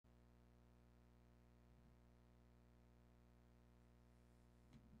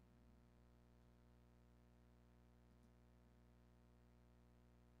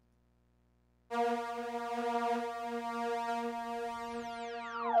Good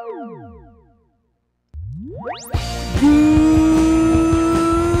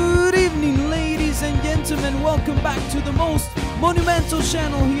evening, ladies and gentlemen. Welcome back to the most monumental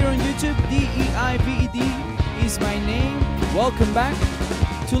channel here on YouTube. Deived is my name. Welcome back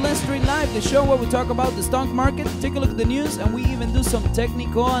to Let's Trade Live, the show where we talk about the stock market, take a look at the news, and we even do some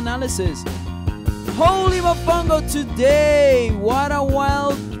technical analysis. Holy mofongo today! What a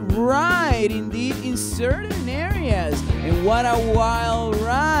wild ride indeed in certain areas, and what a wild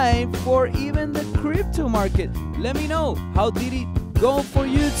ride for even the crypto market. Let me know, how did it go for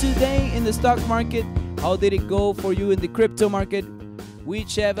you today in the stock market? How did it go for you in the crypto market?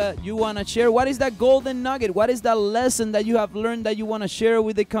 Whichever you want to share. What is that golden nugget? What is that lesson that you have learned that you want to share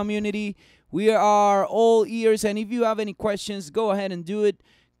with the community? We are all ears, and if you have any questions, go ahead and do it.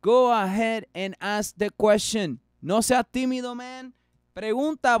 Go ahead and ask the question. No seas tímido, man.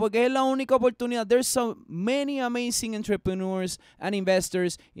 Pregunta, porque es la única oportunidad. There's so many amazing entrepreneurs and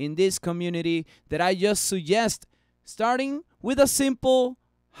investors in this community that I just suggest starting with a simple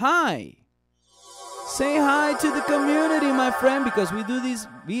hi. Say hi to the community, my friend, because we do these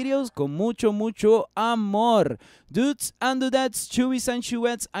videos con mucho amor. Dudes and dudettes, chewies and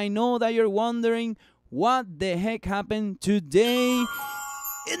chewettes, I know that you're wondering what the heck happened today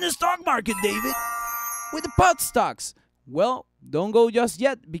in the stock market, David, with the pot stocks. Well, don't go just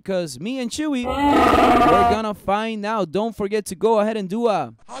yet, because me and Chewy, we're gonna find out. Don't forget to go ahead and do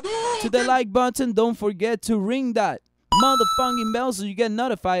to the like button. Don't forget to ring that motherfucking bell so you get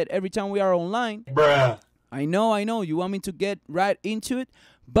notified every time we are online. Bruh. I know you want me to get right into it,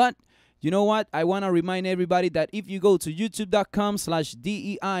 but you know what? I want to remind everybody that if you go to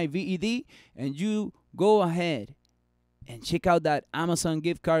youtube.com/DEIVED and you go ahead and check out that Amazon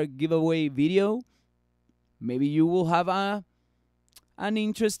gift card giveaway video, maybe you will have an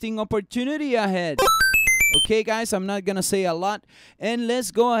interesting opportunity ahead. Okay, guys, I'm not gonna say a lot, and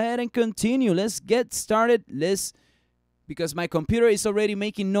let's go ahead and continue. Let's get started. Because my computer is already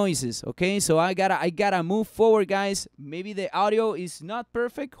making noises. Okay, so I gotta move forward, guys. Maybe the audio is not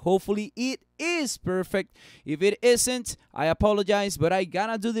perfect. Hopefully it is perfect. If it isn't, I apologize, but I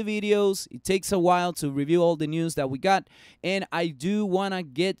gotta do the videos. It takes a while to review all the news that we got, and I do wanna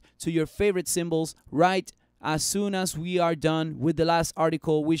get to your favorite symbols right as soon as we are done with the last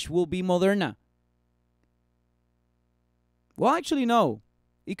article, which will be Moderna. Well, actually, no.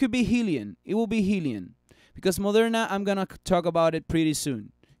 It could be HYLN. It will be HYLN. Because Moderna, I'm going to talk about it pretty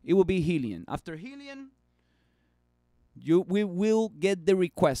soon. It will be HYLN. After HYLN, we will get the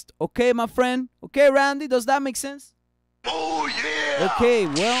request. Okay, my friend? Okay, Randy? Does that make sense? Oh, yeah! Okay,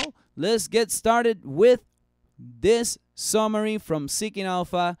 well, let's get started with this summary from Seeking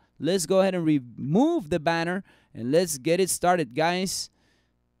Alpha. Let's go ahead and remove the banner, and let's get it started, guys.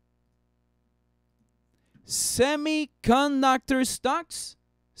 Semiconductor stocks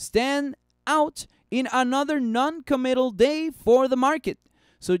stand out in another non-committal day for the market.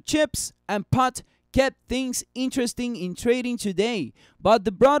 So chips and pot kept things interesting in trading today, but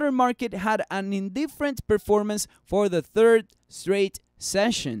the broader market had an indifferent performance for the third straight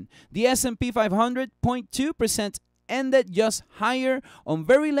session. The S&P 500 0.2% ended just higher on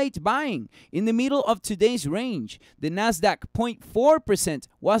very late buying in the middle of today's range. The Nasdaq 0.4%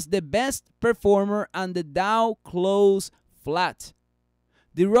 was the best performer, and the Dow closed flat.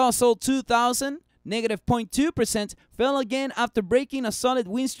 The Russell 2000 negative 0.2% fell again after breaking a solid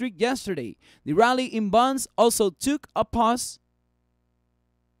win streak yesterday. The rally in bonds also took a pause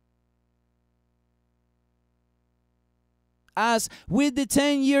as with the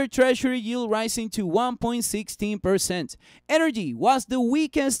 10-year Treasury yield rising to 1.16%. Energy was the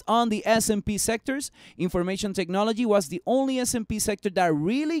weakest on the S&P sectors. Information technology was the only S&P sector that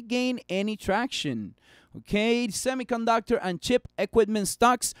really gained any traction. Okay, semiconductor and chip equipment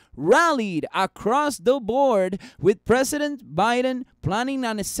stocks rallied across the board, with President Biden planning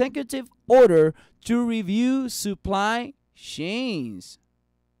an executive order to review supply chains.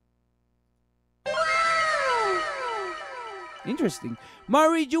 Interesting.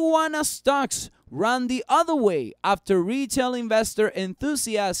 Marijuana stocks ran the other way after retail investor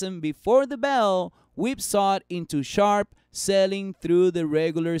enthusiasm before the bell whipsawed into sharp selling through the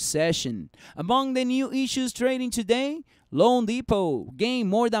regular session. Among the new issues trading today, Loan Depot gained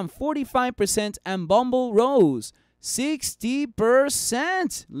more than 45% and Bumble rose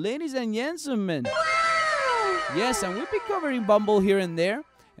 60%. Ladies and gentlemen. Yes, and we've been covering Bumble here and there,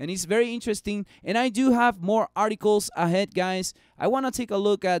 and it's very interesting. And I do have more articles ahead, guys. I want to take a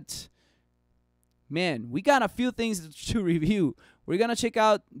look at, man, we got a few things to review. We're going to check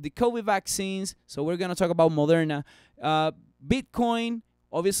out the COVID vaccines. So we're going to talk about Moderna. Bitcoin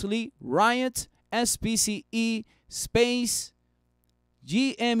obviously Riot, SPCE, Space,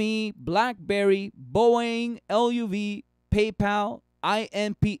 GME, BlackBerry, Boeing, LUV, PayPal,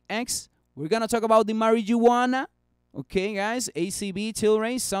 INPX. We're going to talk about the marijuana. Okay, guys. ACB,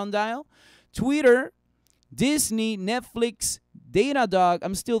 Tilray, Sundial, Twitter, Disney, Netflix, Datadog.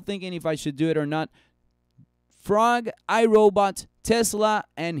 I'm still thinking if I should do it or not. Frog, iRobot, Tesla,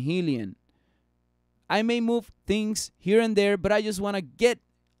 and HYLN. I may move things here and there, but I just want to get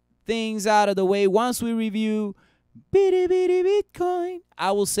things out of the way. Once we review Bitcoin,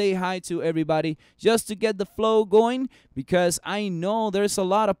 I will say hi to everybody just to get the flow going, because I know there's a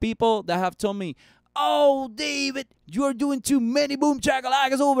lot of people that have told me, oh, David, you're doing too many boom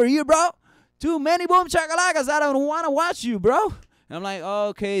chakalakas over here, bro. Too many boom chakalakas. I don't want to watch you, bro. And I'm like,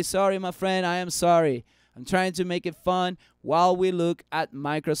 okay, sorry, my friend. I am sorry. I'm trying to make it fun while we look at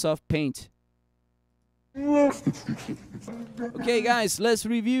Microsoft Paint. Okay, guys, let's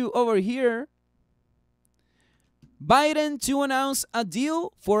review over here. Biden to announce a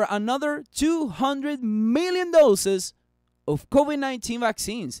deal for another 200 million doses of COVID-19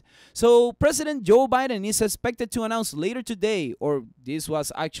 vaccines. So President Joe Biden is expected to announce later today, or this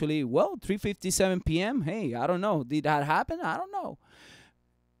was actually, well, 3:57 p.m. Hey, I don't know. Did that happen? I don't know.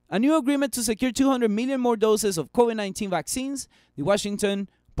 A new agreement to secure 200 million more doses of COVID-19 vaccines, the Washington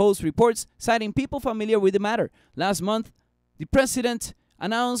Post reports, citing people familiar with the matter. Last month, the president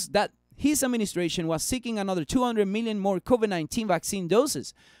announced that his administration was seeking another 200 million more COVID-19 vaccine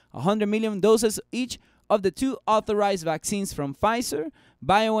doses, 100 million doses each of the two authorized vaccines from Pfizer,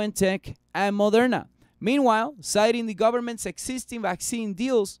 BioNTech, and Moderna. Meanwhile, citing the government's existing vaccine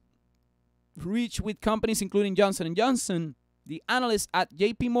deals reached with companies including Johnson & Johnson, the analyst at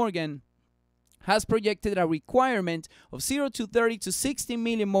JP Morgan has projected a requirement of 0 to 30 to 60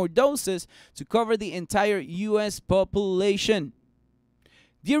 million more doses to cover the entire U.S. population.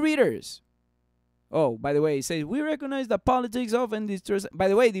 Dear readers, oh, by the way, it says, we recognize that politics often distress. By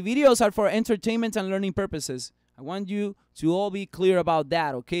the way, the videos are for entertainment and learning purposes. I want you to all be clear about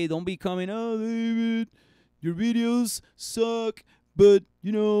that, okay? Don't be coming, oh, David, your videos suck, but,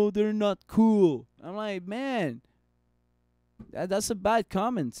 you know, they're not cool. I'm like, man, that's a bad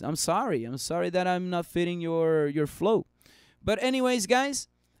comment. I'm sorry. I'm sorry that I'm not fitting your flow. But anyways, guys,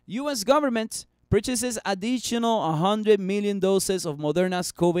 U.S. government purchases additional 100 million doses of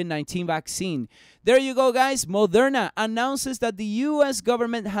Moderna's COVID-19 vaccine. There you go, guys. Moderna announces that the U.S.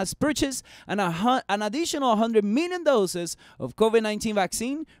 government has purchased an additional 100 million doses of COVID-19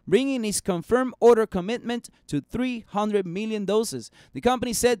 vaccine, bringing its confirmed order commitment to 300 million doses. The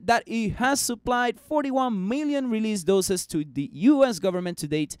company said that it has supplied 41 million release doses to the U.S. government to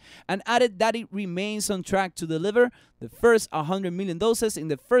date, and added that it remains on track to deliver the first 100 million doses in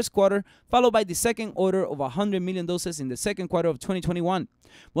the first quarter, followed by the second order of 100 million doses in the second quarter of 2021.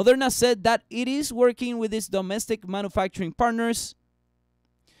 Moderna said that it is working with its domestic manufacturing partners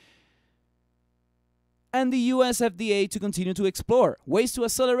and the US FDA to continue to explore ways to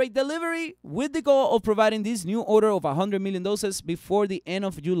accelerate delivery, with the goal of providing this new order of 100 million doses before the end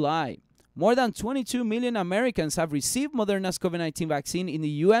of July. More than 22 million Americans have received Moderna's COVID-19 vaccine in the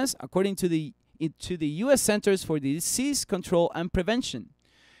US, according to the U.S. Centers for Disease Control and Prevention.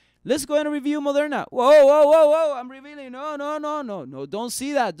 Let's go ahead and review Moderna. Whoa, whoa, whoa, whoa. I'm revealing. No, no, no, no, no. Don't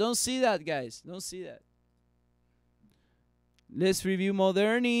see that. Don't see that, guys. Don't see that. Let's review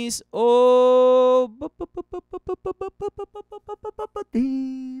Modernies. Oh.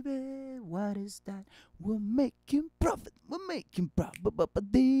 David, what is that? We're making profit. We're making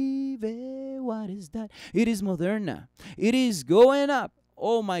profit. David, what is that? It is Moderna. It is going up.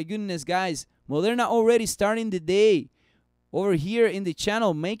 Oh, my goodness, guys. Moderna already starting the day over here in the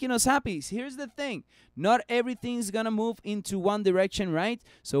channel, making us happy. Here's the thing. Not everything's going to move into one direction, right?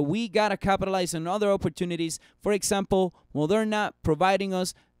 So we got to capitalize on other opportunities. For example, Moderna providing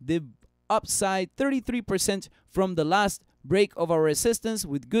us the upside 33% from the last break of our resistance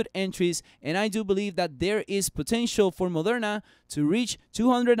with good entries. And I do believe that there is potential for Moderna to reach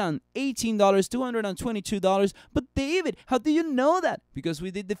 $218, $222. But David, how do you know that? Because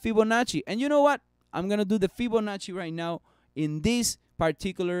we did the Fibonacci. And you know what? I'm going to do the Fibonacci right now in this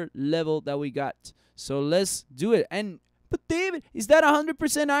particular level that we got. So let's do it. But David, is that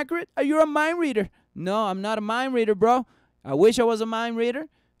 100% accurate? Are you a mind reader? No, I'm not a mind reader, bro. I wish I was a mind reader,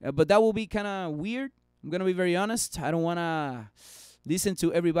 but that will be kind of weird. I'm going to be very honest. I don't want to listen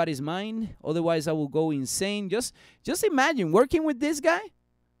to everybody's mind. Otherwise, I will go insane. Just imagine working with this guy.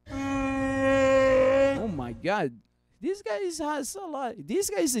 Oh, my God. This guy has a lot. This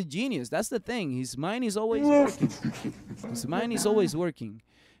guy is a genius. That's the thing. His mind is always working. His mind is always working.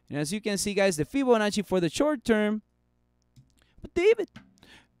 And as you can see, guys, the Fibonacci for the short term. But David,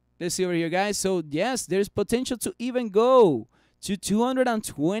 Let's see over here, guys. So, yes, there's potential to even go to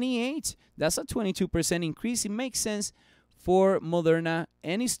 228. That's a 22% increase. It makes sense for Moderna,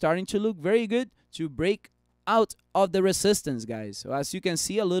 and it's starting to look very good to break out of the resistance, guys. So as you can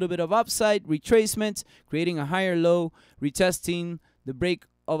see, a little bit of upside retracement, creating a higher low, retesting the break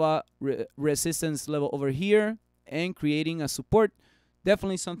of a resistance level over here, and creating a support.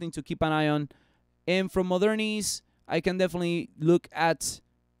 Definitely something to keep an eye on. And from Modernies, I can definitely look at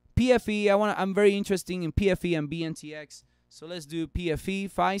PFE. I'm very interested in PFE and BNTX. So let's do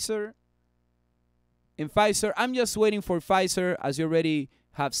PFE, Pfizer. In Pfizer, I'm just waiting for Pfizer, as you already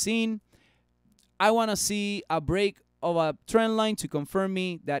have seen. I want to see a break of a trend line to confirm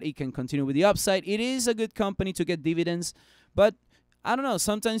me that it can continue with the upside. It is a good company to get dividends, but I don't know.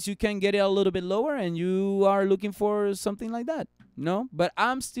 Sometimes you can get it a little bit lower and you are looking for something like that. No, but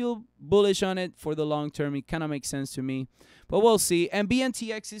I'm still bullish on it for the long term. It kind of makes sense to me, but we'll see. And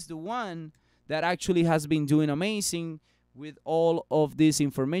BNTX is the one that actually has been doing amazing with all of this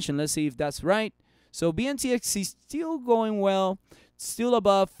information. Let's see if that's right. So BNTX is still going well, still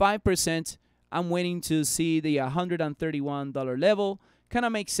above 5%. I'm waiting to see the $131 level. Kind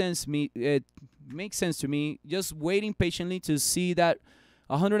of makes sense. It makes sense to me. Just waiting patiently to see that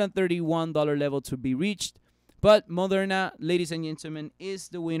 $131 level to be reached. But Moderna, ladies and gentlemen, is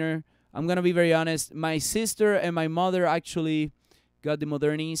the winner. I'm gonna be very honest. My sister and my mother actually got the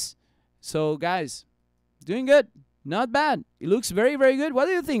Modernies. So guys, doing good. Not bad. It looks very, very good. What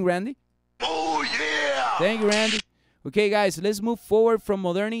do you think, Randy? Oh, yeah! Thank you, Randy. Okay, guys, let's move forward from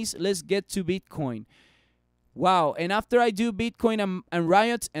Modernies. Let's get to Bitcoin. Wow, and after I do Bitcoin and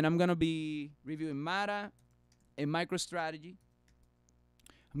Riot, and I'm going to be reviewing Mata and MicroStrategy,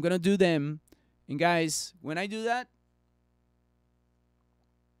 I'm going to do them. And guys, when I do that,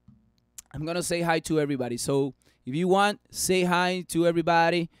 I'm going to say hi to everybody. So if you want, say hi to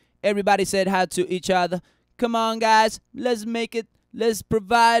everybody. Everybody said hi to each other. Come on, guys, let's make it. Let's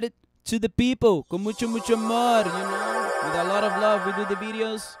provide it to the people. Con mucho, mucho amor, you know. With a lot of love, we do the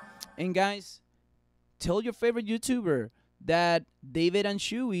videos. And guys, tell your favorite YouTuber that David and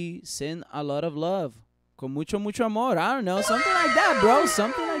Shuey send a lot of love. Con mucho, mucho amor. I don't know. Something like that, bro.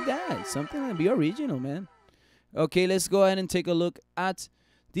 Something like that. Something like, be original, man. Okay, let's go ahead and take a look at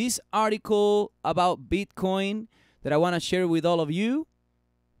this article about Bitcoin that I want to share with all of you.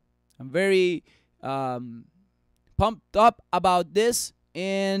 I'm very pumped up about this.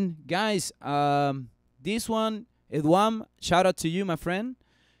 And guys, this one, Edwam, shout out to you, my friend.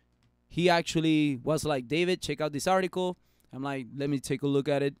 He actually was like, David, check out this article. I'm like, let me take a look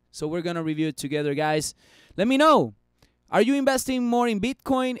at it. So we're going to review it together, guys. Let me know. Are you investing more in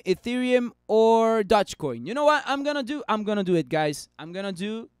Bitcoin, Ethereum, or Dogecoin? You know what I'm going to do? I'm going to do it, guys. I'm going to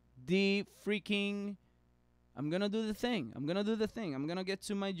do the freaking... I'm going to do the thing. I'm going to do the thing. I'm going to get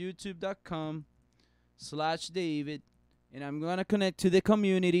to my youtube.com/David. And I'm going to connect to the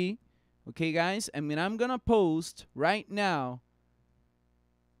community. Okay, guys? I mean, I'm going to post right now,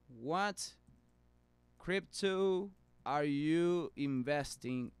 what crypto are you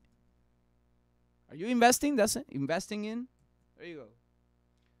investing? Are you investing? That's it. Investing in? There you go.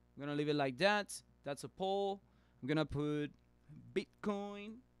 I'm going to leave it like that. That's a poll. I'm going to put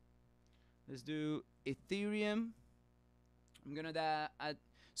Bitcoin. Let's do Ethereum. I'm going to add.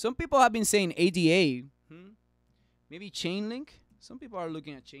 Some people have been saying ADA. Maybe Chainlink. Some people are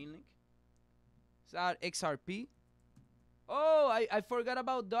looking at Chainlink. Is that XRP? Oh, I forgot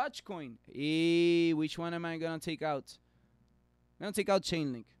about Dogecoin. Which one am I going to take out? I'm going to take out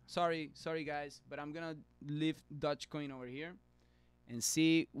Chainlink. Sorry, guys. But I'm going to leave Dogecoin over here and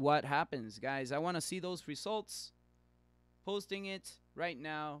see what happens, guys. I want to see those results. Posting it right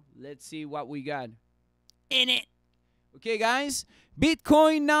now. Let's see what we got in it. Okay, guys.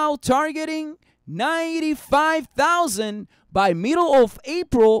 Bitcoin now targeting 95,000 by middle of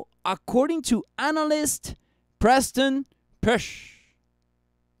April, according to analyst Preston Push.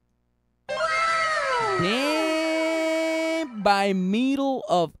 Damn, by middle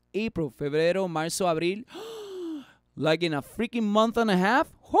of April, febrero, marzo, abril, like in a freaking month and a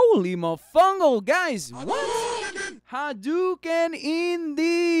half. Holy mofongo, guys! What? Hadouken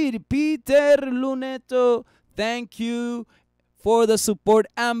indeed, Peter Luneto. Thank you for the support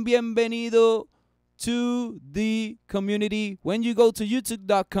and bienvenido to the community. When you go to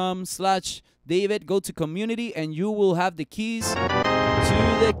youtube.com/David, go to community and you will have the keys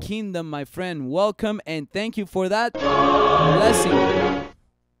to the kingdom, my friend. Welcome and thank you for that blessing.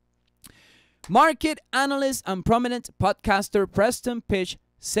 Market analyst and prominent podcaster Preston Pitch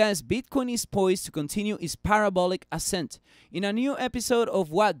says Bitcoin is poised to continue its parabolic ascent. In a new episode of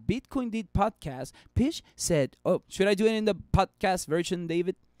What Bitcoin Did podcast, Pitch said, oh, should I do it in the podcast version,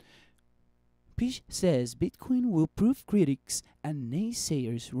 David? Pish says Bitcoin will prove critics and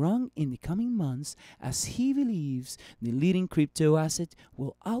naysayers wrong in the coming months as he believes the leading crypto asset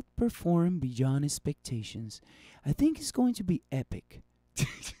will outperform beyond expectations. I think it's going to be epic.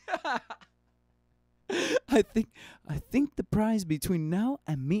 I think the price between now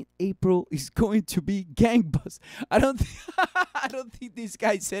and mid-April is going to be gangbusters. I don't think this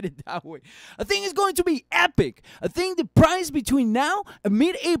guy said it that way. I think it's going to be epic. I think the price between now and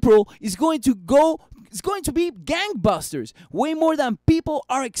mid-April is going to be gangbusters. Way more than people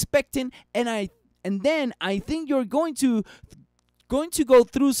are expecting, and then I think you're going to go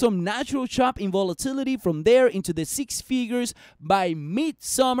through some natural chop in volatility from there into the six figures by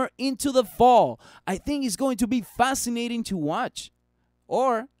midsummer into the fall. I think it's going to be fascinating to watch.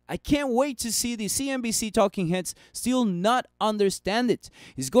 Or I can't wait to see the CNBC talking heads still not understand it.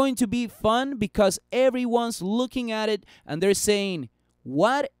 It's going to be fun because everyone's looking at it and they're saying,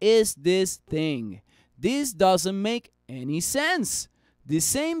 what is this thing? This doesn't make any sense. The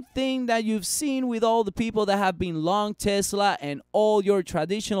same thing that you've seen with all the people that have been long Tesla and all your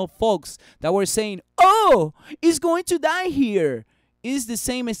traditional folks that were saying, oh, it's going to die here, is the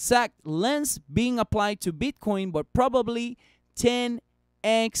same exact lens being applied to Bitcoin, but probably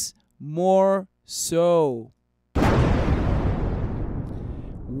 10x more so.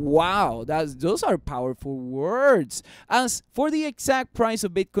 Wow, those are powerful words. As for the exact price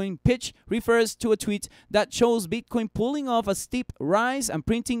of Bitcoin, Pitch refers to a tweet that shows Bitcoin pulling off a steep rise and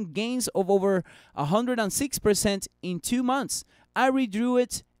printing gains of over 106% in 2 months. I redrew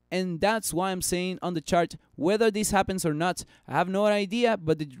it, and that's why I'm saying on the chart, whether this happens or not, I have no idea,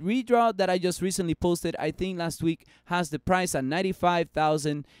 but the redraw that I just recently posted, I think last week, has the price at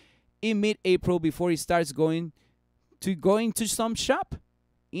 95,000 in mid-April before it starts going to some shop.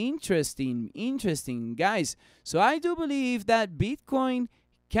 Interesting, guys. So I do believe that Bitcoin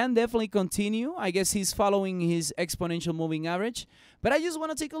can definitely continue. I guess he's following his exponential moving average. But I just want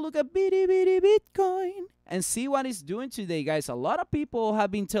to take a look at bitty Bitcoin and see what it's doing today, guys. A lot of people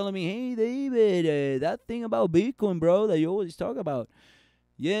have been telling me, hey, David, that thing about Bitcoin, bro, that you always talk about.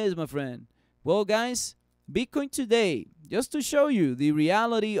 Yes, my friend. Well, guys, Bitcoin today, just to show you the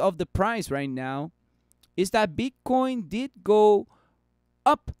reality of the price right now, is that Bitcoin did go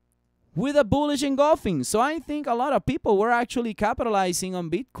up with a bullish engulfing. So I think a lot of people were actually capitalizing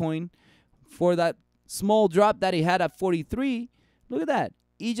on Bitcoin for that small drop that it had at 43. Look at that.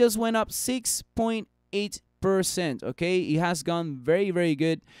 It just went up 6.8%. Okay, it has gone very, very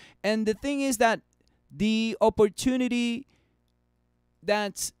good. And the thing is that the opportunity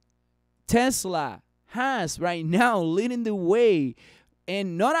that Tesla has right now leading the way,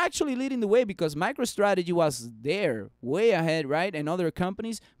 and not actually leading the way because MicroStrategy was there way ahead, right? And other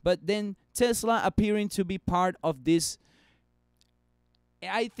companies. But then Tesla appearing to be part of this,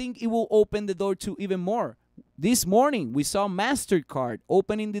 I think it will open the door to even more. This morning, we saw MasterCard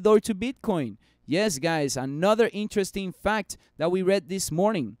opening the door to Bitcoin. Yes, guys, another interesting fact that we read this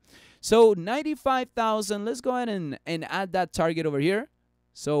morning. So 95,000, let's go ahead and add that target over here.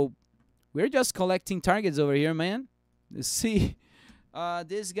 So we're just collecting targets over here, man. Let's see.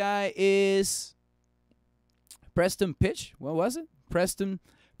 This guy is Preston Pitch. What was it? Preston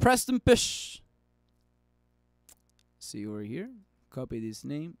Pitch. See over here. Copy this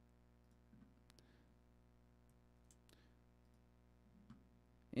name.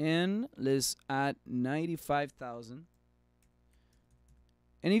 And let's add 95,000.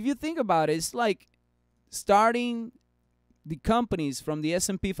 And if you think about it, it's like starting the companies from the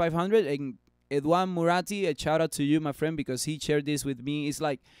S&P 500 and Edouard Murati, a shout out to you, my friend, because he shared this with me. It's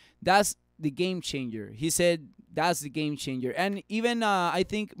like, that's the game changer. He said that's the game changer. And even, I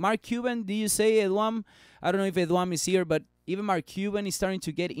think, Mark Cuban, did you say Edouard? I don't know if Edouard is here, but even Mark Cuban is starting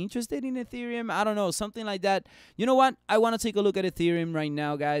to get interested in Ethereum. I don't know, something like that. You know what? I want to take a look at Ethereum right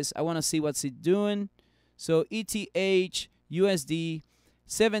now, guys. I want to see what's it doing. So ETH USD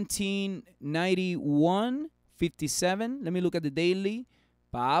 1791.57. Let me look at the daily.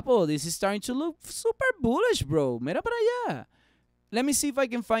 Papo, this is starting to look super bullish, bro. Mira para allá. Let me see if I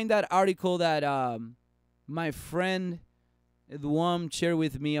can find that article that my friend Edouard shared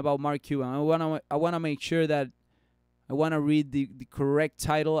with me about Mark Cuban. I wanna make sure that I wanna read the correct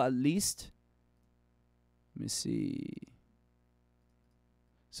title at least. Let me see.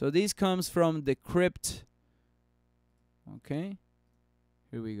 So this comes from the Crypt. Okay,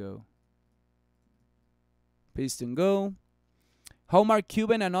 here we go. Paste and go. How Mark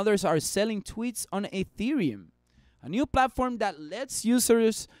Cuban and others are selling tweets on Ethereum. A new platform that lets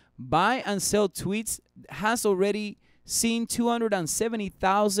users buy and sell tweets has already seen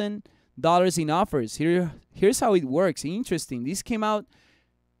 $270,000 in offers. Here's how it works. Interesting. This came out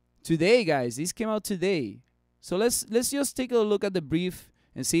today, guys. This came out today. So let's just take a look at the brief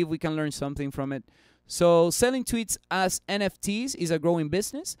and see if we can learn something from it. So selling tweets as NFTs is a growing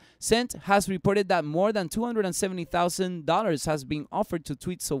business. Cent has reported that more than $270,000 has been offered to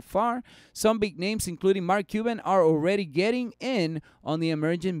tweets so far. Some big names, including Mark Cuban, are already getting in on the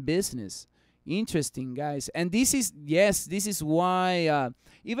emerging business. Interesting, guys. And this is, yes, this is why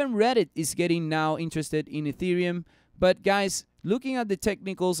even Reddit is getting now interested in Ethereum. But guys, looking at the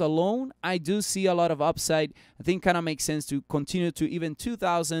technicals alone, I do see a lot of upside. I think kind of makes sense to continue to even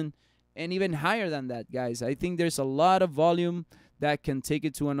 2,000 and even higher than that, guys. I think there's a lot of volume that can take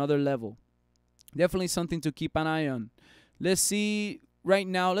it to another level. Definitely something to keep an eye on. Let's see right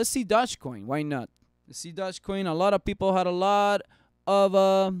now. Let's see Dogecoin. Why not? Let's see Dogecoin. A lot of people had a lot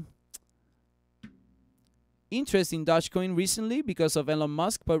of interest in Dogecoin recently because of Elon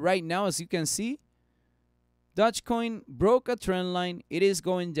Musk. But right now, as you can see, Dogecoin broke a trend line. It is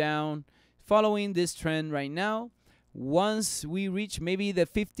going down, following this trend right now. Once we reach maybe the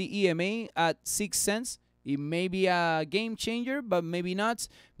 50 EMA at 6 cents, it may be a game changer, but maybe not,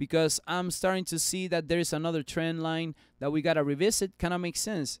 because I'm starting to see that there's another trend line that we got to revisit. Kind of makes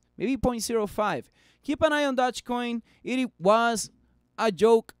sense. Maybe 0.05. Keep an eye on Dogecoin. It was a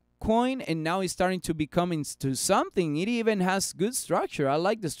joke coin, and now it's starting to become into something. It even has good structure. I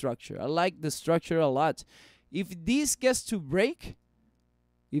like the structure. I like the structure a lot. If this gets to break,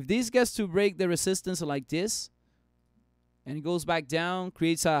 the resistance like this, and it goes back down,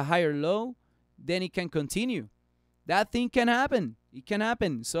 creates a higher low, then it can continue. That thing can happen. It can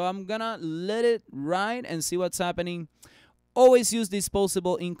happen. So I'm gonna let it ride and see what's happening. Always use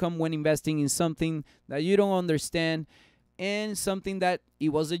disposable income when investing in something that you don't understand and something that it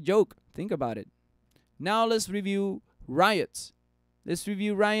was a joke. Think about it. Now let's review Riot.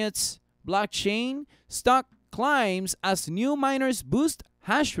 Blockchain stock climbs as new miners boost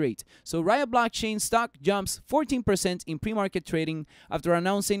hash rate. So Riot Blockchain stock jumps 14% in pre-market trading after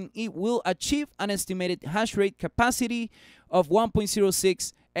announcing it will achieve an estimated hash rate capacity of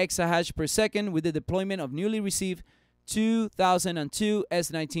 1.06 exahash per second with the deployment of newly received 2002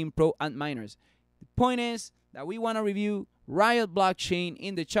 S19 Pro Ant miners. The point is that we want to review Riot Blockchain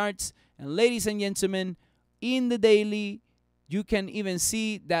in the charts, and ladies and gentlemen, in the daily, you can even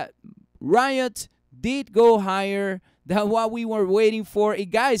see that Riot did go higher than what we were waiting for. It,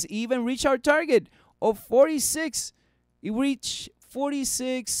 guys, even reached our target of 46. It reached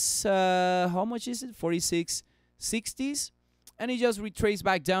 46, how much is it? 46.60s. And it just retraced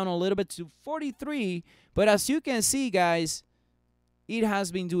back down a little bit to 43. But as you can see, guys, it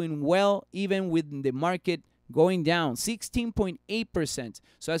has been doing well even with the market going down 16.8%.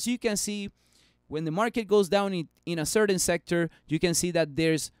 So as you can see, when the market goes down in a certain sector, you can see that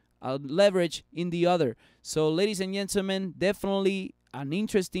there's a leverage in the other. So ladies and gentlemen, definitely an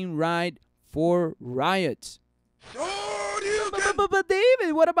interesting ride for Riot. But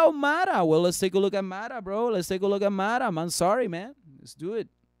David, what about Mara? Well, let's take a look at Mara, bro. Let's take a look at Mara. I'm sorry, man. Let's do it.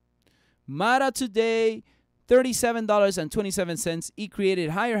 Mara today, $37.27. It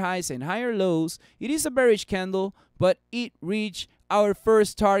created higher highs and higher lows. It is a bearish candle, but it reached our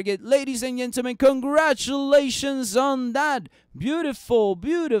first target. Ladies and gentlemen, congratulations on that. Beautiful,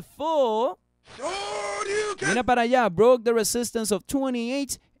 beautiful. Mira para allá, broke the resistance of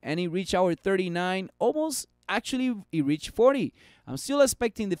 28 and it reached our 39. Almost, actually, it reached 40. I'm still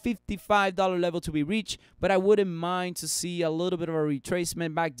expecting the $55 level to be reached, but I wouldn't mind to see a little bit of a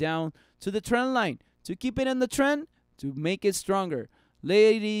retracement back down to the trend line to keep it in the trend, to make it stronger.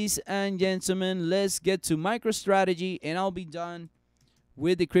 Ladies and gentlemen, let's get to MicroStrategy, and I'll be done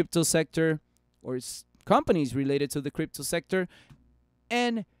with the crypto sector or companies related to the crypto sector.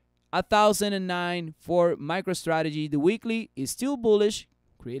 And 1,009 for MicroStrategy. The weekly is still bullish,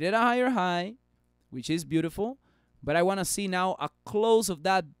 created a higher high, which is beautiful. But I want to see now a close of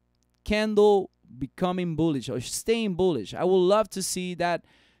that candle becoming bullish or staying bullish. I would love to see that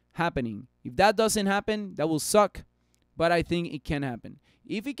happening. If that doesn't happen, that will suck. But I think it can happen.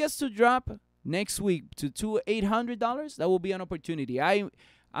 If it gets to drop next week to $800, that will be an opportunity. I'm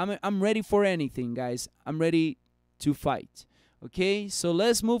ready for anything, guys. I'm ready to fight. Okay, so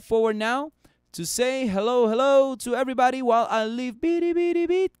let's move forward now to say hello to everybody while I leave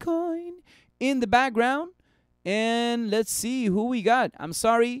Bitcoin in the background. And let's see who we got. I'm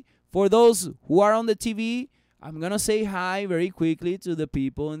sorry for those who are on the TV. I'm going to say hi very quickly to the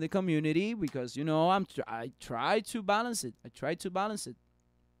people in the community because, you know, I try to balance it.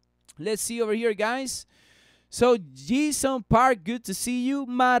 Let's see over here, guys. So, Jason Park, good to see you.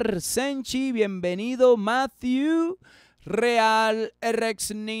 Marcenchi, bienvenido. Matthew, Real,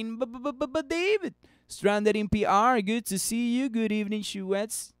 RX9, David. Stranded in PR, good to see you. Good evening,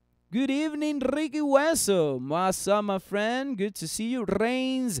 Shuets. Good evening, Ricky Hueso. What's up, my friend? Good to see you.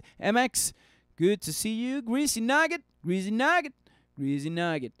 Reigns MX. Good to see you. Greasy Nugget. Greasy Nugget. Greasy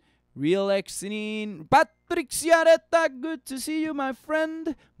Nugget. Real Exine. Patrick Ciaretta. Good to see you, my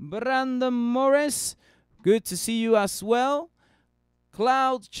friend. Brandon Morris. Good to see you as well.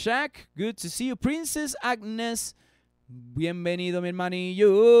 Cloud Shack. Good to see you. Princess Agnes. Bienvenido, mi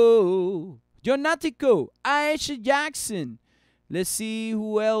hermanillo. Jonatico. Aisha Jackson. Let's see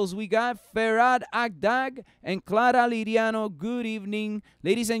who else we got. Ferad Agdag and Clara Liriano. Good evening.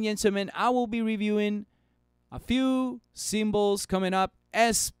 Ladies and gentlemen, I will be reviewing a few symbols coming up.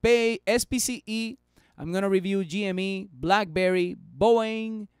 SPCE. I'm going to review GME, BlackBerry,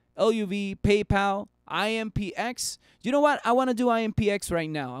 Boeing, LUV, PayPal, INPX. You know what? I want to do INPX right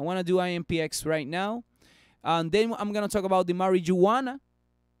now. And then I'm going to talk about the marijuana.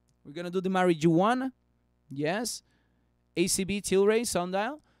 We're going to do the marijuana. Yes. ACB, Tilray,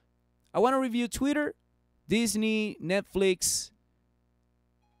 Sundial. I want to review Twitter, Disney, Netflix.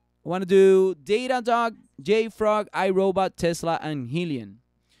 I want to do Datadog, JFrog, iRobot, Tesla, and HYLN.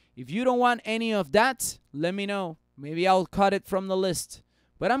 If you don't want any of that, let me know. Maybe I'll cut it from the list.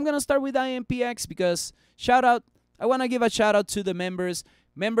 But I'm going to start with INPX because shout out. I want to give a shout out to the members.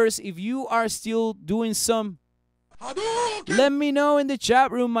 Members, if you are still doing some, let me know in the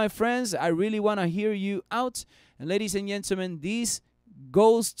chat room, my friends. I really want to hear you out. And ladies and gentlemen, this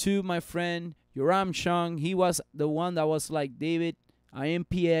goes to my friend Yoram Shang. He was the one that was like, David,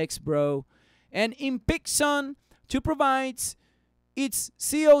 INPX, bro. And INPX to provide its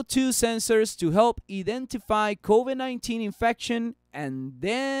CO2 sensors to help identify COVID-19 infection. And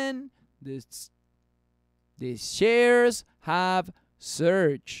then the shares have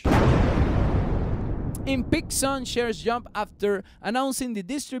surged. INPX shares jump after announcing the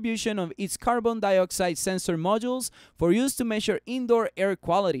distribution of its carbon dioxide sensor modules for use to measure indoor air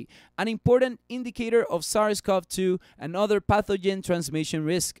quality, an important indicator of SARS-CoV-2 and other pathogen transmission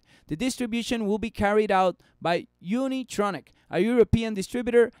risk. The distribution will be carried out by Unitronic, a European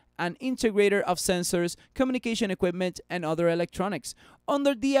distributor and integrator of sensors, communication equipment, and other electronics.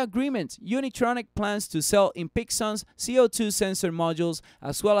 Under the agreement, Unitronic plans to sell INPX's CO2 sensor modules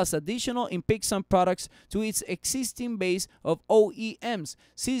as well as additional INPX products to its existing base of OEMs,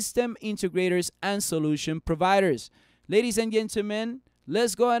 system integrators, and solution providers. Ladies and gentlemen,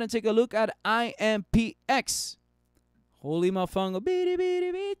 let's go ahead and take a look at INPX. Holy mofongo, bitty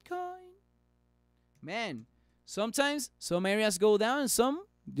bitty Bitcoin. Man, sometimes some areas go down and some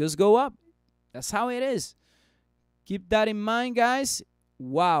just go up. That's how it is. Keep that in mind, guys.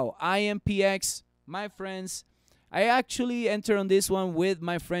 Wow, INPX, my friends. I actually entered on this one with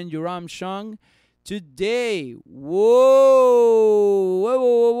my friend Yoram Shang today. Whoa, whoa,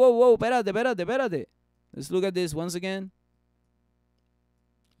 whoa, whoa, whoa. Espérate. Let's look at this once again.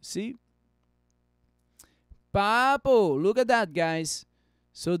 See? Papo, look at that, guys.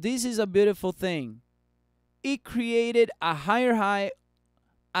 So this is a beautiful thing. It created a higher high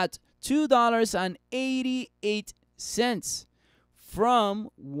at $2.88 from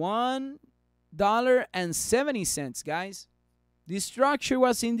 $1.70, guys. The structure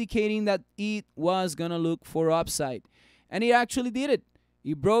was indicating that it was gonna look for upside, and it actually did it.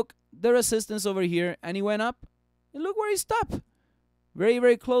 It broke the resistance over here and it went up, and look where it stopped. Very,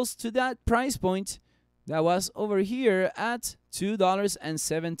 very close to that price point that was over here at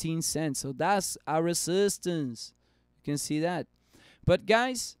 $2.17. So that's our resistance. You can see that. But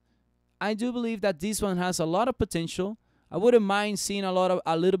guys, I do believe that this one has a lot of potential. I wouldn't mind seeing a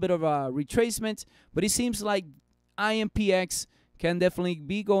little bit of a retracement, but it seems like INPX can definitely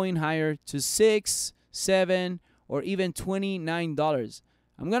be going higher to $6, $7, or even $29.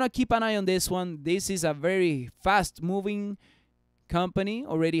 I'm gonna keep an eye on this one. This is a very fast-moving company.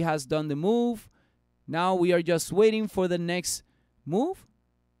 Already has done the move. Now we are just waiting for the next move.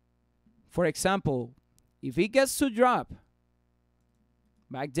 For example, if it gets to drop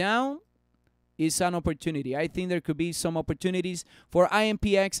back down, it's an opportunity. I think there could be some opportunities for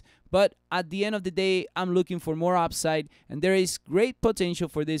INPX, but at the end of the day, I'm looking for more upside, and there is great potential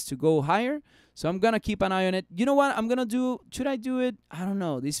for this to go higher. So I'm going to keep an eye on it. You know what I'm going to do? Should I do it? I don't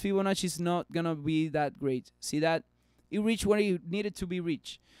know. This Fibonacci is not going to be that great. See that? It reached where it needed to be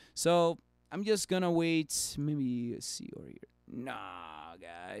reached. So I'm just going to wait. Maybe, let's see over here. Nah,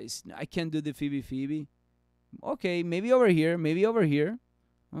 guys. I can't do the Phoebe. Okay, maybe over here. Maybe over here.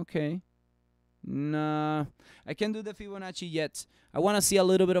 Okay. Nah, I can't do the Fibonacci yet. I want to see a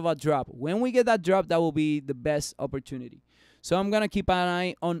little bit of a drop. When we get that drop, that will be the best opportunity. So I'm going to keep an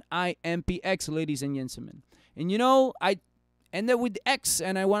eye on INPX, ladies and gentlemen. And you know, I ended with X,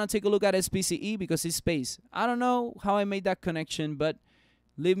 and I want to take a look at SPCE because it's space. I don't know how I made that connection, but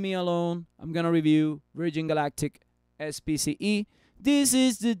Leave me alone. I'm gonna review Virgin Galactic SPCE. This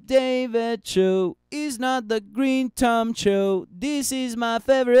is the Deived show. It's not the Green Tom show. This is my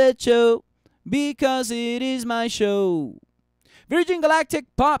favorite show because it is my show. Virgin Galactic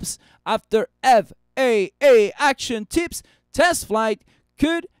pops after FAA action tips. Test flight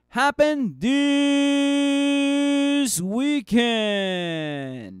could happen this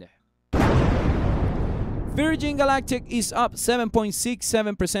weekend. Virgin Galactic is up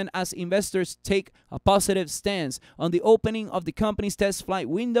 7.67% as investors take a positive stance on the opening of the company's test flight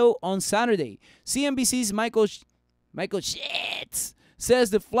window on Saturday. CNBC's Michael Shitz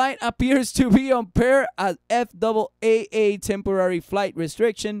says the flight appears to be on par as FAA temporary flight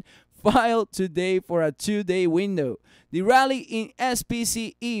restriction filed today for a 2-day window. The rally in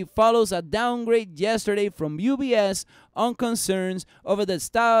SPCE follows a downgrade yesterday from UBS on concerns over the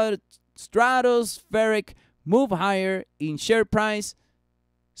stratospheric move higher in share price.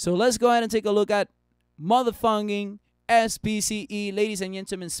 So let's go ahead and take a look at motherfucking SPCE, ladies and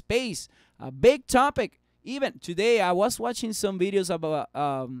gentlemen. Space, a big topic. Even today I was watching some videos about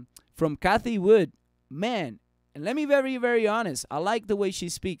from Cathie Wood. Man, and let me be very honest, I like the way she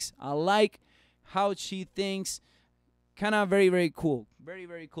speaks. I like how she thinks. Kind of very cool.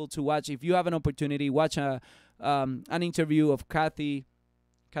 Very cool to watch. If you have an opportunity, watch an interview of Cathie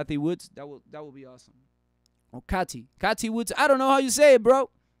Woods. That will be awesome. Or Cathie Woods. I don't know how you say it, bro.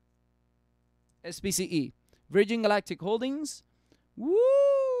 SPCE, Virgin Galactic Holdings.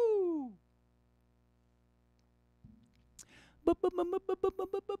 Woo!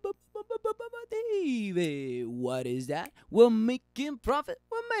 David, what is that? We're making profit.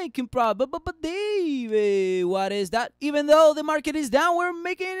 David, what is that? Even though the market is down, we're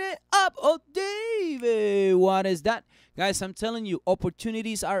making it up. Oh, David, what is that? Guys, I'm telling you,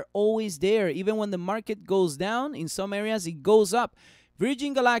 opportunities are always there. Even when the market goes down, in some areas it goes up.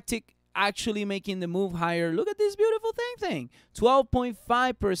 Virgin Galactic actually making the move higher. Look at this beautiful thing.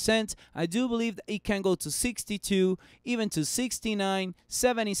 12.5%. I do believe that it can go to 62, even to 69,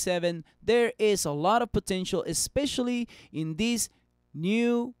 77. There is a lot of potential, especially in this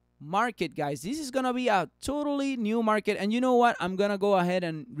new market, guys. This is gonna be a totally new market. And you know what? I'm gonna go ahead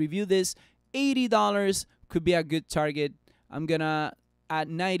and review this. $80 could be a good target. I'm gonna add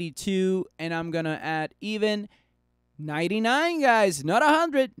 92, and I'm gonna add even 99, guys, not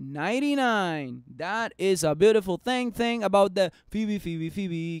 100, 99. That is a beautiful thing about the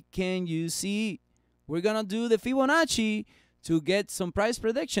Phoebe. Can you see? We're gonna do the Fibonacci to get some price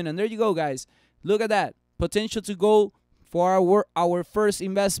prediction, and there you go, guys. Look at that potential to go for our first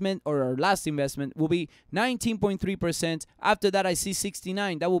investment, or our last investment, will be 19.3%. After that, I see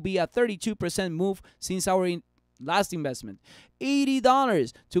 69. That will be a 32% move since our last investment.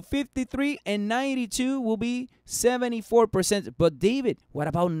 $80 to 53 and 92 will be 74%. But David, what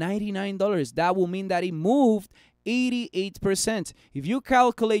about $99? That will mean that it moved 88%. If you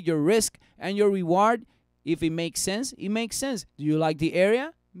calculate your risk and your reward, if it makes sense, it makes sense. Do you like the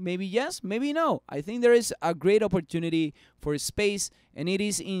area? Maybe yes, maybe no. I think there is a great opportunity for space, and it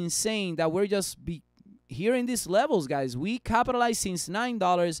is insane that we're just here in these levels, guys. We capitalized since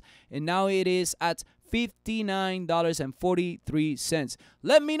 $9, and now it is at $59.43.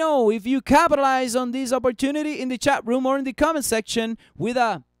 Let me know if you capitalize on this opportunity in the chat room or in the comment section with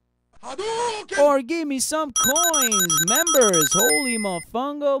a or give me some coins. Members, holy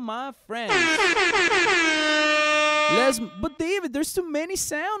mofongo, my friend. But David, there's too many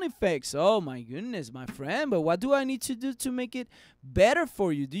sound effects. Oh my goodness, my friend. But what do I need to do to make it better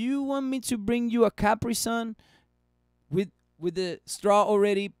for you? Do you want me to bring you a Capri Sun with the straw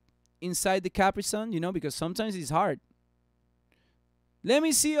already inside the Capri Sun, you know, because sometimes it's hard. Let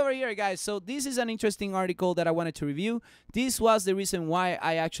me see over here, guys. So this is an interesting article that I wanted to review. This was the reason why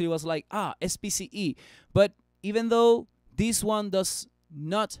I actually was like, SPCE. But even though this one does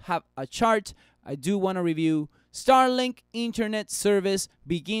not have a chart, I do want to review Starlink internet service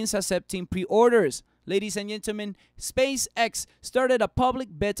begins accepting pre-orders. Ladies and gentlemen, SpaceX started a public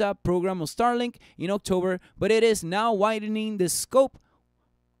beta program of Starlink in October, but it is now widening the scope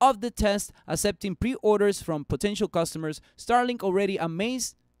of the test, accepting pre-orders from potential customers. Starlink already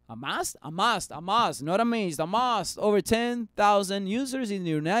amassed over 10,000 users in the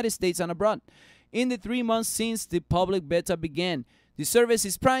United States and abroad in the 3 months since the public beta began. The service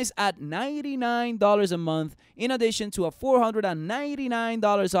is priced at $99 a month, in addition to a $499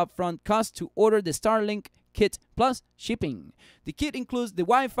 upfront cost to order the Starlink kit plus shipping. The kit includes the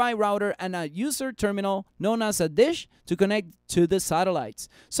Wi-Fi router and a user terminal known as a dish to connect to the satellites.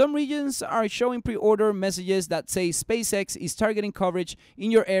 Some regions are showing pre-order messages that say SpaceX is targeting coverage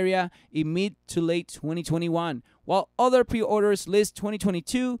in your area in mid to late 2021, While other pre-orders list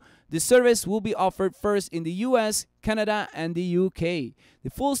 2022, the service will be offered first in the US, Canada, and the UK. The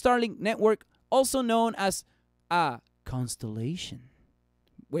full Starlink network, also known as a constellation.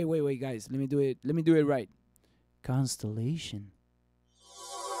 Wait, guys. Let me do it right. Constellation.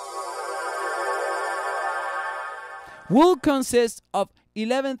 Will consist of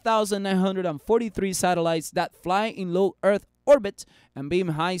 11,943 satellites that fly in low Earth orbit and beam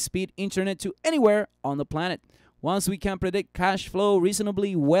high-speed internet to anywhere on the planet. Once we can predict cash flow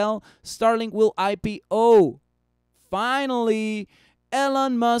reasonably well, Starlink will IPO. Finally,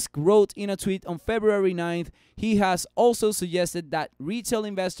 Elon Musk wrote in a tweet on February 9th, he has also suggested that retail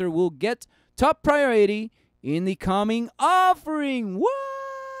investor will get top priority in the coming offering.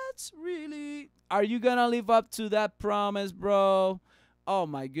 What? Really? Are you gonna live up to that promise, bro? Oh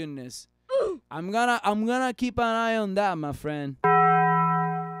my goodness. I'm gonna keep an eye on that, my friend.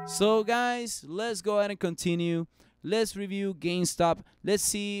 So guys, let's go ahead and continue. Let's review GameStop. Let's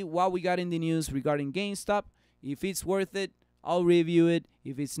see what we got in the news regarding GameStop. If it's worth it, I'll review it.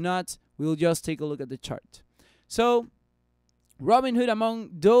 If it's not, we'll just take a look at the chart. So, Robinhood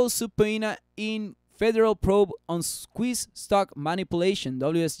among those subpoenaed in federal probe on squeeze stock manipulation,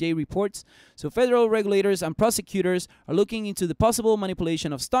 WSJ reports. So federal regulators and prosecutors are looking into the possible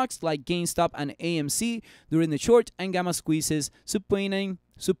manipulation of stocks like GameStop and AMC during the short and gamma squeezes, subpoenaing.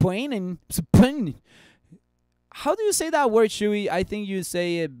 How do you say that word, Shui? I think you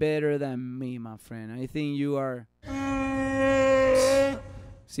say it better than me, my friend. I think you are...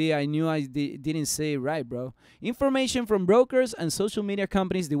 See, I knew I didn't say it right, bro. Information from brokers and social media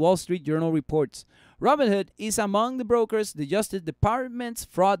companies, the Wall Street Journal reports. Robinhood is among the brokers the Justice Department's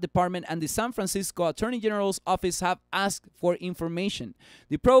Fraud Department and the San Francisco Attorney General's office have asked for information.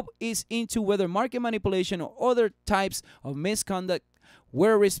 The probe is into whether market manipulation or other types of misconduct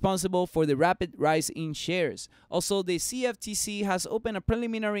were responsible for the rapid rise in shares. Also, the CFTC has opened a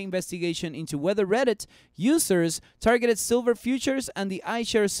preliminary investigation into whether Reddit users targeted silver futures and the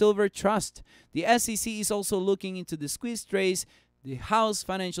iShares Silver Trust. The SEC is also looking into the squeeze trades. The House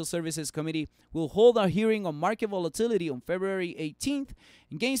Financial Services Committee will hold a hearing on market volatility on February 18th.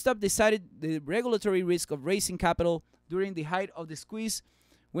 And GameStop decided the regulatory risk of raising capital during the height of the squeeze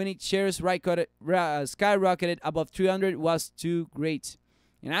when its shares skyrocketed above 300 was too great.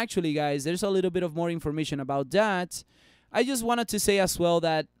 And actually, guys, there's a little bit of more information about that. I just wanted to say as well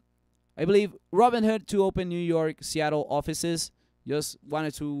that I believe Robinhood to open New York, Seattle offices. Just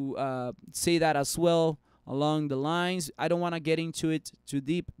wanted to say that as well along the lines. I don't want to get into it too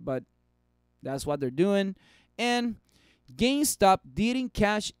deep, but that's what they're doing. And GameStop didn't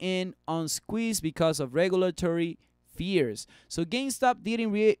cash in on squeeze because of regulatory fears. So GameStop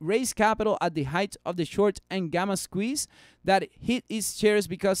didn't raise capital at the height of the short and gamma squeeze that hit its shares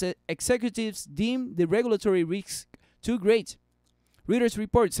because executives deemed the regulatory risk too great. Reuters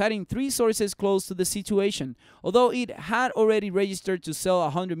report citing 3 sources close to the situation. Although it had already registered to sell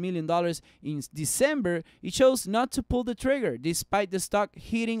 $100 million in December, it chose not to pull the trigger, despite the stock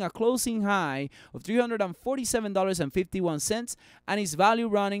hitting a closing high of $347.51 and its value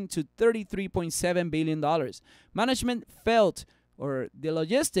running to $33.7 billion. Management felt the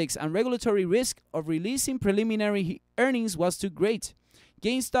logistics and regulatory risk of releasing preliminary earnings was too great.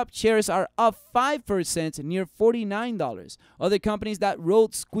 GameStop shares are up 5%, near $49. Other companies that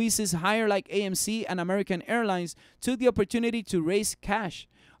rode squeezes higher like AMC and American Airlines took the opportunity to raise cash.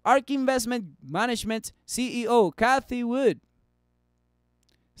 ARK Investment Management CEO Kathy Wood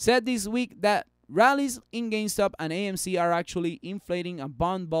said this week that rallies in GameStop and AMC are actually inflating a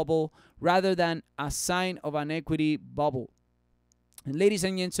bond bubble rather than a sign of an equity bubble. And ladies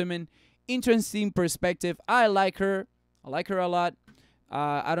and gentlemen, interesting perspective. I like her. I like her a lot.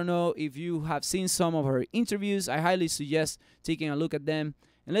 I don't know if you have seen some of her interviews. I highly suggest taking a look at them.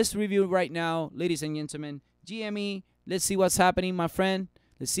 And let's review right now, ladies and gentlemen. GME, let's see what's happening, my friend.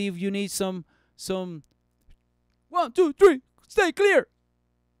 Let's see if you need some 1, 2, 3, stay clear.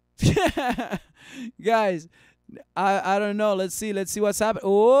 Guys, I don't know. Let's see what's happening.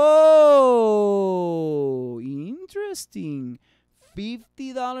 Oh, interesting.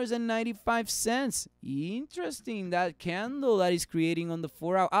 $50.95. Interesting. That candle that is creating on the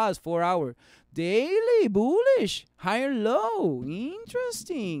 4 hour. It's 4 hour. Daily bullish. Higher low.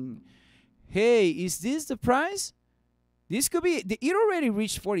 Interesting. Hey, is this the price? This could be. It already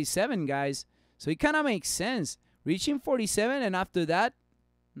reached 47, guys. So it kind of makes sense. Reaching 47 and after that.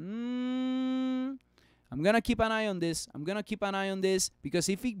 I'm going to keep an eye on this. Because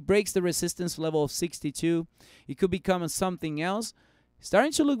if it breaks the resistance level of 62, it could become something else.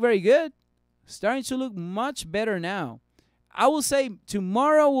 Starting to look very good. Starting to look much better now. I will say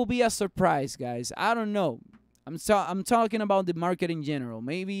tomorrow will be a surprise, guys. I don't know. I'm talking about the market in general.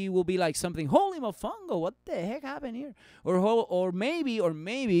 Maybe it will be like something, holy mofongo, what the heck happened here? Or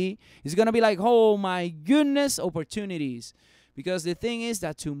maybe it's gonna be like, oh my goodness, opportunities. Because the thing is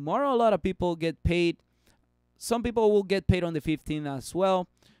that tomorrow a lot of people get paid. Some people will get paid on the 15th as well.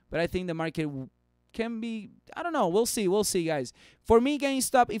 But I think the market can be, I don't know. We'll see, guys. For me,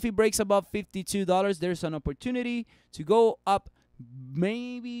 GameStop, if it breaks above $52, there's an opportunity to go up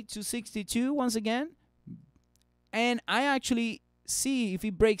maybe to 62 once again. And I actually see if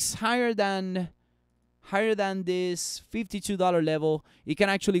it breaks higher than this $52 level, it can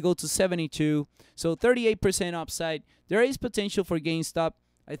actually go to 72. So 38% upside. There is potential for GameStop.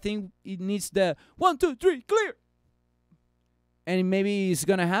 I think it needs the 1, 2, 3 clear. And maybe it's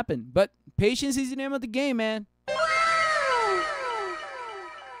gonna happen. But patience is the name of the game, man.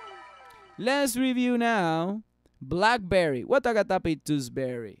 Let's review now BlackBerry. What tagatapit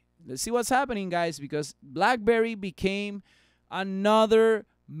Tuesberry? Let's see what's happening, guys, because BlackBerry became another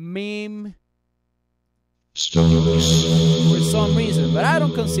meme for some reason, but I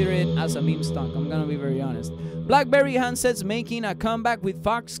don't consider it as a meme stock. I'm gonna be very honest. BlackBerry handsets making a comeback with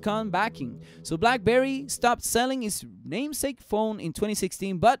Foxconn backing. So BlackBerry stopped selling its namesake phone in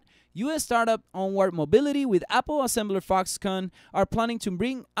 2016, but U.S. startup Onward Mobility with Apple assembler Foxconn are planning to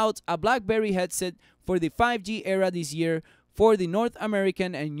bring out a BlackBerry headset for the 5G era this year for the North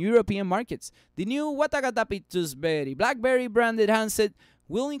American and European markets. The new Watagatapitusberry BlackBerry branded handset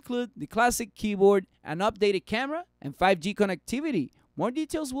will include the classic keyboard, an updated camera, and 5G connectivity. More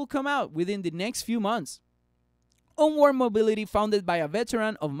details will come out within the next few months. Onward Mobility, founded by a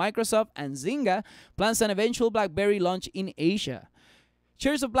veteran of Microsoft and Zynga, plans an eventual BlackBerry launch in Asia.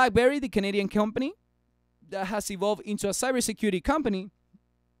 Shares of BlackBerry, the Canadian company that has evolved into a cybersecurity company,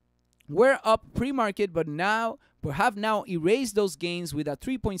 were up pre-market but have now erased those gains with a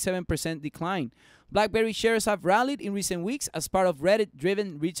 3.7% decline. BlackBerry shares have rallied in recent weeks as part of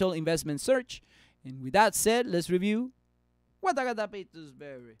Reddit-driven retail investment search. And with that said, let's review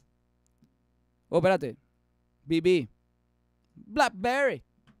Watagatapitusberry. Oh, espérate. BB. BlackBerry.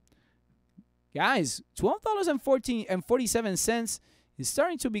 Guys, $12.47 is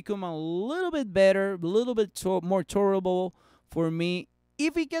starting to become a little bit better, a little bit more tolerable for me.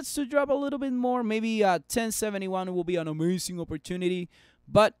 If it gets to drop a little bit more, maybe $10.71 will be an amazing opportunity.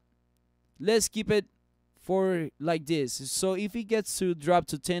 But let's keep it for like this. So if it gets to drop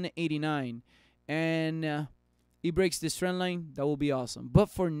to $10.89 and it breaks this trend line, that will be awesome. But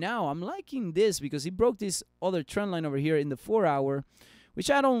for now, I'm liking this because it broke this other trend line over here in the 4-hour, which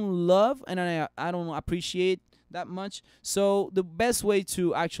I don't love and I don't appreciate that much. So the best way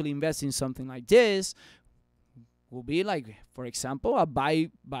to actually invest in something like this will be like, for example, a buy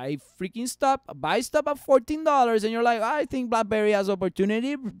stop at $14, and you're like, I think BlackBerry has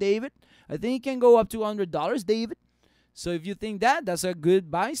opportunity, David. I think it can go up to $100, David. So if you think that's a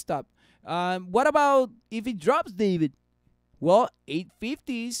good buy stop. What about if it drops, David? Well,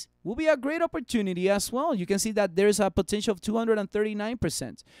 850s will be a great opportunity as well. You can see that there's a potential of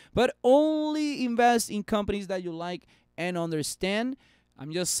 239%. But only invest in companies that you like and understand.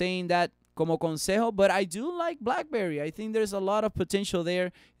 I'm just saying that como consejo, but I do like BlackBerry. I think there's a lot of potential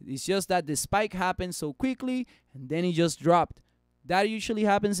there. It's just that the spike happened so quickly and then it just dropped. That usually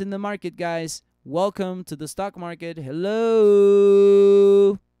happens in the market, guys. Welcome to the stock market.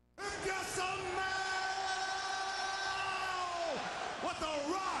 Hello.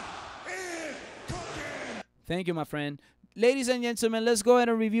 Thank you, my friend. Ladies and gentlemen, let's go ahead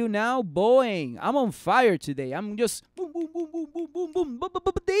and review now Boeing. I'm on fire today. I'm just boom, boom, boom, boom, boom, boom,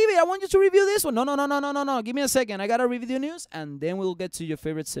 boom. David, I want you to review this one. No. Give me a second. I got to review the news, and then we'll get to your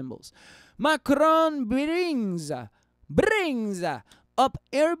favorite symbols. Macron brings up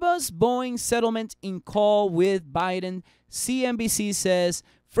Airbus Boeing settlement in call with Biden. CNBC says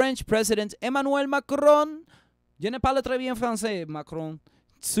French President Emmanuel Macron, je ne parle très bien français, Macron,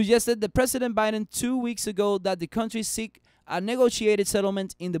 suggested the President Biden 2 weeks ago that the country seek a negotiated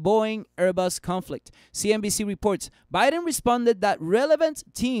settlement in the Boeing-Airbus conflict. CNBC reports Biden responded that relevant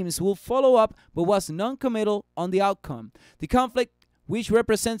teams will follow up but was non-committal on the outcome. The conflict, which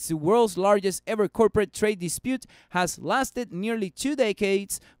represents the world's largest ever corporate trade dispute, has lasted nearly 2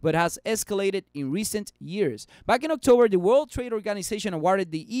 decades but has escalated in recent years. Back in October, the World Trade Organization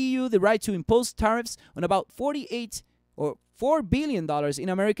awarded the EU the right to impose tariffs on about $4 billion in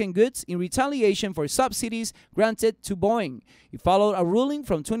American goods in retaliation for subsidies granted to Boeing. It followed a ruling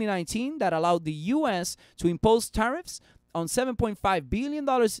from 2019 that allowed the U.S. to impose tariffs on $7.5 billion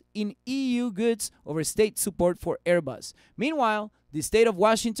in EU goods over state support for Airbus. Meanwhile, The state of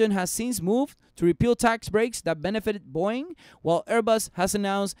Washington has since moved to repeal tax breaks that benefited Boeing, while Airbus has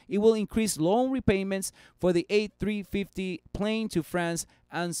announced it will increase loan repayments for the A350 plane to France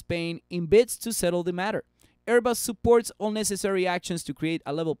and Spain in bids to settle the matter. Airbus supports all necessary actions to create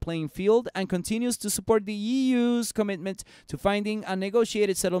a level playing field and continues to support the EU's commitment to finding a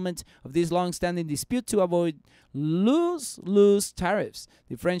negotiated settlement of this long-standing dispute to avoid lose-lose tariffs,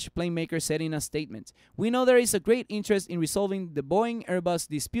 the French plane maker said in a statement. We know there is a great interest in resolving the Boeing-Airbus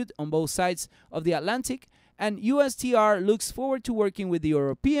dispute on both sides of the Atlantic, and USTR looks forward to working with the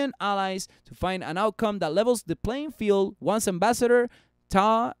European allies to find an outcome that levels the playing field once Ambassador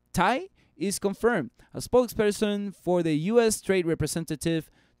Tai is confirmed. A spokesperson for the U.S. Trade Representative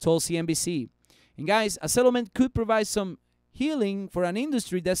told CNBC. And guys, a settlement could provide some healing for an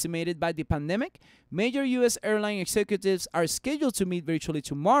industry decimated by the pandemic. Major U.S. airline executives are scheduled to meet virtually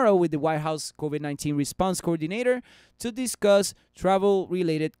tomorrow with the White House COVID-19 response coordinator to discuss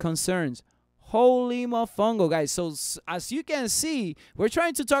travel-related concerns. Holy mofongo, guys. So as you can see, we're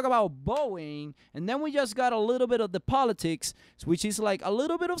trying to talk about Boeing, and then we just got a little bit of the politics, which is like a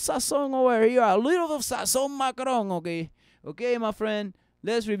little bit of sazon over here, a little bit of sazon Macron, okay? Okay, my friend,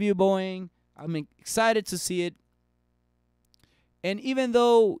 let's review Boeing. I'm excited to see it. And even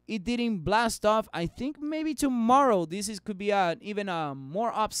though it didn't blast off, I think maybe tomorrow could be even a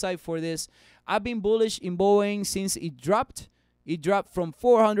more upside for this. I've been bullish in Boeing since it dropped. It dropped from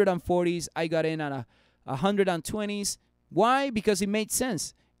 440s. I got in at 120s. Why? Because it made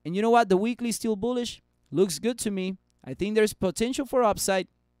sense. And you know what? The weekly still bullish. Looks good to me. I think there's potential for upside.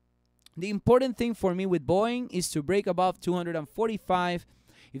 The important thing for me with Boeing is to break above 245.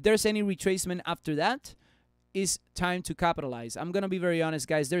 If there's any retracement after that, it's time to capitalize. I'm going to be very honest,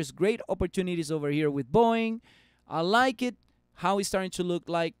 guys. There's great opportunities over here with Boeing. I like it. How it's starting to look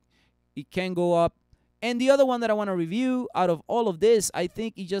like it can go up. And the other one that I want to review out of all of this, I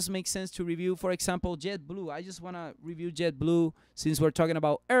think it just makes sense to review, for example, JetBlue. I just want to review JetBlue since we're talking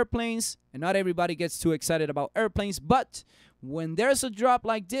about airplanes, and not everybody gets too excited about airplanes. But when there's a drop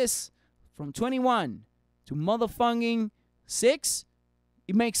like this from 21 to motherfucking 6,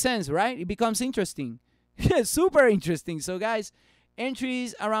 it makes sense, right? It becomes interesting. Super interesting. So, guys,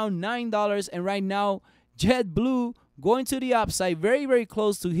 entries around $9, and right now, JetBlue going to the upside, very, very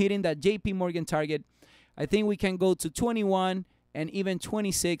close to hitting that JP Morgan target. I think we can go to 21 and even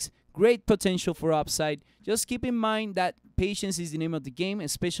 26. Great potential for upside. Just keep in mind that patience is the name of the game,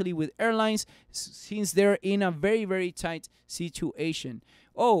 especially with airlines, since they're in a very, very tight situation.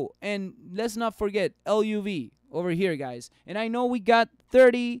 Oh, and let's not forget LUV over here, guys. And I know we got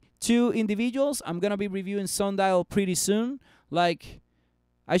 32 individuals. I'm going to be reviewing Sundial pretty soon. Like,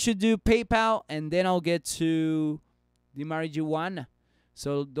 I should do PayPal, and then I'll get to the marijuana.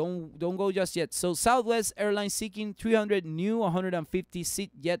 So don't go just yet. So Southwest Airlines seeking 300 new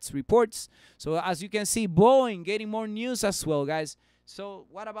 150-seat jets reports. So as you can see, Boeing getting more news as well, guys. So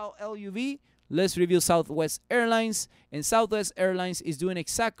what about LUV? Let's review Southwest Airlines. And Southwest Airlines is doing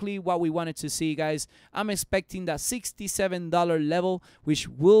exactly what we wanted to see, guys. I'm expecting that $67 level, which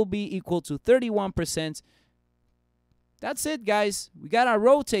will be equal to 31%. That's it, guys. We got to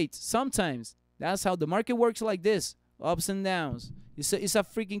rotate sometimes. That's how the market works, like this. Ups and downs. It's a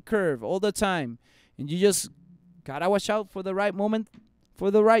freaking curve all the time. And you just got to watch out for the right moment,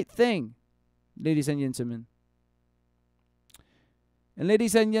 for the right thing, ladies and gentlemen. And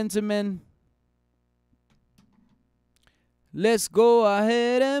ladies and gentlemen, let's go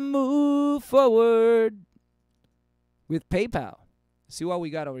ahead and move forward with PayPal. See what we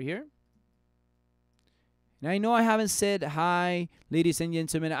got over here. Now, I know I haven't said hi, ladies and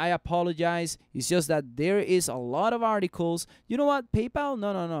gentlemen. I apologize. It's just that there is a lot of articles. You know what? PayPal?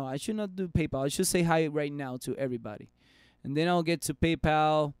 No. I should not do PayPal. I should say hi right now to everybody. And then I'll get to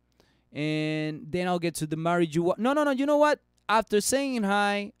PayPal. And then I'll get to the marijuana. No. You know what? After saying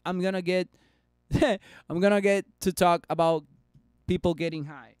hi, I'm going to get to talk about people getting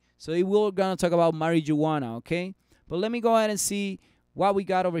high. So we're going to talk about marijuana, okay? But let me go ahead and see what we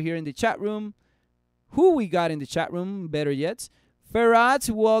got over here in the chat room. Who we got in the chat room, better yet. Ferrat,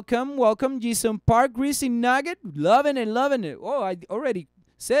 welcome. Jason Park, Greasy Nugget, loving it. Oh, I already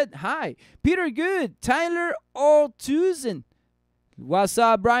said hi. Peter Good, Tyler Ortuzan. What's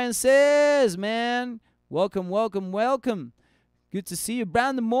up, Brian says, man. Welcome. Good to see you.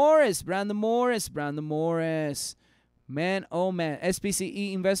 Brandon Morris. Man, oh man.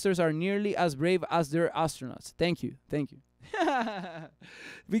 SPCE investors are nearly as brave as their astronauts. Thank you.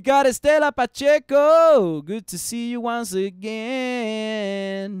 We got Estela Pacheco. Good to see you once again.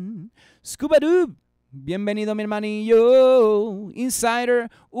 Scuba Doob. Bienvenido, mi hermanillo. Insider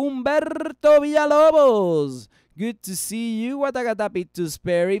Humberto Villalobos. good to see you. Watagatapitus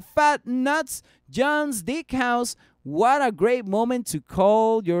Perry, Fat Nuts, John's Dick House. What a great moment to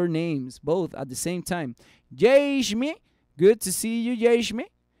call your names, both at the same time. Jayshmi, good to see you, Jayshmi.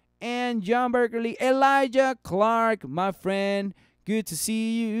 And John Berkeley, Elijah Clark, my friend, good to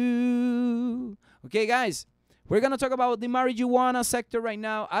see you. Okay, guys, we're going to talk about the marijuana sector right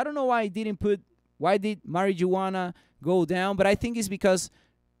now. I don't know why why did marijuana go down, but I think it's because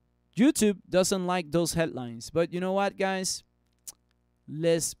YouTube doesn't like those headlines. But you know what, guys?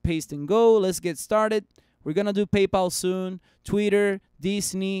 Let's paste and go. Let's get started. We're going to do PayPal soon, Twitter,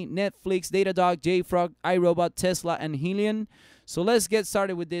 Disney, Netflix, Datadog, JFrog, iRobot, Tesla, and HYLN. So let's get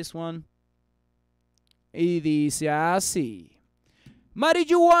started with this one. Y dice así.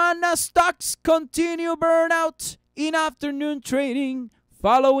 Marijuana stocks continue burnout in afternoon trading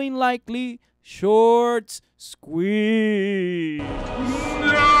following likely short squeeze.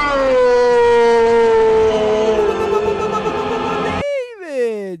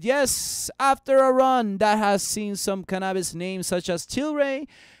 David, yes, after a run that has seen some cannabis names such as Tilray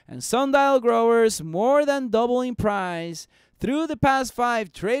and Sundial Growers more than double in price through the past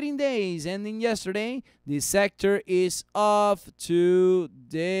 5 trading days ending yesterday, the sector is off today.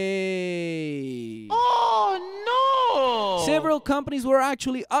 Oh no! Several companies were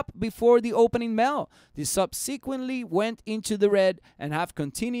actually up before the opening bell. They subsequently went into the red and have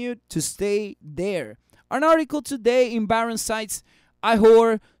continued to stay there. An article today in Barron cites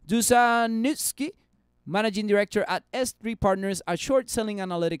Ihor Dusanitsky, managing director at S3 Partners, a short-selling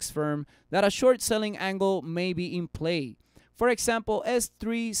analytics firm, that a short-selling angle may be in play. For example,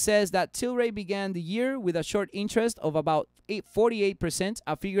 S3 says that Tilray began the year with a short interest of about 48%,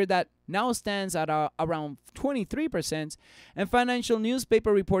 a figure that now stands at around 23%. And Financial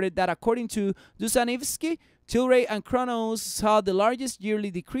Newspaper reported that according to Dusanitsky, Tilray and Cronos saw the largest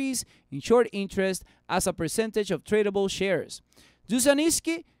yearly decrease in short interest as a percentage of tradable shares.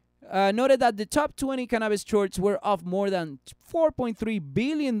 Dusanitsky noted that the top 20 cannabis shorts were off more than $4.3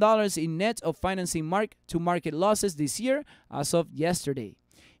 billion in net of financing mark-to-market losses this year as of yesterday.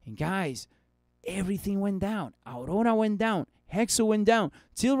 And guys, everything went down. Aurora went down. Hexo went down.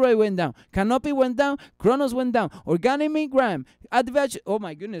 Tilray went down. Canopy went down. Cronos went down. Organic Gram. Advantage. Oh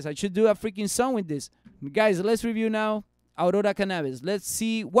my goodness, I should do a freaking song with this. Guys, let's review now Aurora Cannabis. Let's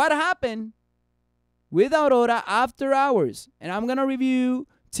see what happened with Aurora after hours. And I'm going to review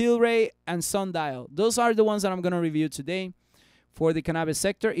Tilray and Sundial. Those are the ones that I'm going to review today for the cannabis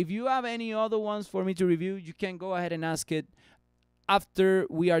sector. If you have any other ones for me to review, you can go ahead and ask it after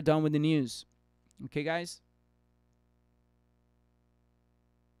we are done with the news. Okay, guys?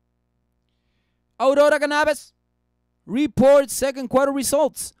 Aurora Cannabis reports second quarter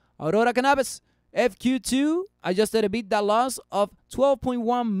results. Aurora Cannabis FQ2 adjusted EBITDA loss of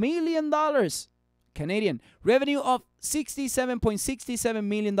 $12.1 million. Canadian revenue of $67.67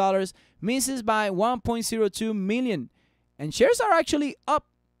 million misses by $1.02 million, and shares are actually up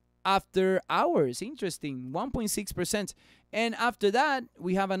after hours. Interesting, 1.6%. And after that,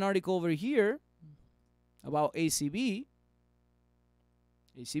 we have an article over here about ACB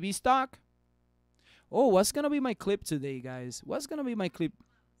stock. Oh, what's gonna be my clip today, guys? What's gonna be my clip?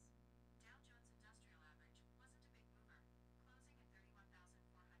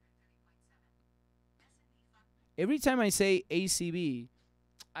 Every time I say ACB,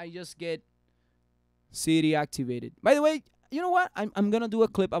 I just get City activated. By the way, you know what? I'm going to do a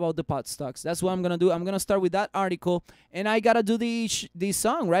clip about the pot stocks. That's what I'm going to do. I'm going to start with that article, and I got to do the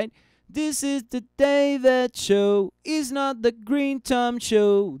song, right? This is the Deived show. It's not the Green Tom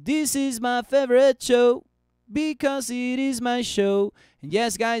show. This is my favorite show because it is my show. And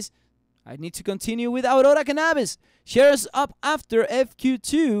yes, guys, I need to continue with Aurora Cannabis. Shares up after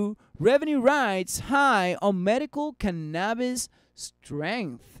FQ2. Revenue rides high on medical cannabis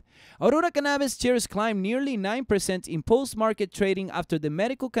strength. Aurora Cannabis shares climbed nearly 9% in post-market trading after the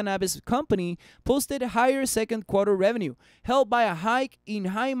medical cannabis company posted higher second quarter revenue, helped by a hike in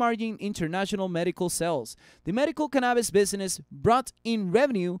high-margin international medical sales. The medical cannabis business brought in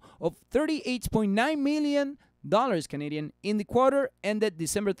revenue of $38.9 million Canadian in the quarter ended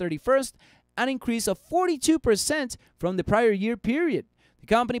December 31st, an increase of 42% from the prior year period. The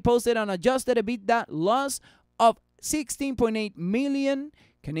company posted an adjusted EBITDA loss of $16.8 million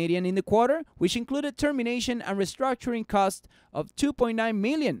Canadian in the quarter, which included termination and restructuring costs of $2.9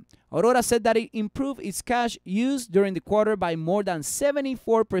 million. Aurora said that it improved its cash use during the quarter by more than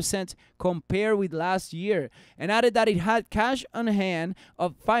 74% compared with last year, and added that it had cash on hand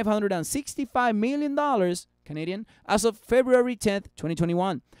of $565 million Canadian as of February 10th,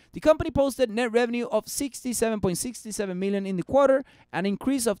 2021. The company posted net revenue of $67.67 million in the quarter, an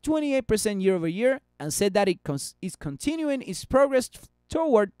increase of 28% year over year, and said that it is continuing its progress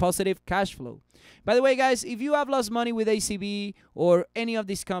toward positive cash flow. By the way, guys, if you have lost money with ACB or any of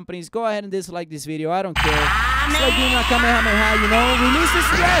these companies, go ahead and dislike this video. I don't care. It's like doing a Kamehameha, you know? Release the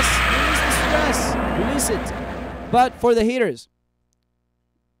stress. Release the stress. Release it. But for the haters,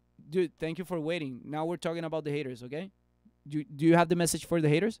 dude, thank you for waiting. Now we're talking about the haters, okay? Do you have the message for the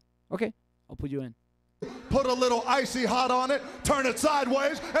haters? Okay, I'll put you in. Put a little icy hot on it, turn it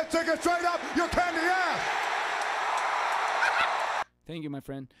sideways, and take it straight up your candy ass. Thank you, my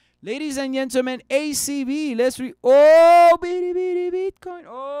friend. Ladies and gentlemen, ACB, let's oh, Bitcoin,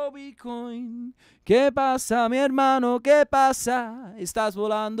 oh, Bitcoin. ¿Qué pasa, mi hermano? ¿Qué pasa? Estás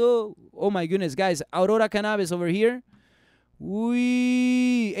volando. Oh, my goodness, guys. Aurora Cannabis over here.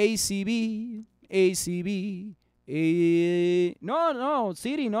 ACB. No,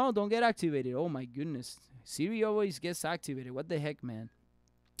 Siri, no, don't get activated. Oh, my goodness. Siri always gets activated. What the heck, man?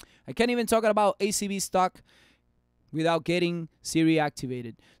 I can't even talk about ACB stock without getting Siri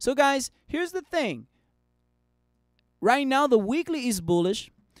activated. So, guys, here's the thing. Right now, the weekly is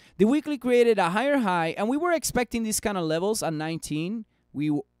bullish. The weekly created a higher high, and we were expecting these kind of levels at 19.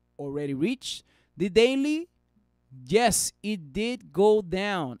 We already reached. The daily, yes, it did go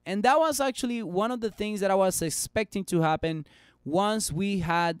down. And that was actually one of the things that I was expecting to happen once we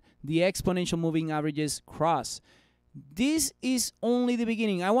had the exponential moving averages cross. This is only the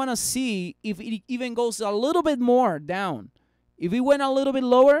beginning. I want to see if it even goes a little bit more down. If it went a little bit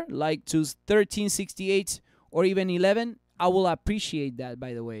lower, like to 1368 or even 11, I will appreciate that,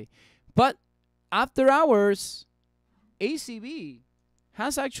 by the way. But after hours, ACB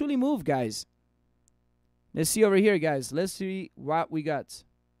has actually moved, guys. Let's see over here, guys. Let's see what we got.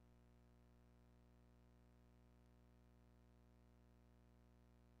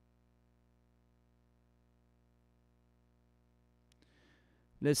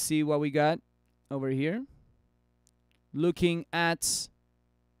 Let's see what we got over here. Looking at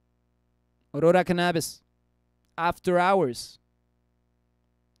Aurora Cannabis. After hours.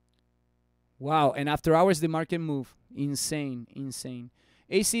 Wow, and after hours, the market move. Insane.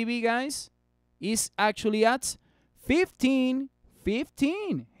 ACB, guys, is actually at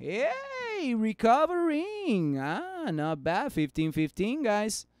 15.15. Hey, recovering. Not bad. 15.15,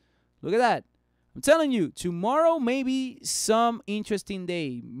 guys. Look at that. I'm telling you, tomorrow may be some interesting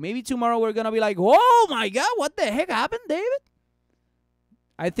day. Maybe tomorrow we're going to be like, oh my God, what the heck happened, David?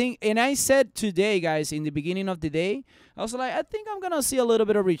 I think, and I said today, guys, in the beginning of the day, I was like, I think I'm going to see a little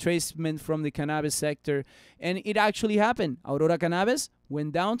bit of retracement from the cannabis sector. And it actually happened. Aurora Cannabis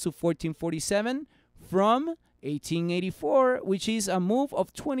went down to 1447 from 1884, which is a move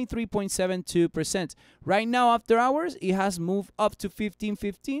of 23.72%. Right now, after hours, it has moved up to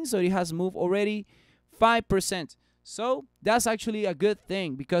 15.15, so it has moved already 5%. So that's actually a good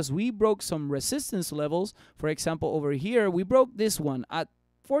thing because we broke some resistance levels. For example, over here, we broke this one at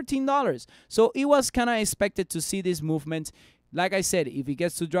 $14. So it was kind of expected to see this movement. Like I said, if it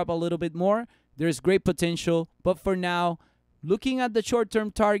gets to drop a little bit more, there's great potential. But for now, looking at the short-term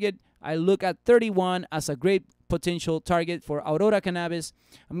target, I look at 31 as a great potential target for Aurora Cannabis.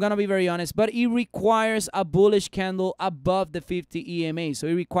 I'm going to be very honest, but it requires a bullish candle above the 50 EMA. So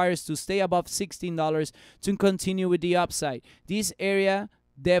it requires to stay above $16 to continue with the upside. This area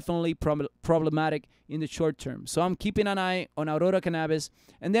definitely problematic in the short term. So I'm keeping an eye on Aurora Cannabis.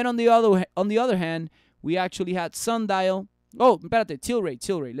 And then on the other hand, we actually had Sundial. Oh, espérate,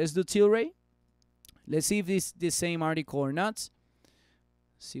 Tilray. Let's do Tilray. Let's see if this is the same article or not.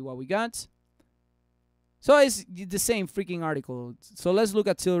 See what we got. So it's the same freaking article. So let's look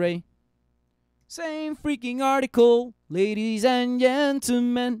at Tilray. Same freaking article, ladies and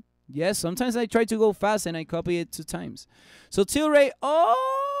gentlemen. Yes, sometimes I try to go fast and I copy it 2 times. So Tilray,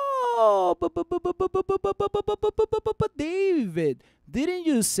 David, didn't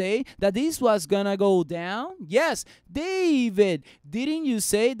you say that this was gonna go down? Yes, David, didn't you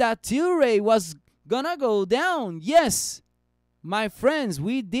say that Tilray was gonna go down? Yes. My friends,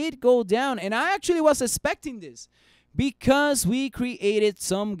 we did go down, and I actually was expecting this because we created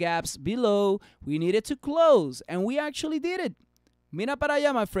some gaps below. We needed to close, and we actually did it. Mira para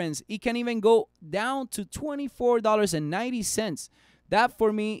allá, my friends. It can even go down to $24.90. That,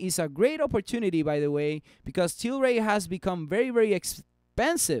 for me, is a great opportunity, by the way, because Tilray has become very, very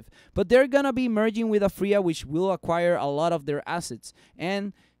expensive. But they're going to be merging with Afria, which will acquire a lot of their assets.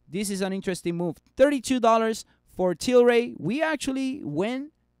 And this is an interesting move. $32 for Tilray. We actually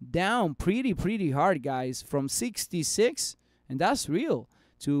went down pretty hard, guys, from 66, and that's real,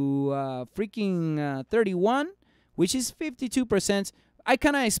 to freaking 31, which is 52%. I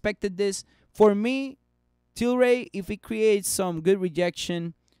kind of expected this. For me, Tilray, if it creates some good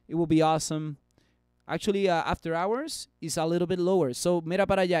rejection, it will be awesome. Actually, after hours is a little bit lower. So, mira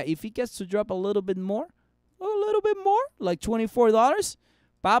para allá. If it gets to drop a little bit more, like $24,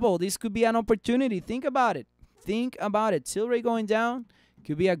 Pablo, this could be an opportunity. Think about it. Think about it. Tilray going down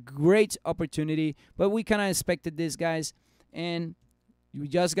could be a great opportunity. But we kind of expected this, guys. And you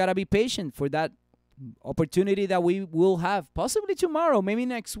just got to be patient for that opportunity that we will have. Possibly tomorrow, maybe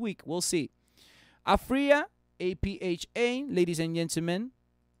next week. We'll see. Afria, APHA, ladies and gentlemen.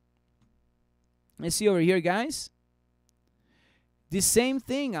 Let's see over here, guys. The same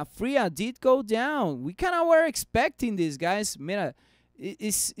thing. Afria did go down. We kind of were expecting this, guys. Mira,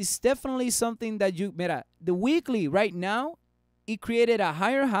 it's definitely something that you... Mira, the weekly right now, it created a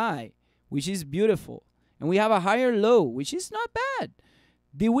higher high, which is beautiful. And we have a higher low, which is not bad.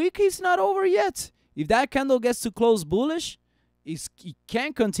 The week is not over yet. If that candle gets to close bullish, it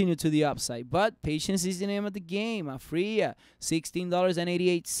can continue to the upside. But patience is the name of the game. Afria,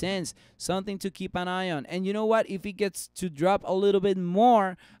 $16.88. Something to keep an eye on. And you know what? If it gets to drop a little bit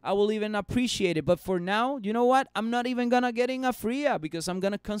more, I will even appreciate it. But for now, you know what? I'm not even going to get in Afria because I'm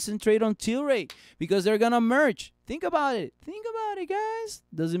going to concentrate on Tilray because they're going to merge. Think about it. Think about it, guys.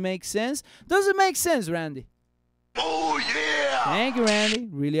 Does it make sense? Does it make sense, Randy? Oh, yeah! Thank you, Randy.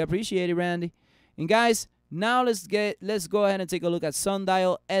 Really appreciate it, Randy. And guys, now let's go ahead and take a look at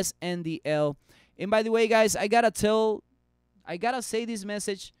Sundial SNDL. And by the way, guys, I gotta say this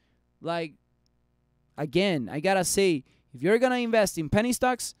message, like, again, I gotta say, if you're gonna invest in penny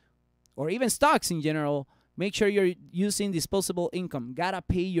stocks or even stocks in general, make sure you're using disposable income. Gotta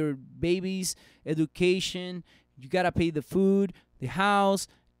pay your baby's education. You gotta pay the food, the house,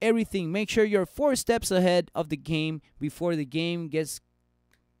 everything. Make sure you're 4 steps ahead of the game before the game gets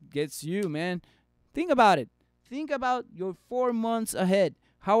you, man. Think about it. Think about your 4 months ahead.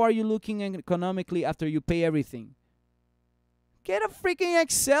 How are you looking economically after you pay everything? Get a freaking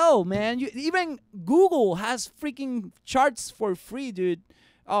Excel, man. Even Google has freaking charts for free, dude.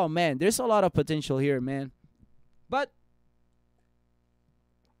 Oh, man, there's a lot of potential here, man. But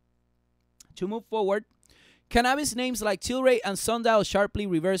to move forward, cannabis names like Tilray and Sundial sharply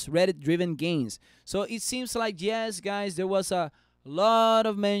reverse Reddit-driven gains. So it seems like, yes, guys, there was a lot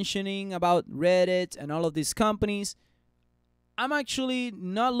of mentioning about Reddit and all of these companies. I'm actually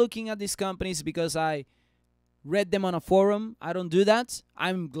not looking at these companies because I read them on a forum. I don't do that.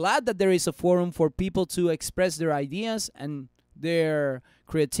 I'm glad that there is a forum for people to express their ideas and their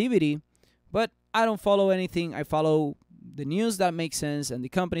creativity, but I don't follow anything. I follow the news that makes sense and the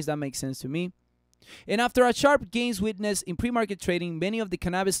companies that make sense to me. And after a sharp gains witnessed in pre-market trading, many of the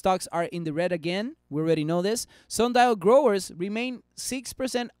cannabis stocks are in the red again. We already know this. Sundial growers remain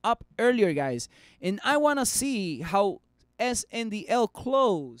 6% up earlier, guys. And I want to see how SNDL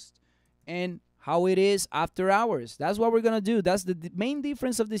closed and how it is after hours. That's what we're going to do. That's the main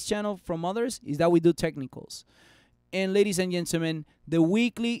difference of this channel from others, is that we do technicals. And ladies and gentlemen, the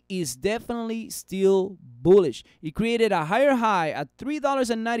weekly is definitely still bullish. It created a higher high at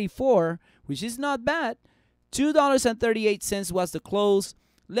 $3.94, which is not bad. $2.38 was the close.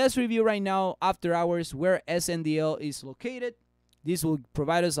 Let's review right now after hours where SNDL is located. This will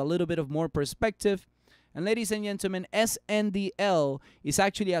provide us a little bit of more perspective. And ladies and gentlemen, SNDL is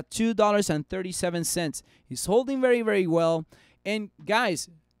actually at $2.37. It's holding very, very well. And guys,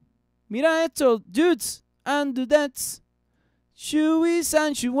 mira esto, dudes and dudettes, shoeies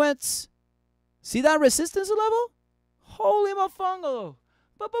and shoeettes. See that resistance level? Holy mofongo.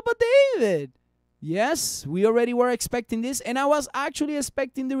 But David. Yes, we already were expecting this, and I was actually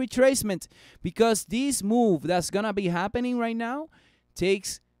expecting the retracement because this move that's going to be happening right now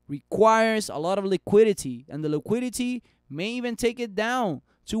requires a lot of liquidity, and the liquidity may even take it down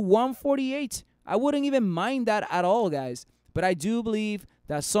to 148. I wouldn't even mind that at all, guys, but I do believe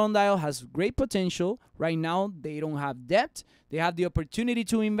that Sundial has great potential. Right now, they don't have debt. They have the opportunity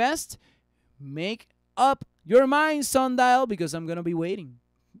to invest. Make up your mind, Sundial, because I'm going to be waiting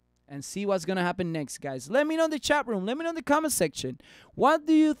and see what's going to happen next, guys. Let me know in the chat room. Let me know in the comment section. What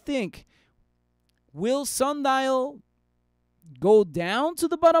do you think? Will Sundial go down to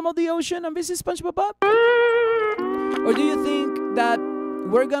the bottom of the ocean and visit SpongeBob? Or do you think that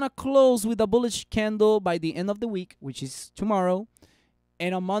we're going to close with a bullish candle by the end of the week, which is tomorrow?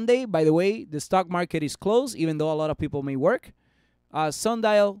 And on Monday, by the way, the stock market is closed, even though a lot of people may work.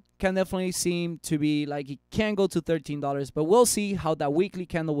 Sundial can definitely seem to be like it can go to $13, but we'll see how that weekly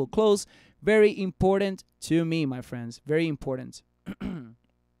candle will close. Very important to me, my friends. Very important.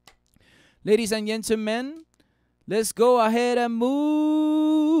 Ladies and gentlemen, let's go ahead and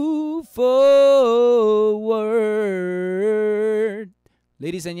move forward.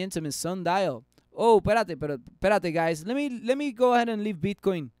 Ladies and gentlemen, Sundial. Oh, espérate, guys. Let me go ahead and leave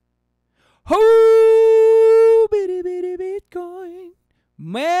Bitcoin. Oh, Bitcoin.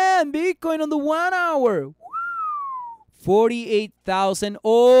 Man, Bitcoin on the 1 hour. 48,000.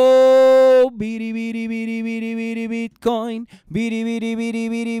 Oh, Bitcoin.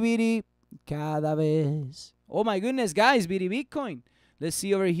 Cada vez. Oh my goodness, guys, Bitcoin. Let's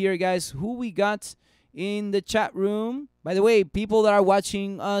see over here, guys, who we got in the chat room. By the way, people that are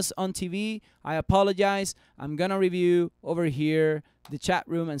watching us on TV, I apologize. I'm gonna review over here the chat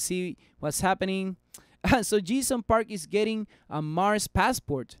room and see what's happening. So Jason Park is getting a Mars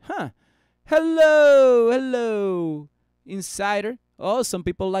passport. Huh. Hello, Insider. Oh, some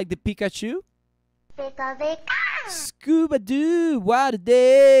people like the Pikachu. Scuba Doo, what a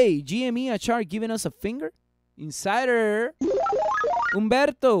day. GME HR giving us a finger. Insider.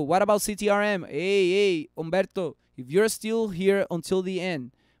 Humberto, what about CTRM? Hey, Humberto, if you're still here until the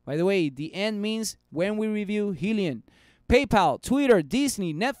end. By the way, the end means when we review HYLN. PayPal, Twitter,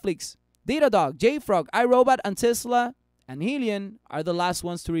 Disney, Netflix, Datadog, JFrog, iRobot, and Tesla, and HYLN are the last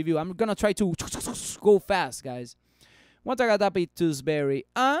ones to review. I'm gonna try to go fast, guys. Watagatapi Tuesberry.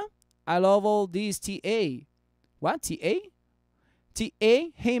 I love all these TA. What? TA? TA?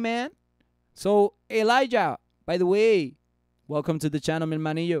 Hey, man. So, Elijah, by the way, welcome to the channel, mi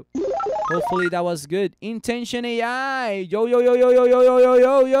hermanillo. Hopefully that was good. Intention AI. Yo.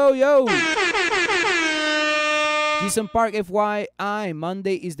 Jason Park, FYI.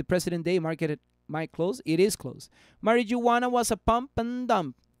 Monday is the President Day. Market might close. It is closed. Marijuana was a pump and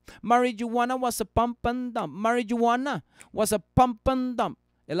dump. Marijuana was a pump and dump. Marijuana was a pump and dump.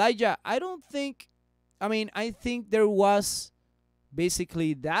 Elijah, I think there was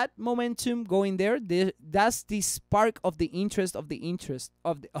basically that momentum going there. That's the spark of the interest on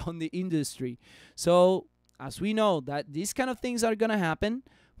the industry. So as we know that these kind of things are gonna happen,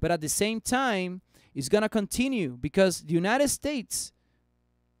 but at the same time it's gonna continue because the United States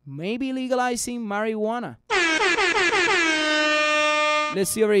may be legalizing marijuana.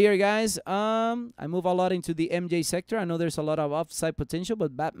 Let's see over here, guys. I move a lot into the MJ sector. I know there's a lot of upside potential,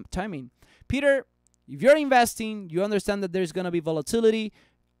 but bad timing. Peter, if you're investing, you understand that there's going to be volatility.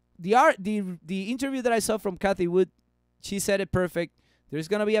 The interview that I saw from Kathy Wood, she said it perfect. There's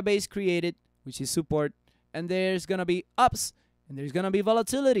going to be a base created, which is support, and there's going to be ups, and there's going to be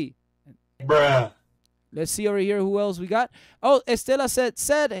volatility. Bruh. Let's see over here who else we got. Oh, Estela said,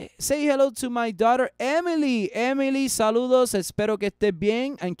 say hello to my daughter, Emily. Emily, saludos. Espero que estés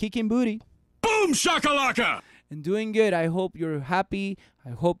bien and kicking booty. Boom, shakalaka. And doing good. I hope you're happy. I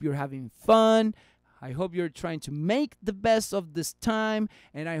hope you're having fun. I hope you're trying to make the best of this time.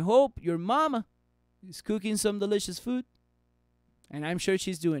 And I hope your mama is cooking some delicious food. And I'm sure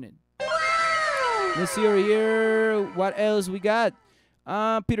she's doing it. Let's see over here. What else we got?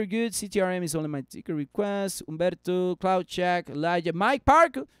 Peter Good, CTRM is only my ticker request. Humberto, Cloud Check, Elijah, Mike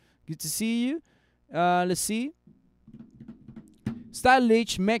Parker. Good to see you. Let's see.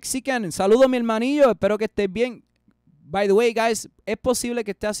 Stylish Mexican. Saludo mi hermanillo. Espero que estés bien. By the way, guys, es posible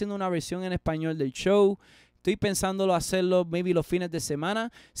que esté haciendo una versión en español del show. Estoy pensándolo hacerlo maybe los fines de semana.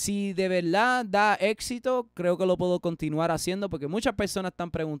 Si de verdad da éxito, creo que lo puedo continuar haciendo porque muchas personas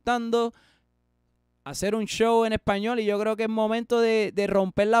están preguntando hacer un show en español y yo creo que es momento de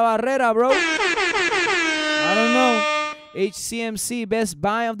romper la barrera, bro. I don't know. HCMC Best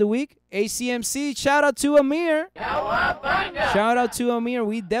Buy of the Week. HCMC, shout out to Amir. Shout out to Amir.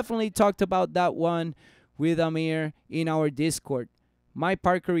 We definitely talked about that one with Amir in our Discord. My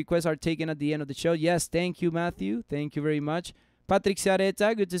Parker requests are taken at the end of the show. Yes, thank you, Matthew. Thank you very much. Patrick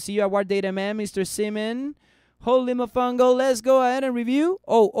Ciareta, good to see you. Award Data Man, Mr. Simon. Holy Mofongo, let's go ahead and review.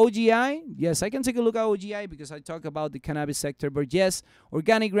 Oh, OGI. Yes, I can take a look at OGI because I talk about the cannabis sector. But yes,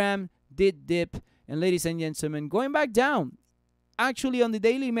 Organigram did dip. And ladies and gentlemen, going back down. Actually, on the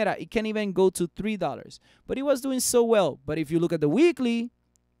daily meta, it can even go to $3. But it was doing so well. But if you look at the weekly,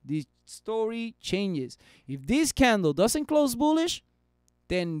 the story changes. If this candle doesn't close bullish,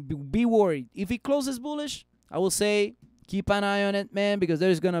 then be worried. If it closes bullish, I will say keep an eye on it, man, because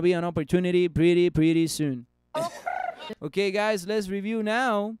there's going to be an opportunity pretty soon. Okay, guys, let's review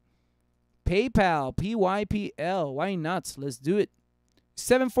now. PayPal, PYPL. Why not? Let's do it.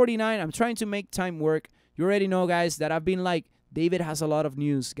 7:49. I'm trying to make time work. You already know, guys, that I've been like David has a lot of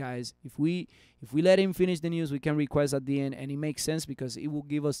news, guys. If we let him finish the news, we can request at the end, and it makes sense because it will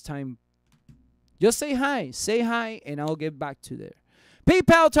give us time. Just say hi, and I'll get back to there.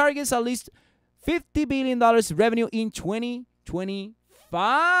 PayPal targets at least $50 billion revenue in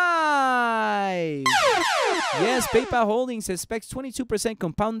 2025. Yes, PayPal Holdings expects 22%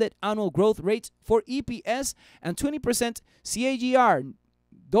 compounded annual growth rate for EPS and 20% CAGR.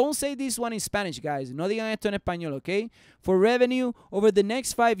 Don't say this one in Spanish, guys. No digan esto en español, okay? For revenue over the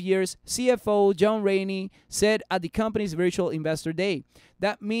next 5 years, CFO John Rainey said at the company's virtual investor day.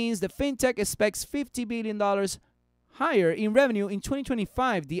 That means the fintech expects $50 billion higher in revenue in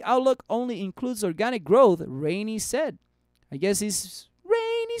 2025. The outlook only includes organic growth, Rainey said. I guess it's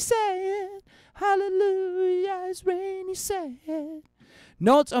Rainey said. Hallelujah, it's Rainey said.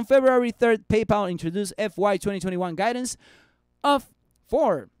 Notes on February 3rd, PayPal introduced FY 2021 guidance of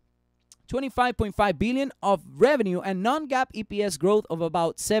for $25.5 billion of revenue and non-GAAP EPS growth of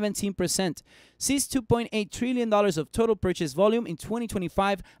about 17%, sees $2.8 trillion of total purchase volume in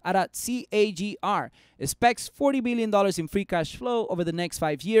 2025 at a CAGR, expects $40 billion in free cash flow over the next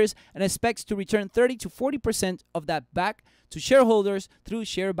 5 years, and expects to return 30 to 40% of that back to shareholders through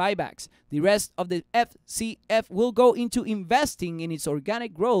share buybacks. The rest of the FCF will go into investing in its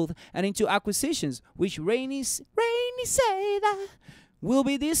organic growth and into acquisitions, which Rainey say that will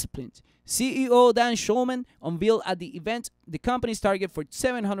be disciplined. CEO Dan Schulman unveiled at the event the company's target for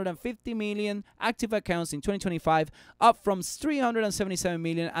 750 million active accounts in 2025, up from 377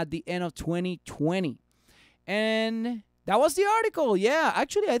 million at the end of 2020. And that was the article. Yeah,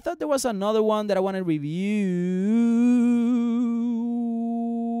 actually, I thought there was another one that I want to review.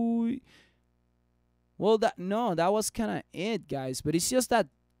 Well, that was kind of it, guys. But it's just that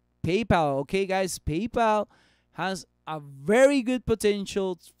PayPal, okay, guys? PayPal has a very good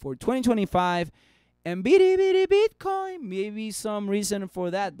potential for 2025, and Bitcoin, maybe some reason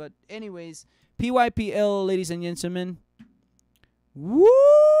for that. But anyways, PYPL, ladies and gentlemen. Woo!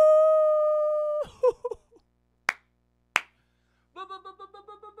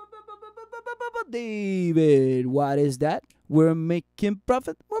 David, what is that? We're making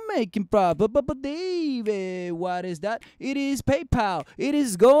profit. We're making profit. But David, what is that? It is PayPal. It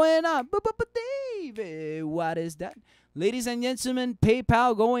is going up. But David, what is that? Ladies and gentlemen,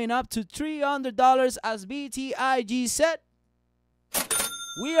 PayPal going up to $300 as BTIG said.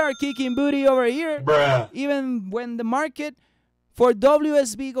 We are kicking booty over here. Bruh. Even when the market for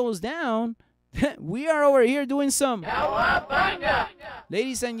WSB goes down, we are over here doing some.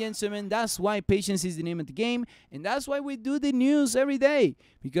 Ladies and gentlemen, that's why patience is the name of the game. And that's why we do the news every day.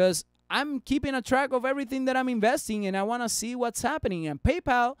 Because I'm keeping a track of everything that I'm investing, and I want to see what's happening. And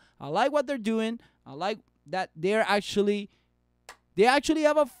PayPal, I like what they're doing. I like that they actually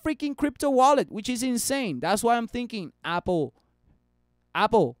have a freaking crypto wallet, which is insane. That's why I'm thinking Apple,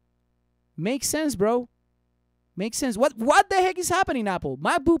 makes sense, bro. Makes sense. What the heck is happening, Apple?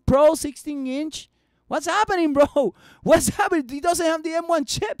 MacBook Pro 16-inch? What's happening, bro? What's happening? It doesn't have the M1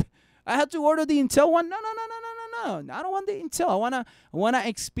 chip. I had to order the Intel one. No. I don't want the Intel. I wanna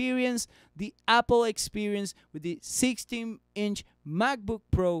experience the Apple experience with the 16-inch MacBook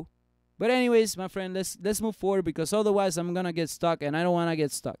Pro. But anyways, my friend, let's move forward, because otherwise I'm gonna get stuck, and I don't wanna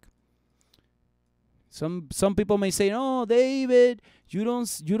get stuck. Some people may say, "Oh, David, you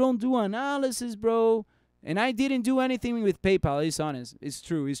don't do analysis, bro." And I didn't do anything with PayPal. It's honest. It's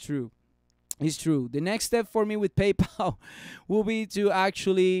true. The next step for me with PayPal will be to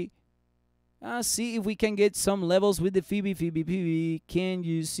actually see if we can get some levels with the Phoebe. Can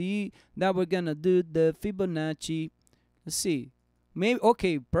you see that we're gonna do the Fibonacci? Let's see. Maybe,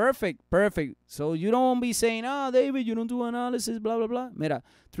 okay, perfect. So you don't be saying, "Oh, David, you don't do analysis, blah, blah, blah." Mira,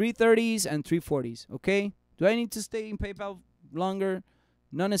 330s and 340s, okay? Do I need to stay in PayPal longer?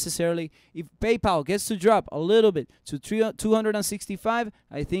 Not necessarily. If PayPal gets to drop a little bit to 265,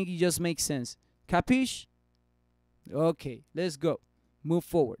 I think it just makes sense. Capiche? Okay, let's go. Move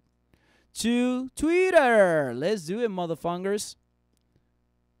forward to Twitter. Let's do it, motherfuckers.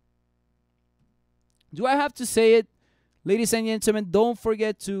 Do I have to say it? Ladies and gentlemen, don't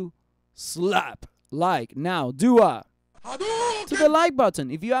forget to slap like now. Do to the like button.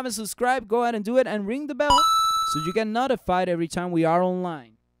 If you haven't subscribed, go ahead and do it, and ring the bell so you get notified every time we are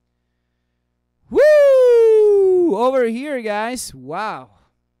online. Woo! Over here, guys. Wow.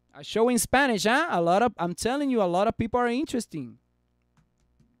 A show in Spanish, huh? I'm telling you, a lot of people are interesting.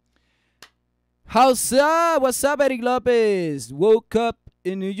 What's up, Eric Lopez? Woke up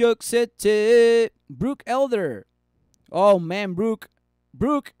in New York City. Brooke Elder. Oh, man, Brooke,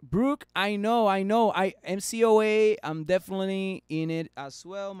 I know. MCOA, I'm definitely in it as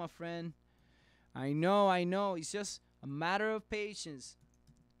well, my friend. I know. It's just A matter of patience.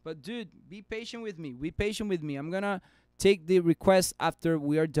 But dude, be patient with me. Be patient with me. I'm gonna take the request after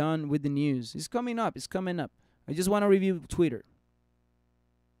we are done with the news. It's coming up. It's coming up. I just want to review Twitter.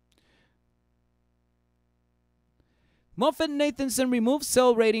 MoffettNathanson removes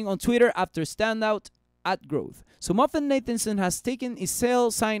sell rating on Twitter after standout at growth. So MoffettNathanson has taken a sell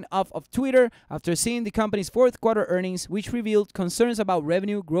sign off of Twitter after seeing the company's fourth quarter earnings, which revealed concerns about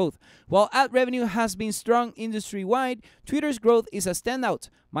revenue growth. While ad revenue has been strong industry-wide, Twitter's growth is a standout,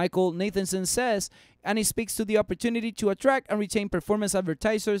 Michael Nathanson says, and he speaks to the opportunity to attract and retain performance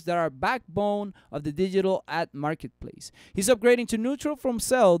advertisers that are backbone of the digital ad marketplace. He's upgrading to neutral from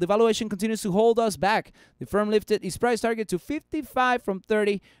sell. The valuation continues to hold us back. The firm lifted its price target to 55 from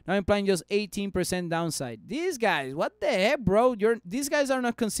 30, now implying just 18% downside. These guys, what the heck, bro? These guys are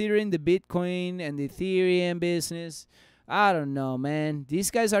not considering the Bitcoin and the Ethereum business. I don't know, man.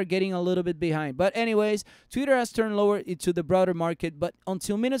 These guys are getting a little bit behind. But anyways, Twitter has turned lower into the broader market, but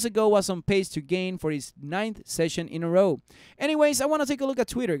until minutes ago was on pace to gain for its 9th session in a row. Anyways, I want to take a look at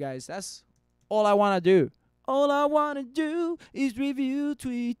Twitter, guys. That's all I want to do. All I want to do is review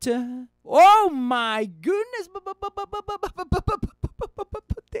Twitter. Oh, my goodness.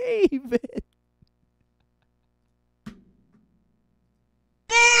 David.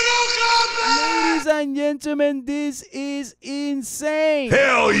 Ladies and gentlemen, this is insane.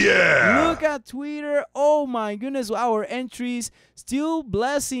 Hell yeah! Look at Twitter. Oh my goodness, our entries still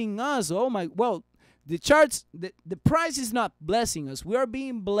blessing us. Oh my, well, the charts, the price is not blessing us. We are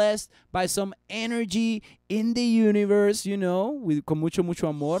being blessed by some energy in the universe, you know, with con mucho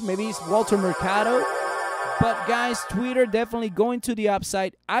amor. Maybe it's Walter Mercado. But guys, Twitter definitely going to the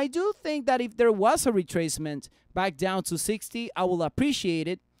upside. I do think that if there was a retracement back down to 60, I will appreciate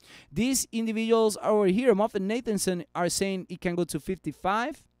it. These individuals over here, MoffettNathanson, are saying it can go to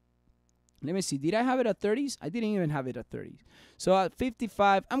 55. Let me see. Did I have it at 30s? I didn't even have it at 30s. So at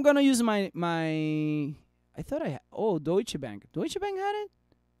 55, I'm going to use my I thought I had, oh, Deutsche Bank. Deutsche Bank had it?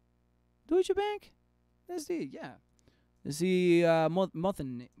 Deutsche Bank? Let's see, yeah. Let's see,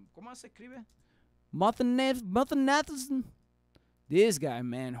 ¿cómo se escribe? MoffettNathanson. This guy,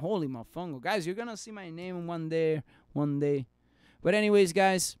 man, holy mofongo. Guys, you're going to see my name one day. But anyways,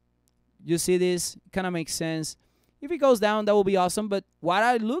 guys, you see this, kind of makes sense. If it goes down, that will be awesome. But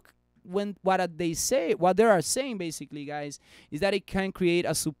what they are saying basically, guys, is that it can create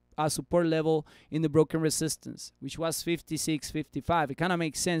a support level in the broken resistance, which was 56, 55. It kind of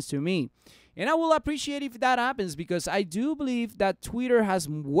makes sense to me. And I will appreciate if that happens, because I do believe that Twitter has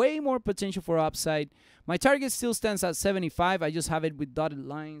way more potential for upside. My target still stands at 75. I just have it with dotted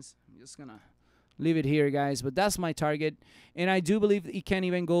lines. I'm just going to leave it here, guys. But that's my target. And I do believe it can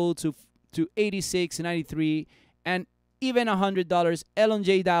even go to 86, 93, and even $100. Elon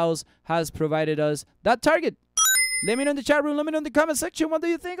J. Dow's has provided us that target. Let me know in the chat room. Let me know in the comment section. What do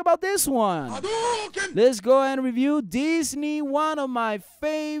you think about this one? Let's go and review Disney, one of my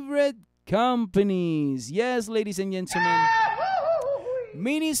favorite companies. Yes, ladies and gentlemen.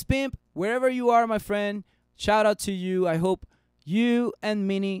 Minnie's Pimp, wherever you are, my friend, shout out to you. I hope you and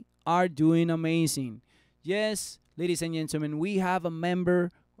Minnie are doing amazing. Yes, ladies and gentlemen, we have a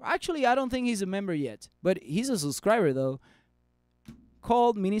member. Actually, I don't think he's a member yet, but he's a subscriber, though,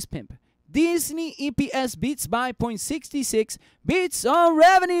 called Minnie's Pimp. Disney EPS beats by 0.66, beats on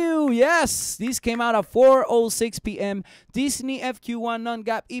revenue. Yes, this came out at 4:06 p.m. Disney FQ1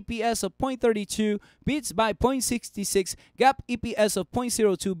 non-GAAP EPS of 0.32, beats by 0.66. GAAP EPS of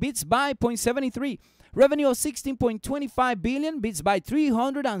 0.02, beats by 0.73. Revenue of $16.25 billion, beats by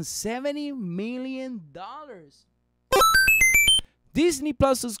 $370 million. Disney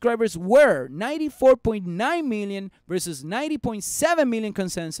Plus subscribers were 94.9 million versus 90.7 million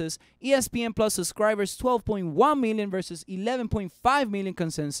consensus. ESPN Plus subscribers 12.1 million versus 11.5 million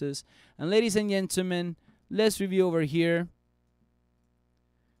consensus. And ladies and gentlemen, let's review over here.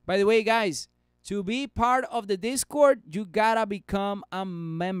 By the way, guys, to be part of the Discord, you gotta become a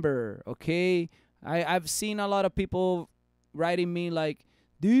member, okay? I've seen a lot of people writing me like,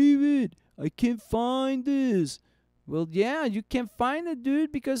 David, I can't find this. Well, yeah, you can find it,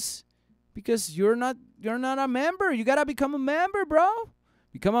 dude, because you're not a member. You gotta become a member, bro.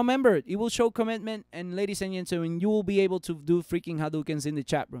 Become a member. It will show commitment, and ladies and gentlemen, you will be able to do freaking Hadoukens in the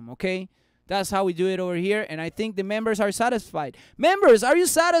chat room, okay? That's how we do it over here, and I think the members are satisfied. Members, are you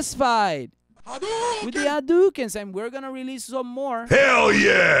satisfied with the Hadoukens? And we're gonna release some more. Hell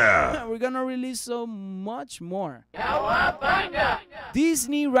yeah! We're gonna release so much more.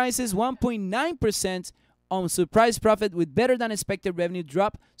 Disney rises 1.9% on surprise profit with better than expected revenue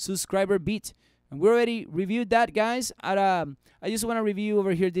drop, subscriber beat. And we already reviewed that, guys. I just want to review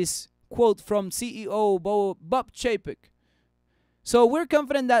over here this quote from CEO Bob Chapek. So we're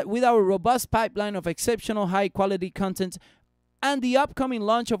confident that with our robust pipeline of exceptional high-quality content and the upcoming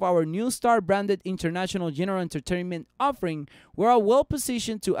launch of our new Star-branded international general entertainment offering, we're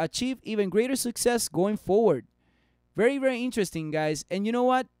well-positioned to achieve even greater success going forward. Very, very interesting, guys. And you know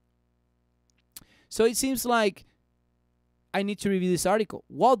what? So it seems like I need to review this article.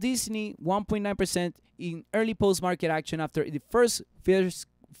 Walt Disney, 1.9% in early post-market action after the first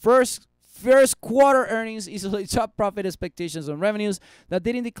quarter earnings easily topped profit expectations on revenues that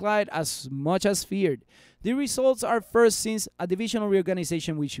didn't decline as much as feared. The results are first since a divisional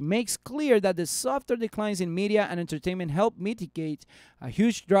reorganization, which makes clear that the softer declines in media and entertainment help mitigate a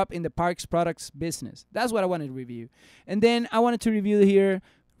huge drop in the parks products business. That's what I wanted to review. And then I wanted to review here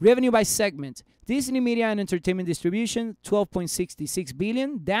revenue by segment. Disney Media and Entertainment Distribution, $12.66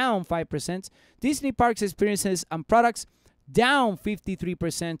 billion, down 5%. Disney Parks Experiences and Products, down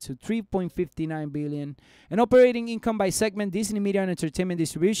 53% to $3.59 billion. And operating income by segment, Disney Media and Entertainment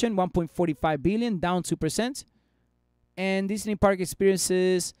Distribution, $1.45 billion, down 2%. And Disney Park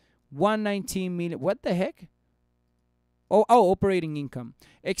Experiences, $119 million. What the heck? Oh, operating income.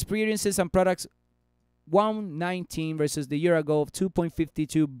 Experiences and Products, $119 versus the year ago of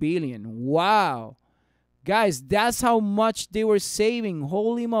 $2.52 billion. Wow. Guys, that's how much they were saving.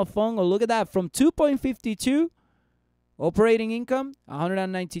 Holy mofongo. Look at that. From 2.52 operating income,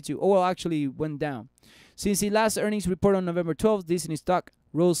 192. Oh, well, actually went down. Since the last earnings report on November 12th, Disney stock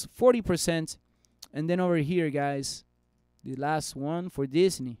rose 40%. And then over here, guys, the last one for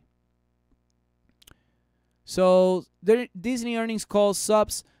Disney. So, Disney earnings call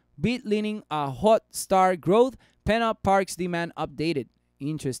subs beat leaning a hot star growth. Pent-up parks demand updated.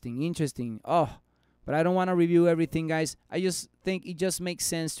 Interesting. Oh, but I don't want to review everything, guys. I just think it just makes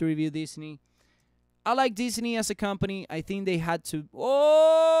sense to review Disney. I like Disney as a company. I think they had to...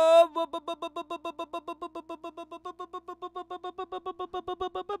 Oh!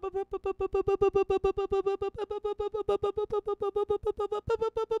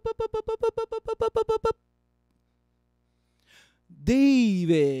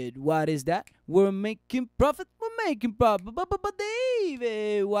 David, what is that? We're making profit. But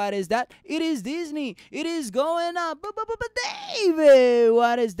David, what is that? It is Disney. It is going up. But David,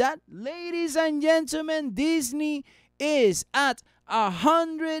 what is that? Ladies and gentlemen, Disney is at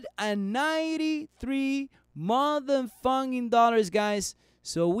 $193 motherfucking dollars, guys.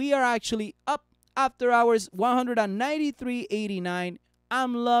 So we are actually up after hours, $193.89.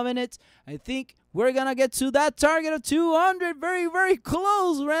 I'm loving it. I think we're going to get to that target of 200 very, very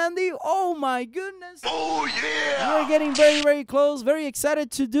close, Randy. Oh, my goodness. Oh, yeah. We're getting very, very close. Very excited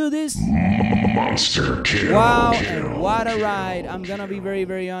to do this. Monster kill. Wow, and what a ride. I'm going to be very,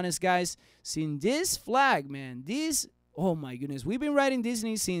 very honest, guys. Seeing this flag, man, this, oh, my goodness. We've been riding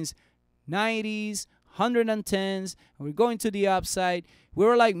Disney since 90s, 110s, and we're going to the upside. We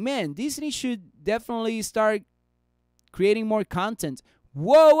were like, man, Disney should definitely start creating more content.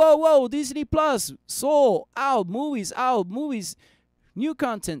 Whoa, Disney Plus, Soul, out, movies, new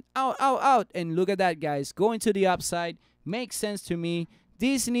content, out. And look at that, guys, going to the upside, makes sense to me.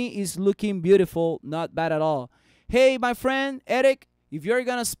 Disney is looking beautiful, not bad at all. Hey, my friend, Eric, if you're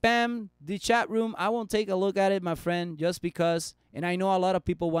going to spam the chat room, I won't take a look at it, my friend, just because, and I know a lot of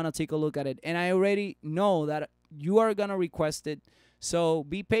people want to take a look at it, and I already know that you are going to request it, so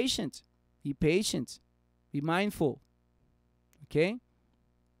be patient, be mindful, okay?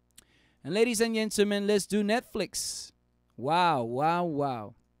 And ladies and gentlemen, let's do Netflix.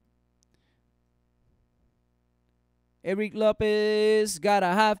 Wow. Eric Lopez, gotta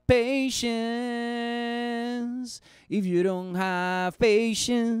have patience. If you don't have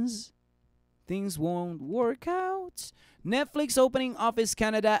patience, things won't work out. Netflix opening office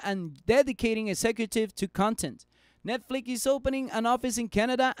Canada and dedicating executive to content. Netflix is opening an office in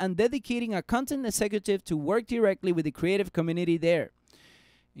Canada and dedicating a content executive to work directly with the creative community there.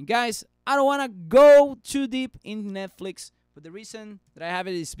 And guys, I don't want to go too deep in Netflix, but the reason that I have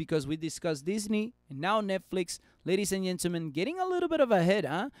it is because we discussed Disney and now Netflix. Ladies and gentlemen, getting a little bit of a head,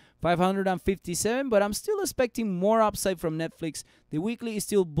 huh? 557, but I'm still expecting more upside from Netflix. The weekly is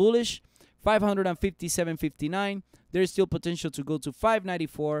still bullish, 557.59. There's still potential to go to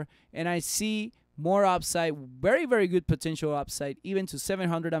 594, and I see more upside, very, very good potential upside, even to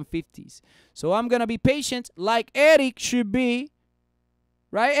 750s. So I'm going to be patient like Eric should be.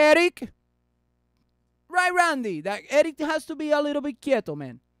 Right, Eric? Right, Randy? That Eric has to be a little bit quieto,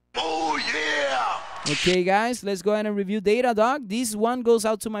 man. Oh, yeah. Okay, guys, let's go ahead and review Datadog. This one goes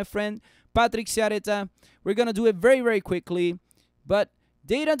out to my friend Patrick Ciareta. We're going to do it very, very quickly. But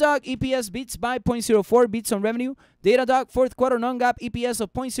Datadog EPS beats by 0.04, beats on revenue. Datadog fourth quarter non-GAAP EPS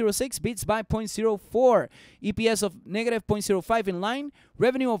of 0.06, beats by 0.04. EPS of negative 0.05 in line.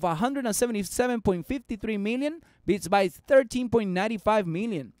 Revenue of 177.53 million, beats by 13.95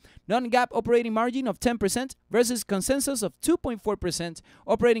 million. Non-GAAP operating margin of 10% versus consensus of 2.4%.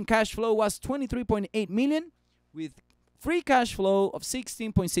 Operating cash flow was 23.8 million with free cash flow of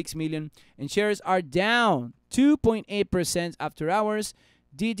 16.6 million, and shares are down 2.8% after hours.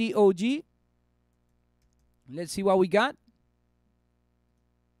 DDOG, let's see what we got.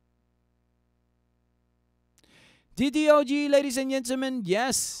 DDOG, ladies and gentlemen,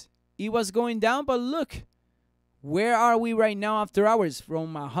 yes, it was going down, but look, where are we right now after hours?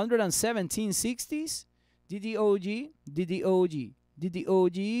 From 117.60s. DDOG, DDOG,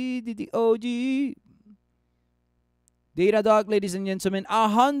 DDOG, DDOG. Datadog, ladies and gentlemen,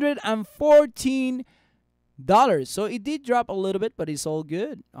 $114. So it did drop a little bit, but it's all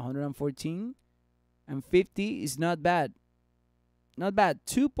good. 114 and 50 is not bad. Not bad.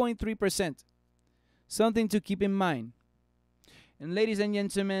 2.3%. Something to keep in mind. And ladies and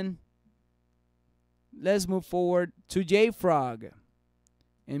gentlemen, let's move forward to JFrog.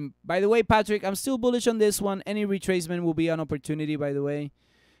 And by the way, Patrick, I'm still bullish on this one. Any retracement will be an opportunity, by the way.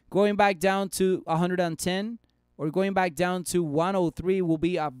 Going back down to 110 or going back down to 103 will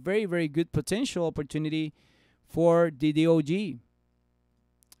be a very, very good potential opportunity for the DOG.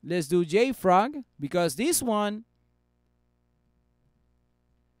 Let's do JFrog, because this one,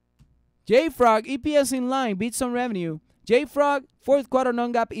 JFrog EPS in line, beats on revenue. JFrog fourth quarter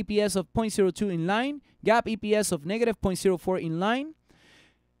non-GAAP EPS of 0.02 in line. GAAP EPS of negative 0.04 in line.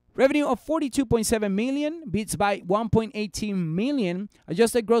 Revenue of 42.7 million, beats by 1.18 million.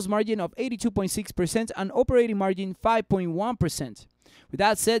 Adjusted gross margin of 82.6% and operating margin 5.1%. With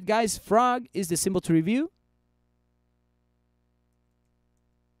that said, guys, Frog is the symbol to review.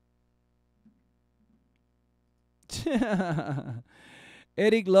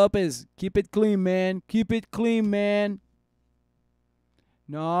 Eric Lopez, keep it clean, man. Keep it clean, man.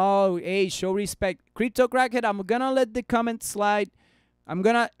 No, hey, show respect. Crypto Crackhead, I'm gonna let the comment slide.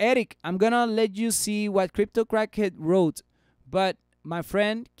 Eric, I'm gonna let you see what Crypto Crackhead wrote. But, my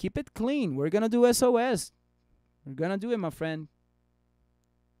friend, keep it clean. We're gonna do SOS. We're gonna do it, my friend.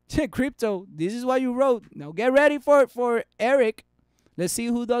 Crypto, this is what you wrote. Now get ready for Eric. Let's see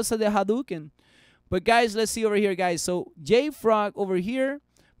who does the Hadouken. But guys, let's see over here, guys. So JFrog over here,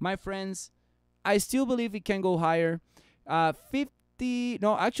 my friends, I still believe it can go higher.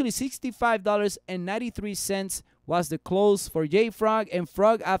 $65.93 was the close for JFrog, and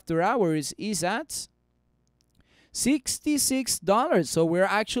Frog after hours is at $66. So we're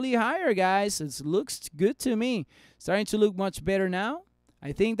actually higher, guys. It looks good to me. Starting to look much better now.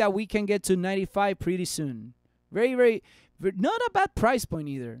 I think that we can get to 95 pretty soon. Very, very, not a bad price point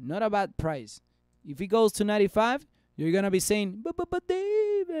either. Not a bad price. If it goes to 95, you're going to be saying, but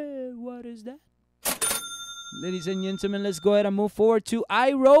David, what is that? Ladies and gentlemen, let's go ahead and move forward to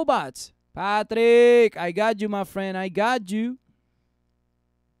iRobot. Patrick, I got you, my friend. I got you.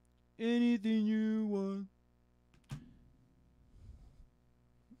 Anything you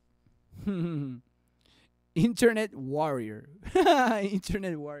want. Internet warrior.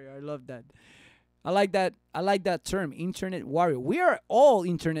 Internet warrior. I love that. I like that term, internet warrior. We are all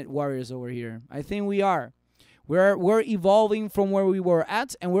internet warriors over here. I think we are. We're evolving from where we were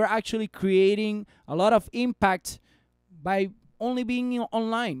at, and we're actually creating a lot of impact by only being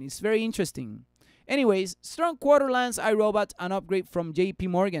online. It's very interesting. Anyways, strong quarter lands iRobot, an upgrade from JP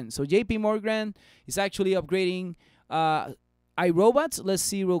Morgan. So JP Morgan is actually upgrading iRobot. Let's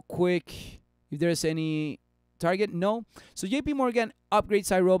see real quick if there's any target. No. So JP Morgan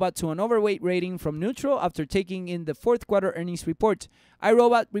upgrades iRobot to an overweight rating from neutral after taking in the fourth quarter earnings report.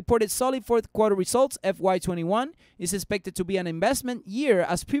 iRobot reported solid fourth quarter results. FY21 is expected to be an investment year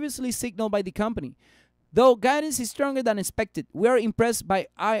as previously signaled by the company. Though guidance is stronger than expected, we are impressed by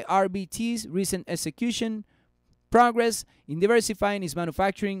IRBT's recent execution progress in diversifying its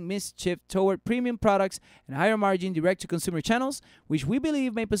manufacturing mix shift toward premium products and higher margin direct-to-consumer channels, which we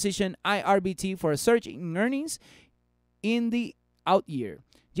believe may position IRBT for a surge in earnings in the out year.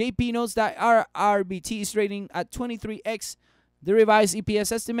 JP notes that IRBT is trading at 23x the revised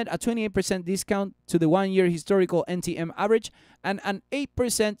EPS estimate, a 28% discount to the one-year historical NTM average, and an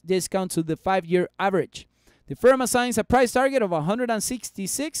 8% discount to the 5-year average. The firm assigns a price target of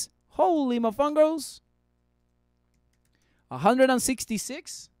 166. Holy mofungos!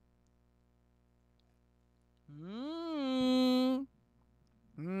 166?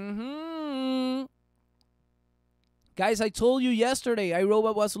 Guys, I told you yesterday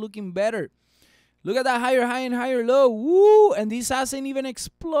iRobot was looking better. Look at that higher high and higher low. Woo! And this hasn't even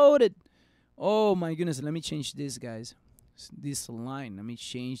exploded. Oh my goodness. Let me change this, guys. This line. Let me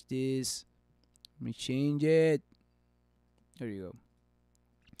change this. Let me change it. There you go.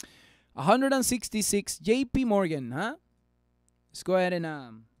 166 JP Morgan, huh? Let's go ahead and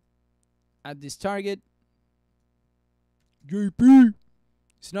add this target. JP.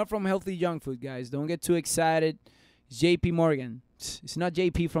 It's not from Healthy Junk Food, guys. Don't get too excited. It's JP Morgan. It's not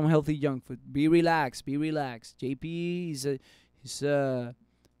JP from Healthy Junk Food. Be relaxed. Be relaxed. JP is a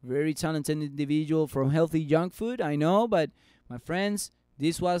very talented individual from Healthy Junk Food. I know, but my friends,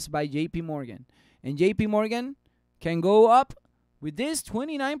 this was by JP Morgan. And JP Morgan can go up with this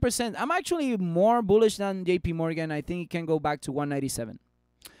 29%. I'm actually more bullish than JP Morgan. I think it can go back to 197.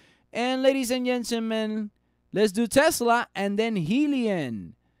 And ladies and gentlemen, let's do Tesla and then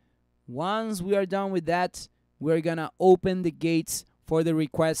HYLN. Once we are done with that, we're going to open the gates for the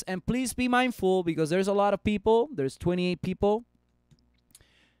requests. And please be mindful because there's a lot of people. There's 28 people.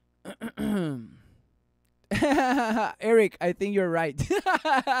 Eric, I think you're right.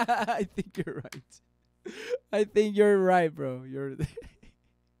 I think you're right. I think you're right, bro. You're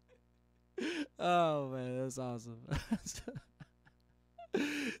oh, man, that's awesome.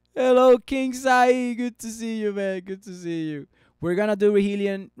 Hello, King Sai. Good to see you, man. Good to see you. We're going to do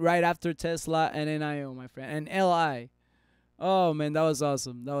HYLN right after Tesla and NIO, my friend. And LI. Oh, man, that was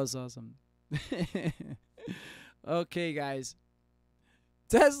awesome. That was awesome. Okay, guys.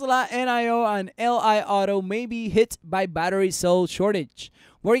 Tesla, NIO, and LI Auto may be hit by battery cell shortage.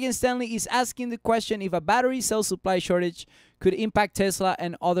 Morgan Stanley is asking the question if a battery cell supply shortage could impact Tesla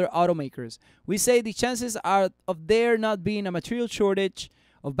and other automakers. We say the chances are of there not being a material shortage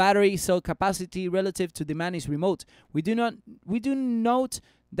of battery cell capacity relative to demand is remote. We do note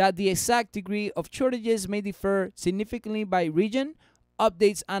that the exact degree of shortages may differ significantly by region.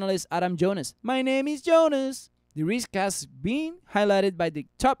 Updates analyst Adam Jonas. My name is Jonas. The risk has been highlighted by the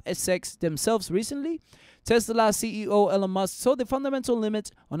top execs themselves recently. Tesla CEO Elon Musk saw the fundamental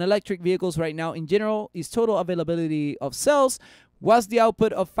limit on electric vehicles right now in general is total availability of cells. What's the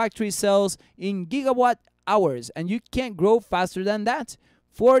output of factory cells in gigawatt hours? And you can't grow faster than that.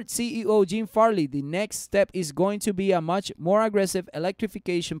 Ford CEO Jim Farley, the next step is going to be a much more aggressive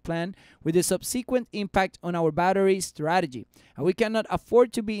electrification plan with the subsequent impact on our battery strategy. And we cannot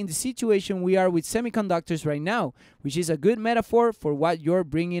afford to be in the situation we are with semiconductors right now, which is a good metaphor for what you're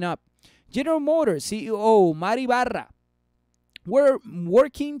bringing up. General Motors CEO Mari Barra, we're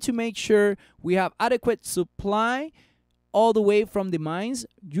working to make sure we have adequate supply all the way from the mines.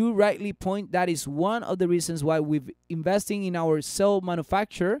 You rightly point that is one of the reasons why we're investing in our cell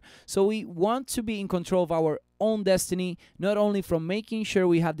manufacturer. So we want to be in control of our own destiny, not only from making sure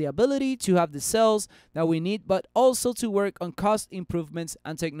we have the ability to have the cells that we need, but also to work on cost improvements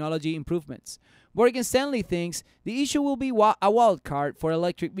and technology improvements. Morgan Stanley thinks the issue will be a wild card for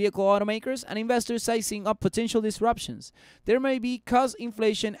electric vehicle automakers and investors sizing up potential disruptions. There may be cost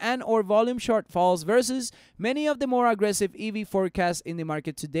inflation and or volume shortfalls versus many of the more aggressive EV forecasts in the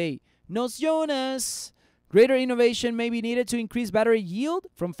market today. Notes Jonas. Greater innovation may be needed to increase battery yield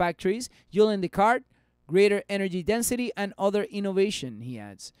from factories, yield in the car, greater energy density, and other innovation, he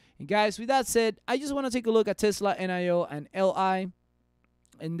adds. And guys, with that said, I just want to take a look at Tesla, NIO, and LI.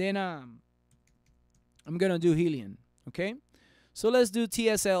 And then I'm going to do HYLN, okay? So let's do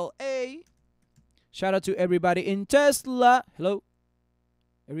TSLA. Shout out to everybody in Tesla. Hello?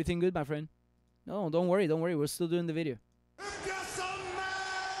 Everything good, my friend? No, don't worry, don't worry. We're still doing the video.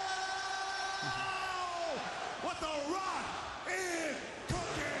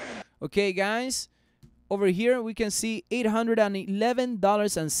 Okay, guys. Over here, we can see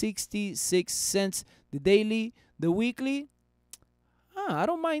 $811.66 the daily, the weekly. I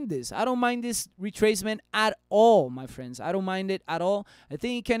don't mind this. I don't mind this retracement at all, my friends. I don't mind it at all. I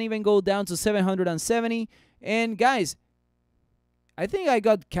think it can even go down to 770. And guys, I think I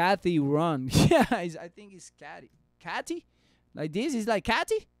got Kathy wrong. Yeah, I think it's Catty. Catty? Like this? It's like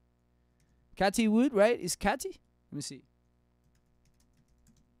Catty? Catty Wood, right? It's Catty? Let me see.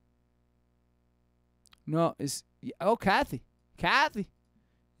 No, it's... Oh, Kathy. Kathy.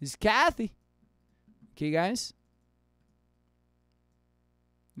 It's Kathy. Okay, guys.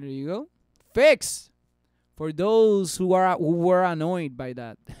 There you go. Fixed. For those who were annoyed by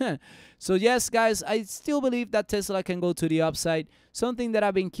that. So yes, guys, I still believe that Tesla can go to the upside. Something that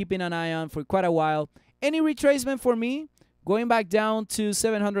I've been keeping an eye on for quite a while. Any retracement for me, going back down to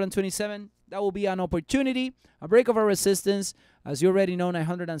 727, that will be an opportunity. A break of a resistance, as you already know,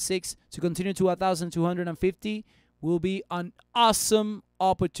 906 to continue to 1,250 will be an awesome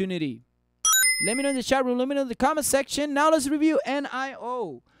opportunity. Let me know in the chat room. Let me know in the comment section. Now let's review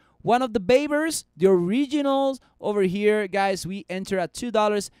NIO. one of the Babers, the originals over here, guys, we enter at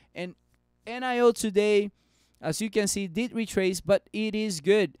 $2. And NIO today, as you can see, did retrace, but it is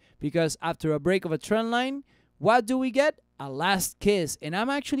good because after a break of a trend line, what do we get? A last kiss. And I'm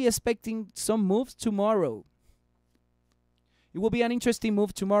actually expecting some moves tomorrow. It will be an interesting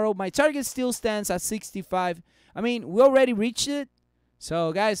move tomorrow. My target still stands at 65. I mean, we already reached it.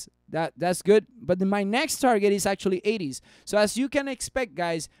 So, guys, that's good. But my next target is actually 80s. So, as you can expect,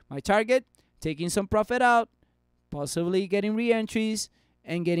 guys, my target, taking some profit out, possibly getting re-entries,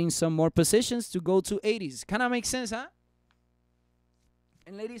 and getting some more positions to go to 80s. Kind of makes sense, huh?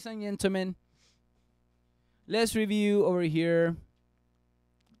 And ladies and gentlemen, let's review over here.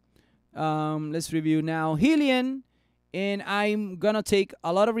 Let's review now HYLN. And I'm going to take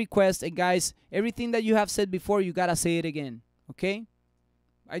a lot of requests. And guys, everything that you have said before, you got to say it again. Okay?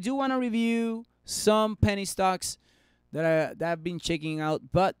 I do want to review some penny stocks that I've been checking out.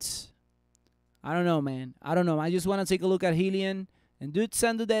 But I don't know, man. I don't know. I just want to take a look at HYLN. And dudes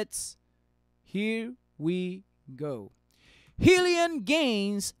and dudettes, here we go. HYLN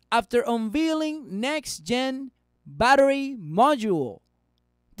gains after unveiling next-gen battery module.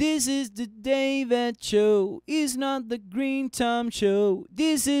 This is the Deived show. It's not the Green Tom show.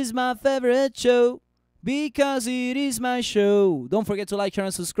 This is my favorite show because it is my show. Don't forget to like, share,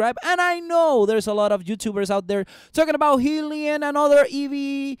 and subscribe. And I know there's a lot of YouTubers out there talking about HYLN and other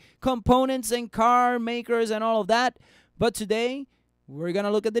EV components and car makers and all of that. But today, we're going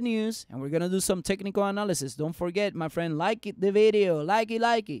to look at the news and we're going to do some technical analysis. Don't forget, my friend, like the video. Like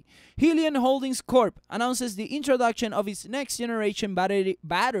it. HYLN Holdings Corp announces the introduction of its next generation battery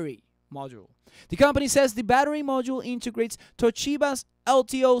module. The company says the battery module integrates Toshiba's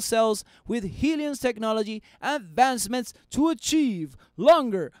LTO cells with HYLN's technology advancements to achieve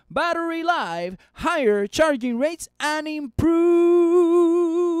longer battery life, higher charging rates, and improve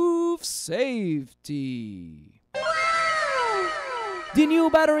safety. The new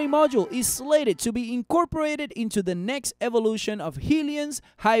battery module is slated to be incorporated into the next evolution of HYLN's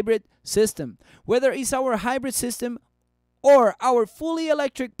hybrid system. Whether it's our hybrid system or our fully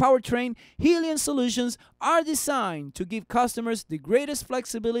electric powertrain, HYLN solutions are designed to give customers the greatest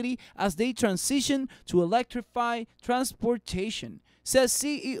flexibility as they transition to electrify transportation, says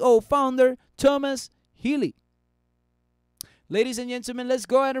CEO founder Thomas Healy. Ladies and gentlemen, let's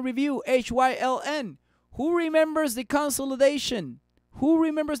go ahead and review HYLN. Who remembers the consolidation? Who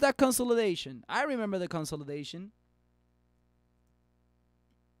remembers that consolidation? I remember the consolidation.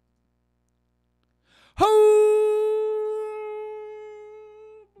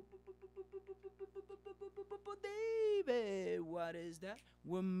 David, what is that?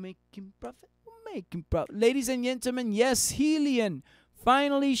 We're making profit. We're making profit. Ladies and gentlemen, yes, HYLN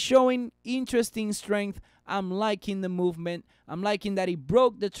finally showing interesting strength. I'm liking the movement. I'm liking that he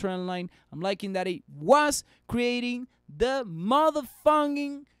broke the trend line. I'm liking that he was creating the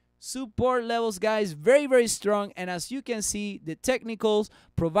motherfucking support levels, guys. Very, very strong. And as you can see, the technicals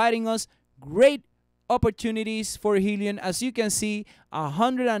providing us great opportunities for HYLN. As you can see,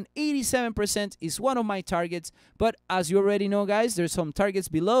 187% is one of my targets. But as you already know, guys, there's some targets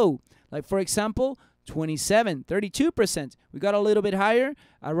below. Like, for example, 27, 32%. We got a little bit higher,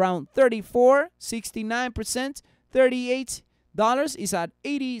 around 34, 69%, $38 is at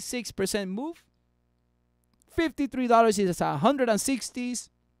 86% move. $53 is at 160s,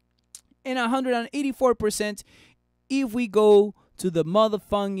 and 184% if we go to the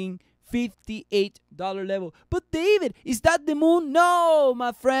motherfucking $58 level. But David, is that the moon? No,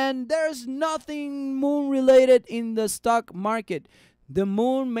 my friend, there's nothing moon related in the stock market. The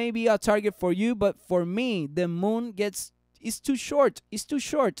moon may be a target for you, but for me, the moon is too short. It's too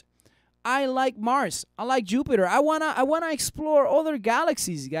short. I like Mars. I like Jupiter. I wanna explore other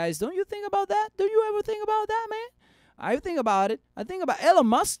galaxies, guys. Don't you think about that? Don't you ever think about that, man? I think about it. I think about Elon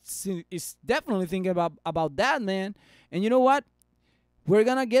Musk is definitely thinking about that, man. And you know what? We're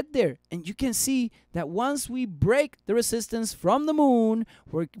gonna get there. And you can see that once we break the resistance from the moon,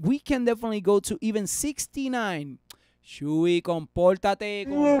 we can definitely go to even 69. Shui, compórtate,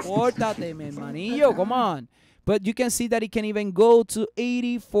 mi hermanillo, come on. But you can see that it can even go to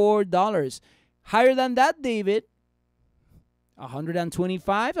 $84. Higher than that, David.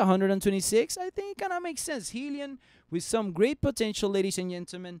 125, 126. I think kind of makes sense. HYLN with some great potential, ladies and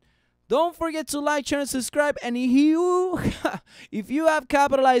gentlemen. Don't forget to like, share, and subscribe. And if you have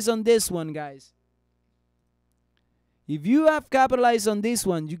capitalized on this one, guys. If you have capitalized on this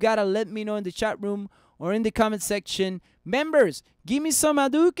one, you got to let me know in the chat room or in the comment section. Members, give me some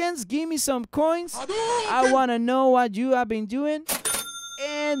Hadoukens, give me some coins. I want to know what you have been doing.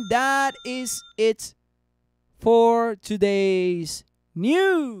 And that is it for today's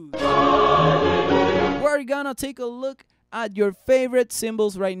news. We're gonna take a look at your favorite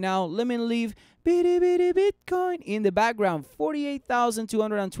symbols right now. Let me leave Bitcoin in the background.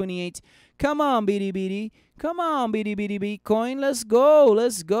 48,228. Come on, BD. Come on, BD Bitcoin. Let's go.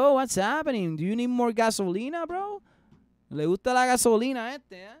 Let's go. What's happening? Do you need more gasolina, bro? Le gusta la gasolina eh?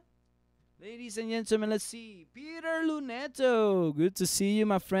 Ladies and gentlemen, let's see. Peter Lunetto. Good to see you,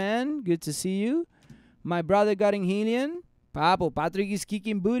 my friend. Good to see you. My brother got in HYLN. Papo, Patrick is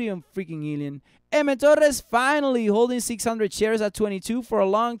kicking booty on freaking HYLN. Eme Torres finally holding 600 shares at 22 for a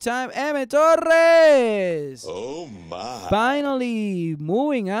long time. Eme Torres! Oh my. Finally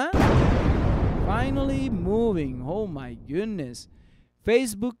moving, huh? Finally moving. Oh my goodness.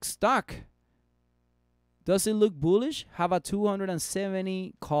 Facebook stock. Does it look bullish? Have a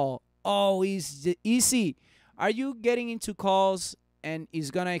 270 call. Oh, it's easy. Are you getting into calls and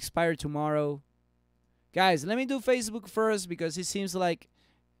it's gonna expire tomorrow? Guys, let me do Facebook first because it seems like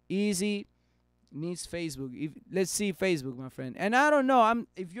easy. Needs Facebook. Let's see Facebook, my friend. And I don't know.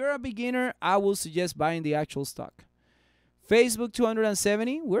 If you're a beginner, I will suggest buying the actual stock. Facebook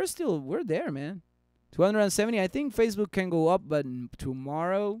 270. We're there, man. 270. I think Facebook can go up, but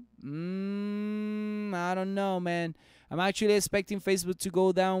tomorrow, I don't know, man. I'm actually expecting Facebook to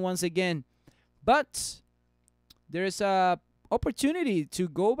go down once again, but there's a opportunity to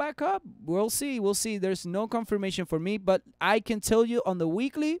go back up. We'll see. There's no confirmation for me, but I can tell you on the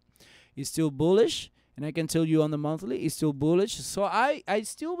weekly it's still bullish, and I can tell you on the monthly it's still bullish. So I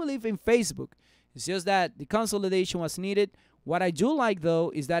still believe in Facebook. It's just that the consolidation was needed. What I do like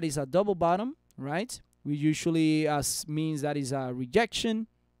though is that it's a double bottom, right? We usually means that is a rejection.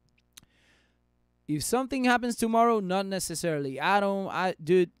 If something happens tomorrow, not necessarily.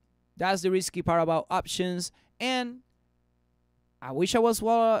 Dude, that's the risky part about options. And I wish I was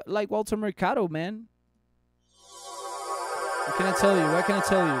like Walter Mercado, man. What can I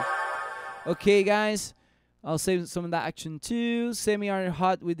tell you? Okay, guys. I'll save some of that action too. Semi are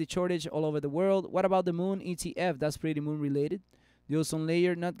hot with the shortage all over the world. What about the moon ETF? That's pretty moon related. The ozone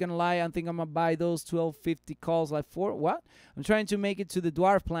layer, not gonna lie, I think I'm gonna buy those 1250 calls like for what? I'm trying to make it to the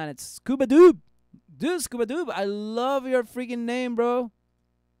dwarf planets. Scuba Doob! Dude, Scuba Doob, I love your freaking name, bro.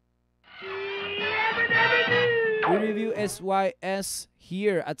 We review SYS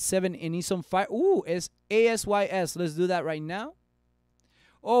here at 7 and he's on fire. Ooh, it's ASYS. Let's do that right now.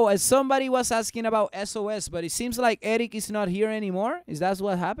 Oh, as somebody was asking about SOS, but it seems like Eric is not here anymore. Is that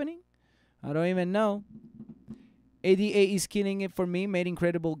what's happening? I don't even know. ADA is killing it for me. Made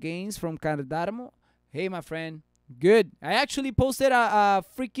incredible gains from Cardamo. Hey, my friend. Good. I actually posted a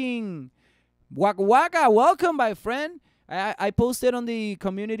freaking Waka Waka. Welcome, my friend. I posted on the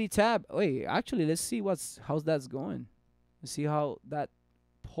community tab. Wait, actually, let's see how's that's going. Let's see how that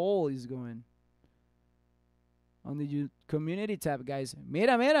poll is going. On the community tab, guys.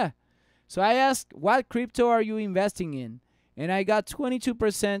 Mira. So I asked, what crypto are you investing in? And I got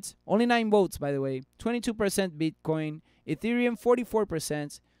 22%, only 9 votes, by the way. 22% Bitcoin, Ethereum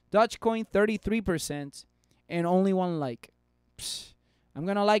 44%, Dogecoin 33%, and only 1 like. Psh, I'm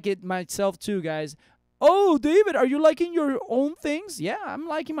going to like it myself too, guys. Oh, David, are you liking your own things? Yeah, I'm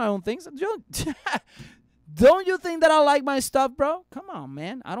liking my own things. Don't you think that I like my stuff, bro? Come on,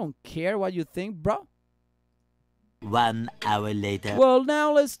 man. I don't care what you think, bro. 1 hour later. Well,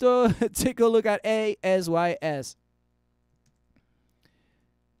 now let's take a look at ASYS.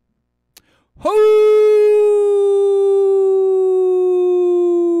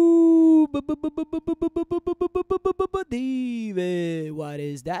 David, what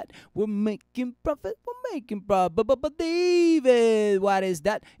is that? We're making profit. David, what is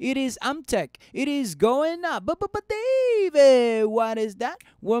that? It is Amtech. It is going up. David, what is that?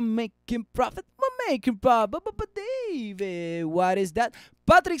 We're making profit. David, what is that?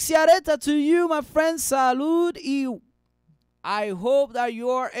 Patrick Ciareta to you, my friend. Salud y I hope that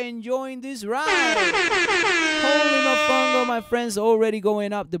you're enjoying this ride. Holy mofongo, my friends, already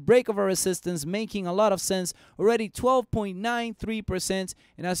going up. The break of our resistance making a lot of sense. Already 12.93%.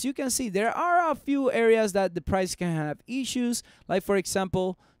 And as you can see, there are a few areas that the price can have issues. Like, for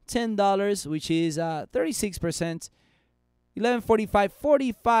example, $10, which is 36%. $11.45,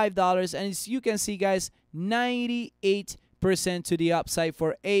 $45. And as you can see, guys, 98% to the upside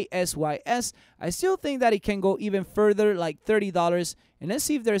for ASYS. I still think that it can go even further, like $30. And let's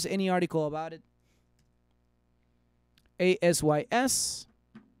see if there's any article about it. ASYS.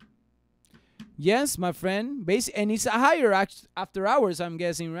 Yes, my friend. And it's a higher after hours, I'm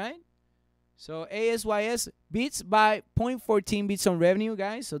guessing, right? So ASYS beats by 0.14 beats on revenue,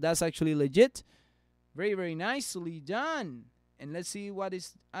 guys. So that's actually legit. Very, very nicely done. And let's see what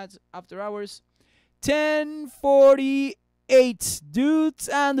is at after hours. 10:40 8. Dudes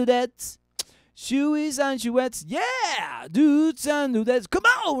and dudettes. Shoeies and shoeettes. Yeah. Dudes and dudettes. Come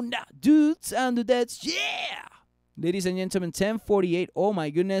on now. Dudes and dudettes. Yeah. Ladies and gentlemen, 1048. Oh my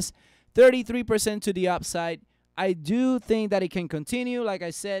goodness. 33% to the upside. I do think that it can continue. Like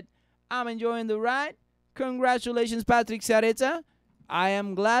I said, I'm enjoying the ride. Congratulations, Patrick Sareta. I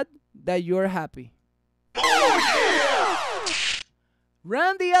am glad that you're happy. Oh, yeah!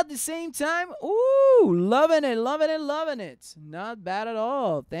 Randy at the same time. Ooh, loving it, loving it, loving it. Not bad at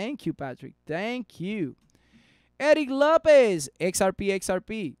all. Thank you, Patrick. Thank you. Eric Lopez. XRP,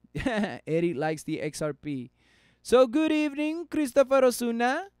 XRP. Eric likes the XRP. So good evening, Christopher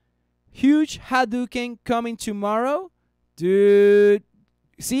Osuna. Huge Hadouken coming tomorrow. Dude.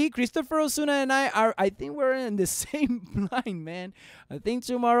 See, Christopher Osuna and I think we're in the same line, man. I think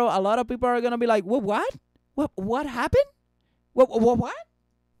tomorrow a lot of people are going to be like, what? What happened? What?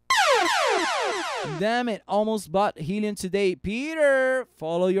 Damn it, almost bought helium today. Peter,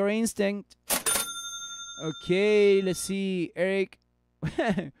 follow your instinct. Okay, let's see. Eric.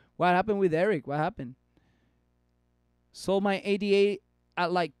 What happened with Eric? What happened? Sold my 88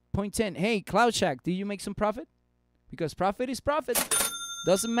 at like 0.10. Hey, Cloud Shack, did you make some profit? Because profit is profit.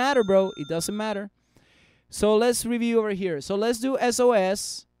 Doesn't matter, bro. It doesn't matter. So let's review over here. So let's do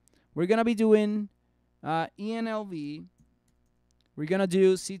SOS. We're going to be doing ENLV. We're going to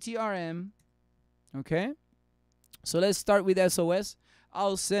do CTRM. Okay. So let's start with SOS.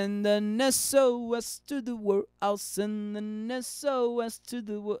 I'll send an SOS to the world. I'll send an SOS to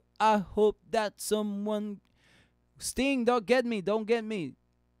the world. I hope that someone... Sting, don't get me. Don't get me.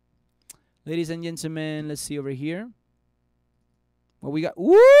 Ladies and gentlemen, let's see over here. What we got?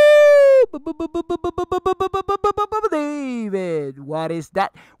 Woo! David, what is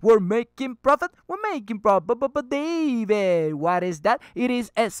that? We're making profit. We're making profit. David, what is that? It is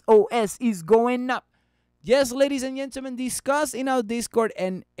SOS is going up. Yes, ladies and gentlemen, discuss in our Discord.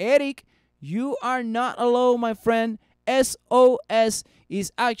 And Eric, you are not alone, my friend. SOS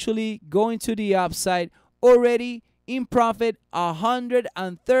is actually going to the upside already in profit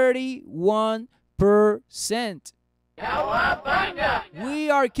 131%. We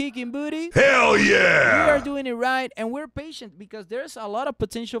are kicking booty. Hell yeah! We are doing it right, and we're patient because there's a lot of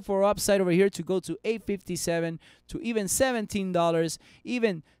potential for upside over here to go to $8.57 to even $17,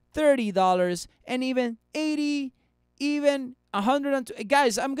 even $30, and even $80, even $100.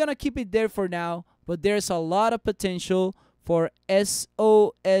 Guys, I'm gonna keep it there for now, but there's a lot of potential for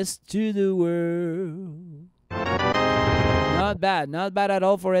SOS to the world. Not bad at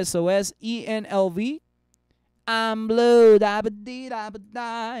all for SOS. ENLV. I'm blue, da ba dee da ba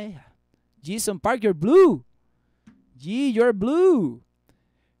die. Jason Park, you're blue. Gee, you're blue.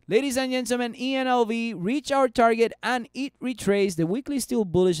 Ladies and gentlemen, ENLV reach our target and it retraced. The weekly still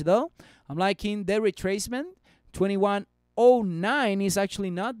bullish though. I'm liking the retracement. 2109 is actually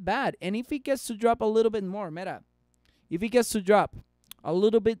not bad. And if it gets to drop a little bit more, Meta, if it gets to drop a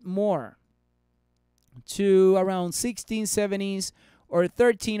little bit more to around 1670s or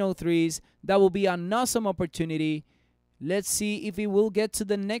 1303s, that will be an awesome opportunity. Let's see if it will get to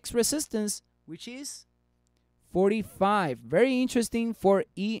the next resistance, which is 45. Very interesting for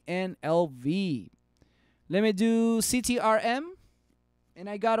ENLV. Let me do CTRM. And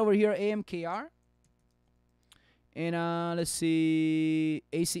I got over here AMKR. And let's see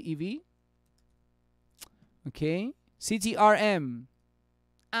ACEV. Okay. CTRM.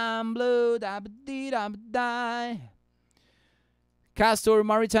 I'm blue, da ba dee da ba die. Castor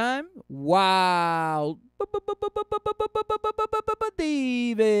Maritime. Wow.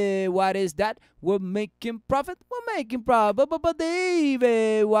 David, what is that? We're making profit. We're making profit.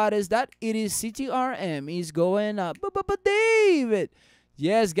 David, what is that? It is CTRM. Is going up. David.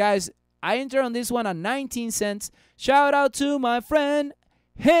 Yes, guys. I enter on this one at 19 cents. Shout out to my friend.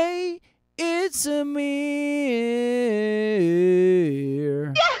 Hey, it's Amir.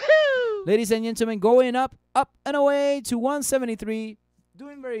 Ladies and gentlemen, going up and away to 173.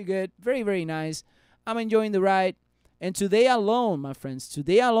 Doing very good. Very, very nice. I'm enjoying the ride. And today alone, my friends,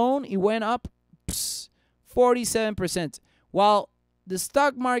 today alone, it went up 47%. While the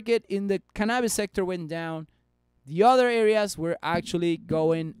stock market in the cannabis sector went down, the other areas were actually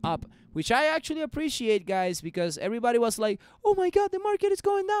going up, which I actually appreciate, guys, because everybody was like, oh my God, the market is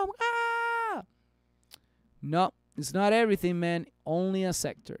going down. Ah! No, it's not everything, man. Only a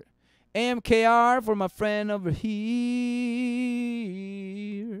sector. AMKR for my friend over here.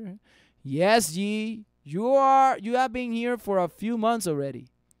 Yes, G. You have been here for a few months already.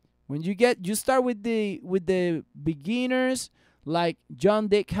 When you start with the beginners like John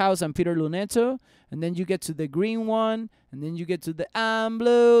Dickhouse and Peter Lunetto, and then you get to the green one, and then you get to the I'm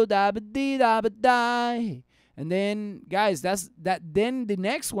blue, da ba dee da ba die, And then, guys, then the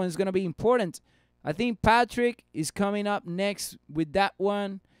next one is going to be important. I think Patrick is coming up next with that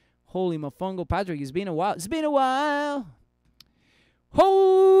one. Holy mofongo, Patrick, it's been a while. It's been a while.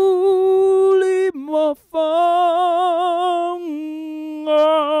 Holy mofongo.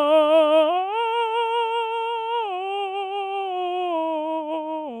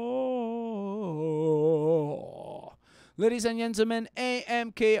 Ladies and gentlemen,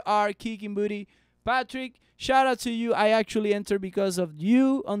 AMKR kicking booty. Patrick, shout out to you. I actually entered because of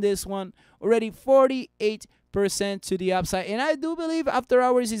you on this one. Already 48% to the upside. And I do believe after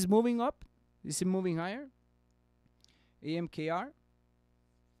hours is moving up. Is it moving higher? AMKR.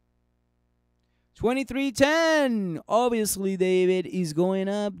 2310. Obviously, David is going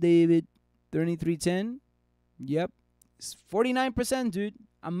up. David, 2310. Yep. It's 49%, dude.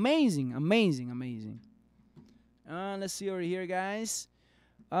 Amazing, amazing, amazing. Let's see over here, guys.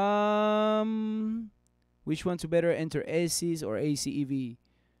 Which one to better enter, ACs or ACEV?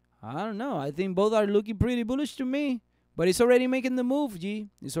 I don't know. I think both are looking pretty bullish to me. But it's already making the move, G.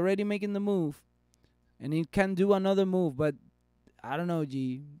 It's already making the move. And it can do another move, but I don't know,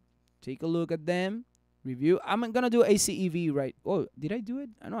 G. Take a look at them. Review. I'm going to do ACEV, right? Oh, did I do it?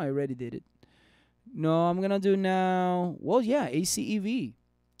 I know I already did it. No, I'm going to do now. Well, yeah, ACEV.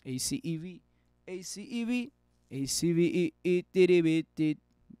 ACEV. ACEV. ACV,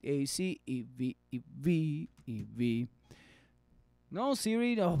 ACEV. No,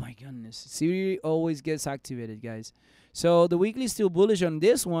 Siri. Oh my goodness. Siri always gets activated, guys. So the weekly is still bullish on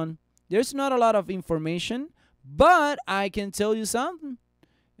this one. There's not a lot of information, but I can tell you something.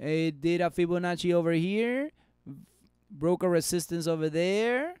 It did a Fibonacci over here. Broke a resistance over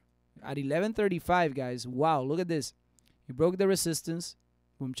there at 1135, guys. Wow, look at this. It broke the resistance.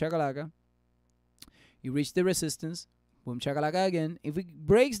 Boom, chakalaka. It reached the resistance. Boom, chakalaka again. If it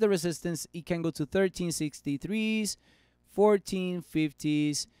breaks the resistance, it can go to 1363s,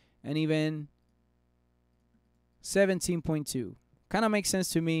 1450s, and even 17.2. Kind of makes sense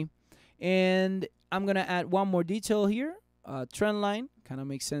to me. And I'm going to add one more detail here. Trend line. Kind of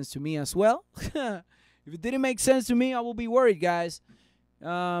makes sense to me as well. If it didn't make sense to me, I will be worried, guys.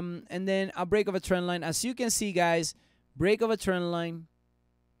 And then a break of a trend line. As you can see, guys, break of a trend line.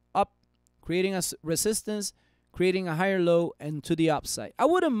 Creating a resistance, creating a higher low, and to the upside. I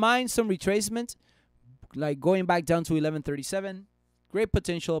wouldn't mind some retracement, like going back down to 1137. Great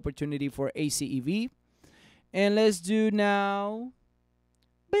potential opportunity for ACEV. And let's do now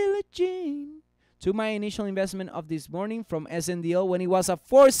Billie Jean. To my initial investment of this morning from SNDL when it was at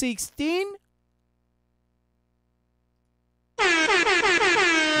 416.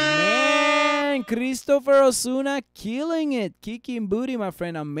 Christopher Osuna killing it. Kicking booty, my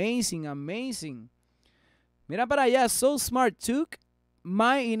friend. Amazing, amazing. Mira para allá. So smart. Took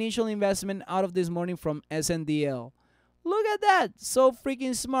my initial investment out of this morning from SNDL. Look at that. So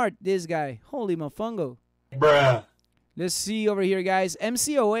freaking smart, this guy. Holy mofongo. Bruh. Let's see over here, guys.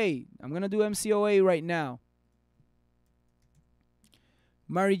 MCOA. I'm going to do MCOA right now.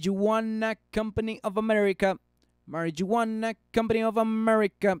 Marijuana Company of America. Marijuana Company of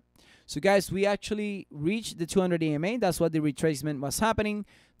America. So, guys, we actually reached the 200 EMA. That's what the retracement was happening.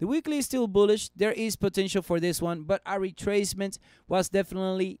 The weekly is still bullish. There is potential for this one, but a retracement was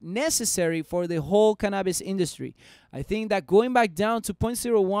definitely necessary for the whole cannabis industry. I think that going back down to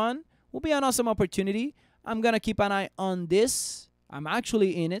 0.01 will be an awesome opportunity. I'm going to keep an eye on this. I'm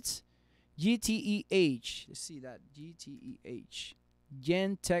actually in it. GTEH. Let's see that. GTEH.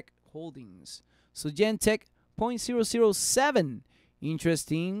 Gentech Holdings. So, Gentech 0.007.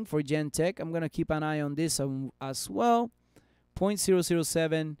 Interesting for Gentech. I'm going to keep an eye on this as well.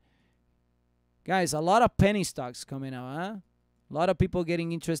 0.007. Guys, a lot of penny stocks coming out, huh? A lot of people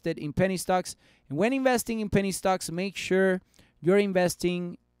getting interested in penny stocks. And when investing in penny stocks, make sure you're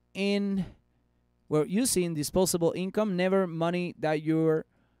investing in, well, using disposable income, never money that you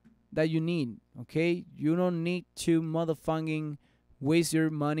need, okay? You don't need to motherfucking waste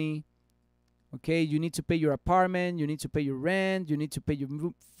your money. Okay, you need to pay your apartment, you need to pay your rent, you need to pay your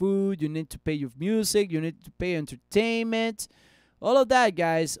food, you need to pay your music, you need to pay entertainment. All of that,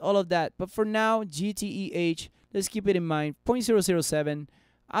 guys, all of that. But for now, GTEH, let's keep it in mind. 0.007.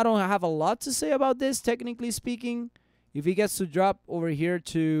 I don't have a lot to say about this, technically speaking. If it gets to drop over here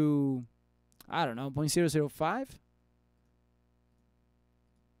to, I don't know, 0.005.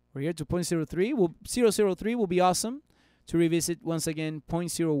 We're here to 0.03. 0.03 will be awesome to revisit once again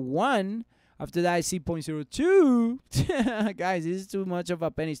 0.01. After that, I see 0.02. Guys, this is too much of a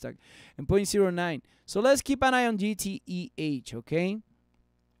penny stock. And 0.09. So let's keep an eye on GTEH, okay?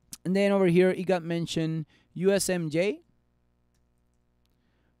 And then over here, it got mentioned USMJ.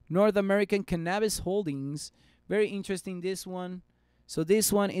 North American Cannabis Holdings. Very interesting, this one. So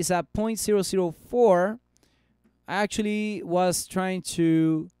this one is at 0.004. I actually was trying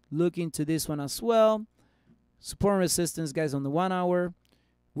to look into this one as well. Support and resistance, guys, on the 1 hour.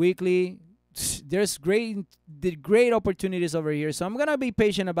 Weekly, there's great opportunities over here. So I'm going to be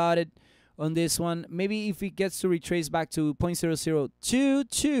patient about it on this one. Maybe if it gets to retrace back to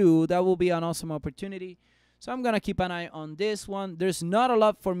 0.0022, that will be an awesome opportunity. So I'm going to keep an eye on this one. There's not a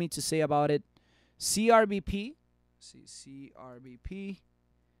lot for me to say about it. CRBP. CRBP.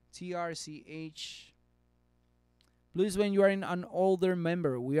 TRCH. Please, when you are an older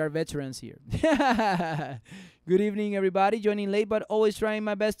member, we are veterans here. Good evening, everybody. Joining late, but always trying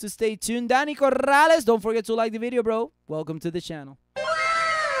my best to stay tuned. Danny Corrales, don't forget to like the video, bro. Welcome to the channel.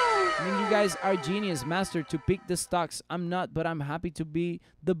 I mean, you guys are genius, master to pick the stocks. I'm not, but I'm happy to be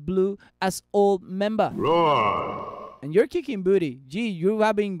the blue as old member. Roar. And you're kicking booty. Gee, you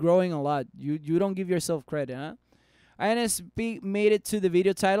have been growing a lot. You don't give yourself credit, huh? INXP made it to the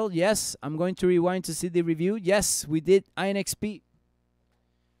video title. Yes, I'm going to rewind to see the review. Yes, we did INXP.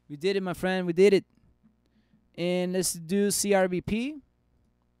 We did it, my friend. We did it. And let's do CRBP.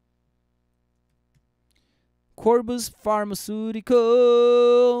 Corbus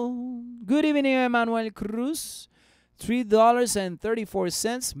Pharmaceutical. Good evening, Emmanuel Cruz.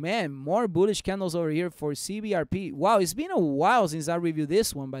 $3.34. Man, more bullish candles over here for CBRP. Wow, it's been a while since I reviewed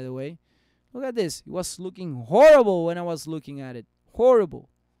this one, by the way. Look at this. It was looking horrible when I was looking at it. Horrible.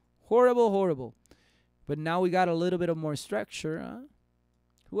 Horrible, horrible. But now we got a little bit of more structure. Huh?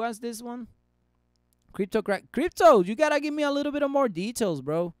 Who has this one? Crypto Crack. Crypto, you got to give me a little bit of more details,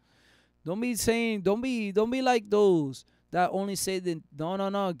 bro. Don't be saying, don't be like those that only say that,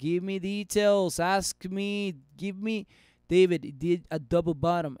 no. Give me details. Ask me. Give me. David did a double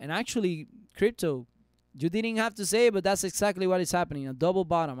bottom. And actually, Crypto, you didn't have to say it, but that's exactly what is happening. A double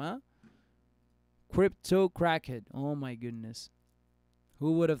bottom, huh? Crypto crackhead. Oh my goodness.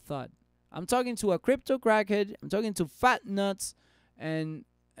 Who would have thought? I'm talking to a crypto crackhead. I'm talking to Fat Nuts and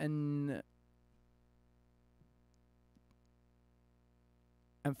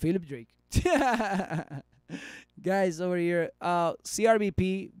Philip Drake. Guys over here,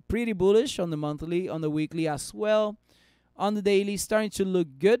 CRBP pretty bullish on the monthly, on the weekly as well. On the daily, starting to look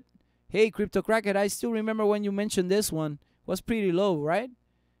good. Hey, crypto crackhead, I still remember when you mentioned this one. Was pretty low, right?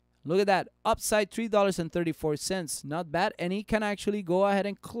 Look at that. Upside $3.34. Not bad. And he can actually go ahead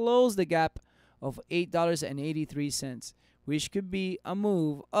and close the gap of $8.83, which could be a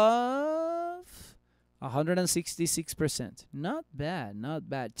move of 166%. Not bad. Not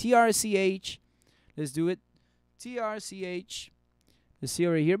bad. TRCH. Let's do it. TRCH. Let's see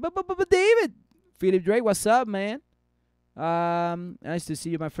over here. But David. Philip Drake, what's up, man? Nice to see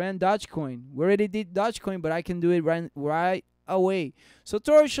you, my friend. Dogecoin. We already did Dogecoin, but I can do it right away. So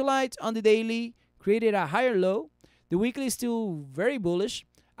Torchlight on the daily created a higher low. The weekly is still very bullish.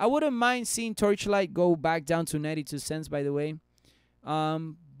 I wouldn't mind seeing Torchlight go back down to 92 cents, by the way.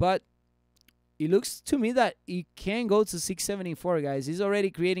 But it looks to me that it can go to 674, guys. It's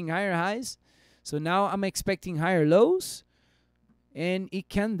already creating higher highs. So now I'm expecting higher lows. And it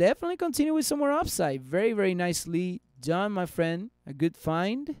can definitely continue with some more upside. Very, very nicely done, my friend. A good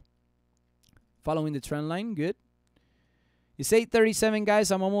find. Following the trend line. Good. It's 8:37,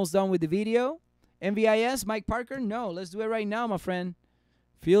 guys. I'm almost done with the video. MVIS, Mike Parker? No, let's do it right now, my friend.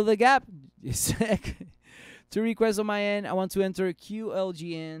 Feel the gap. Two requests on my end. I want to enter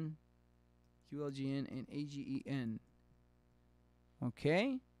QLGN and AGEN.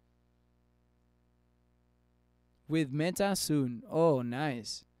 Okay. With Meta soon. Oh,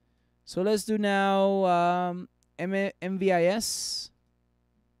 nice. So let's do now MVIS.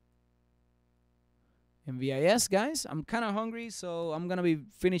 MVIS, guys. I'm kind of hungry, so I'm going to be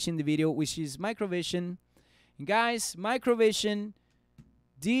finishing the video, which is Microvision. And guys, Microvision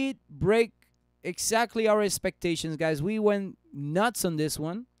did break exactly our expectations, guys. We went nuts on this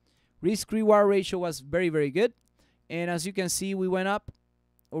one. Risk-reward ratio was very, very good. And as you can see, we went up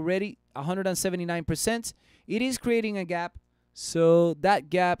already 179%. It is creating a gap, so that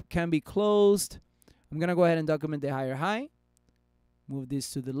gap can be closed. I'm going to go ahead and document the higher high. Move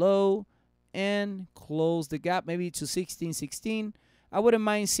this to the low. And close the gap maybe to 1616. I wouldn't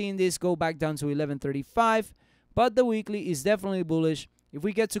mind seeing this go back down to 1135, but the weekly is definitely bullish. If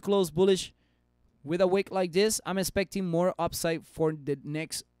we get to close bullish with a wick like this, I'm expecting more upside for the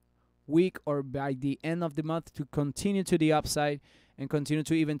next week or by the end of the month to continue to the upside and continue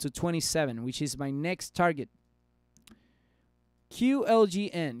to even to 27, which is my next target.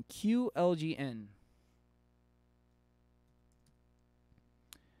 QLGN.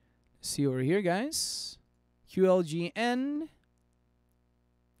 See over here, guys. QLGN.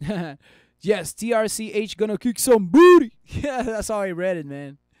 Yes, TRCH gonna kick some booty. Yeah, that's how I read it,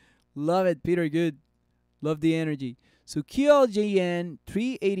 man. Love it, Peter. Good. Love the energy. So QLGN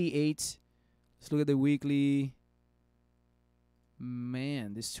 388. Let's look at the weekly.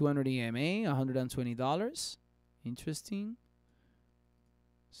 Man, this 200 EMA, $120. Interesting.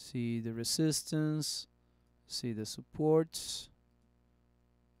 See the resistance. See the supports.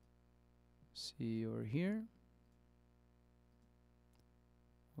 See over here.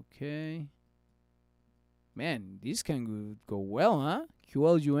 Okay. Man, this can go well, huh?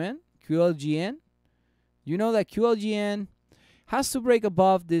 QLGN. You know that QLGN has to break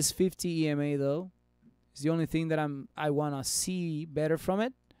above this 50 EMA though. It's the only thing that I want to see better from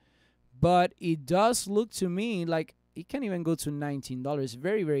it. But it does look to me like it can even go to $19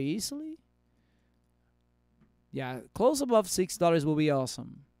 very, very easily. Yeah, close above $6 will be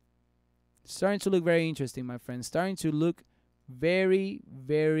awesome. Starting to look very interesting, my friends. Starting to look very,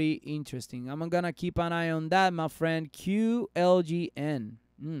 very interesting. I'm going to keep an eye on that, my friend. QLGN.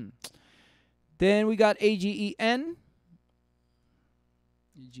 Then we got AGEN.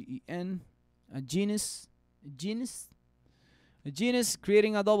 A genus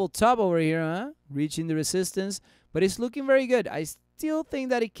creating a double top over here, huh? Reaching the resistance, but it's looking very good. I still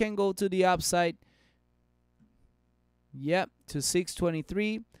think that it can go to the upside. Yep, to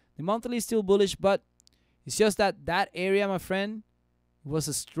 623. The monthly is still bullish, but it's just that area, my friend, was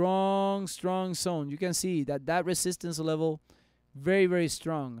a strong zone. You can see that resistance level, very, very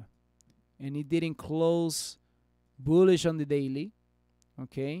strong, and it didn't close bullish on the daily.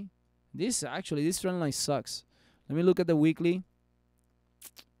 Okay. This trend line sucks. Let me look at the weekly.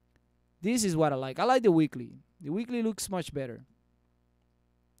 This is what I like. I like the weekly. The weekly looks much better.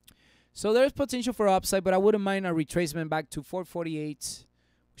 So there's potential for upside, but I wouldn't mind a retracement back to 448,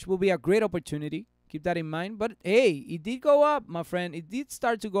 which will be a great opportunity. Keep that in mind. But hey, it did go up, my friend. It did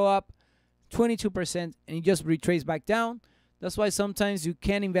start to go up 22%, and it just retraced back down. That's why sometimes you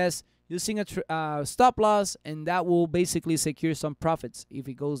can invest using a stop loss, and that will basically secure some profits if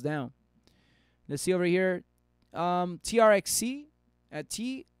it goes down. Let's see over here. TRXC at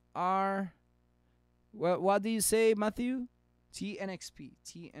TR. What do you say, Matthew? TNXP.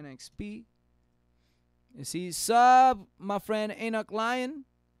 You see, sub, my friend Enoch Lion.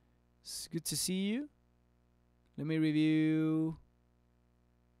 It's good to see you. Let me review.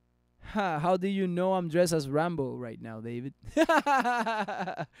 How do you know I'm dressed as Rambo right now, David?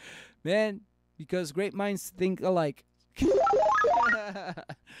 Man, because great minds think alike.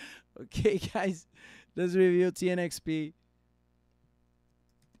 Okay, guys, let's review TNXP.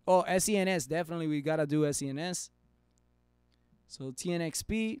 Oh, SENS, definitely we gotta do SENS. So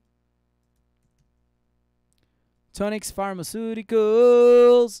TNXP, Tonix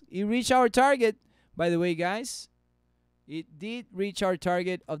Pharmaceuticals. It reached our target, by the way, guys. It did reach our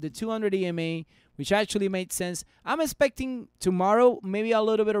target of the 200 EMA, which actually made sense. I'm expecting tomorrow maybe a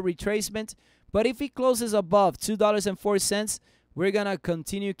little bit of retracement, but if it closes above $2.04, we're going to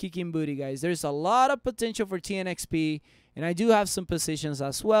continue kicking booty, guys. There's a lot of potential for TNXP, and I do have some positions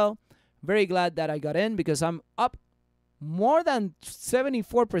as well. Very glad that I got in because I'm up more than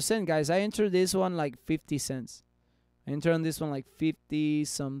 74%, guys. I entered this one like 50 cents. I entered on this one like 50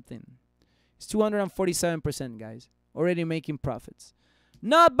 something. It's 247%, guys. Already making profits.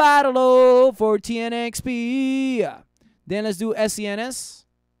 Not bad low for TNXP. Then let's do SENS.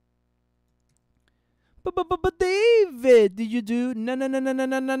 But David, did you do none of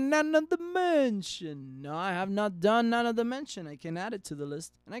the mention? No, I have not done none of the mention. I can add it to the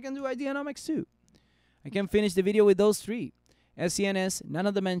list, and I can do Ideanomics too. I can finish the video with those three: SENS, none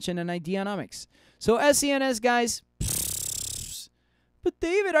of the mention, and Ideanomics. So SENS, guys. But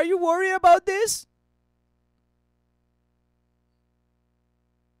David, are you worried about this?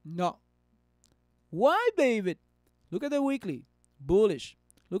 No. Why, David? Look at the weekly, bullish.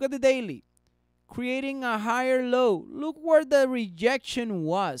 Look at the daily, creating a higher low. Look where the rejection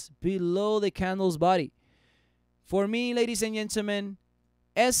was, below the candle's body. For me, ladies and gentlemen,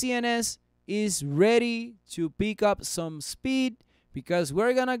 SENS is ready to pick up some speed because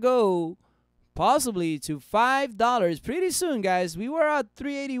we're gonna go possibly to $5 pretty soon, guys. We were at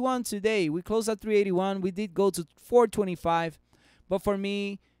 381 today. We closed at 381. We did go to 425, but for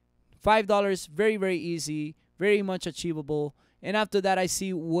me, $5 very, very easy, very much achievable. And after that, I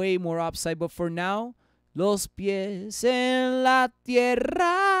see way more upside. But for now, los pies en la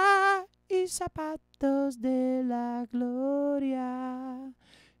tierra y zapatos de la gloria.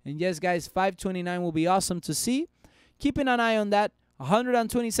 And yes, guys, 529 will be awesome to see. Keeping an eye on that.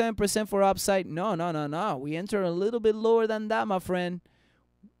 127% for upside. No. We enter a little bit lower than that, my friend.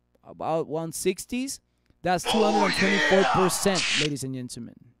 About 160s. That's 224%, ladies and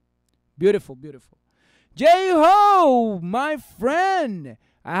gentlemen. Beautiful, beautiful. J-Ho, my friend.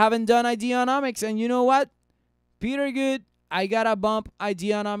 I haven't done Ideonomics, and you know what? Peter Good, I gotta bump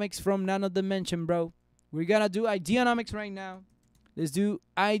Ideonomics from Nano Dimension, bro. We're gonna do Ideonomics right now. Let's do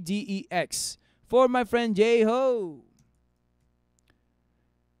IDEX for my friend J-Ho.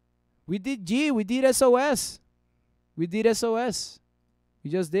 We did G, we did SOS. We did SOS. We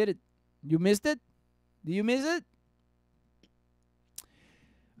just did it. You missed it? Did you miss it?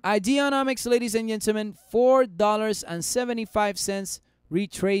 Ideonomics, ladies and gentlemen, $4.75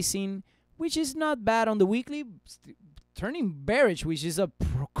 retracing, which is not bad on the weekly. Turning bearish, which is a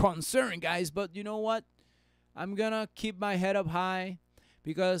concern, guys. But you know what? I'm going to keep my head up high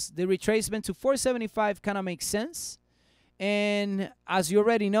because the retracement to 475 kind of makes sense. And as you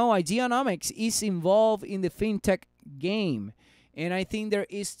already know, Ideonomics is involved in the fintech game. And I think there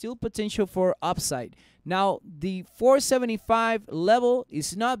is still potential for upside. Now, the 475 level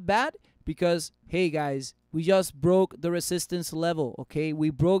is not bad because, hey, guys, we just broke the resistance level, okay?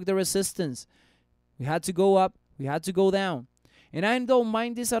 We broke the resistance. We had to go up. We had to go down. And I don't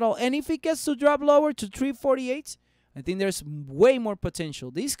mind this at all. And if it gets to drop lower to 348, I think there's way more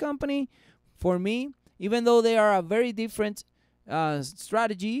potential. This company, for me, even though they are a very different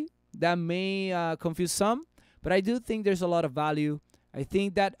strategy that may confuse some, but I do think there's a lot of value. I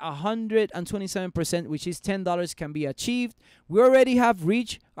think that 127%, which is $10, can be achieved. We already have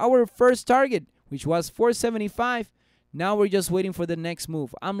reached our first target, which was 475. Now we're just waiting for the next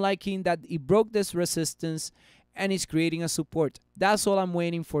move. I'm liking that it broke this resistance and it's creating a support. That's all I'm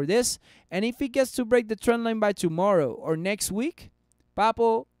waiting for this. And if it gets to break the trend line by tomorrow or next week,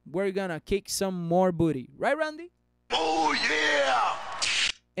 Papo, we're gonna kick some more booty. Right, Randy? Oh, yeah!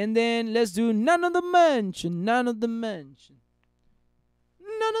 And then let's do Nano Dimension, Nano Dimension,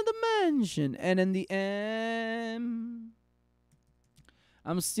 Nano Dimension. And in the end,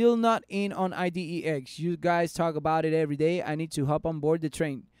 I'm still not in on IDEX. You guys talk about it every day. I need to hop on board the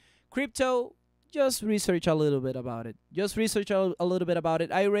train. Crypto, just research a little bit about it. Just research a little bit about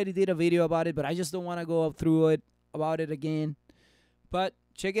it. I already did a video about it, but I just don't want to go up through it about it again. But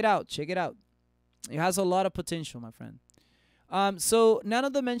check it out. Check it out. It has a lot of potential, my friend. So Nano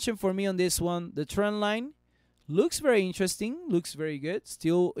Dimension for me on this one, the trend line looks very interesting, looks very good,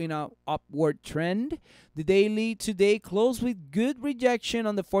 still in a upward trend. The daily today closed with good rejection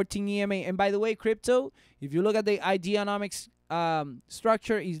on the 14 EMA. And by the way, crypto, if you look at the Ideonomics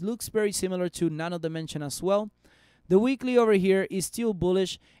structure, it looks very similar to Nano Dimension as well. The weekly over here is still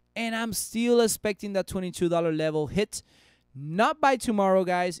bullish, and I'm still expecting that $22 level hit. Not by tomorrow,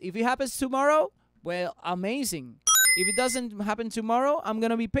 guys. If it happens tomorrow, well, amazing. If it doesn't happen tomorrow, I'm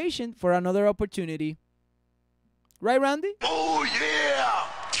going to be patient for another opportunity. Right, Randy? Oh, yeah!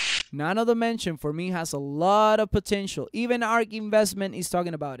 Nano Dimension, for me, has a lot of potential. Even ARK Investment is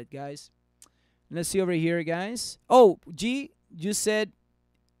talking about it, guys. Let's see over here, guys. Oh, G, you said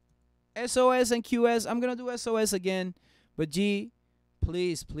SOS and QS. I'm going to do SOS again. But G,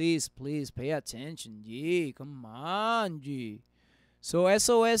 please, please, please pay attention, G. Come on, G. So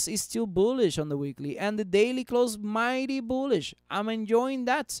SOS is still bullish on the weekly, and the daily close mighty bullish. I'm enjoying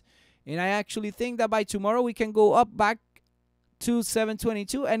that, and I actually think that by tomorrow we can go up back to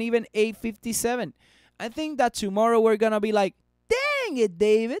 722 and even 857. I think that tomorrow we're gonna be like, dang it,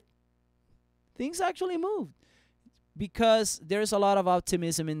 David. Things actually moved because there's a lot of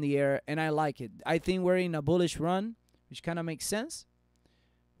optimism in the air, and I like it. I think we're in a bullish run, which kind of makes sense.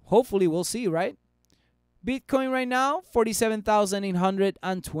 Hopefully, we'll see, right? Bitcoin right now,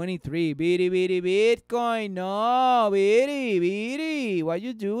 47,823. Bitty, bitty, Bitcoin. No, bitty, bitty. What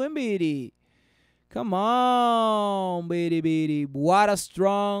you doing, bitty? Come on, bitty, bitty. What a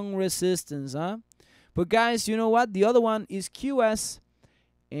strong resistance, huh? But, guys, you know what? The other one is QS.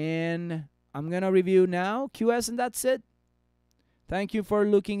 And I'm going to review now QS, and that's it. Thank you for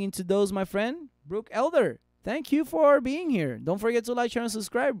looking into those, my friend. Brooke Elder, thank you for being here. Don't forget to like, share, and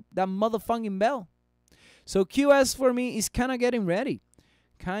subscribe. That motherfucking bell. So QS for me is kind of getting ready.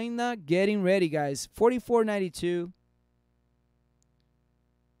 Kind of getting ready, guys. 44.92.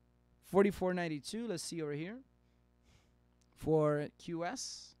 44.92. Let's see over here. For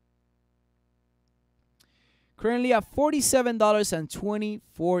QS. Currently at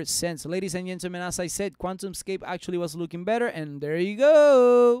 $47.24. Ladies and gentlemen, as I said, QuantumScape actually was looking better. And there you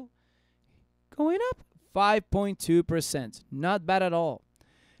go. Going up 5.2%. Not bad at all.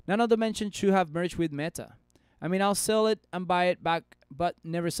 Nano Dimension should have merged with Meta. I mean, I'll sell it and buy it back, but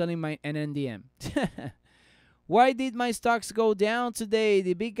never selling my NNDM. Why did my stocks go down today?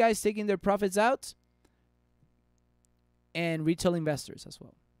 The big guys taking their profits out? And retail investors as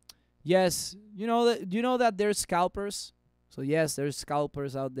well. Yes, you know that there's scalpers. So yes, there's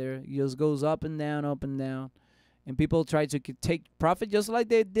scalpers out there. It just goes up and down, up and down. And people try to take profit just like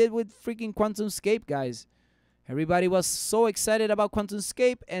they did with freaking QuantumScape, guys. Everybody was so excited about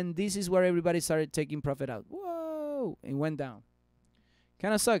QuantumScape, and this is where everybody started taking profit out. Whoa! It went down.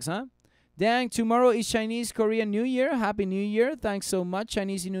 Kind of sucks, huh? Dang, tomorrow is Chinese Korean New Year. Happy New Year. Thanks so much,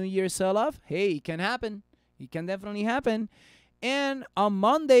 Chinese New Year sell-off. Hey, it can happen. It can definitely happen. And on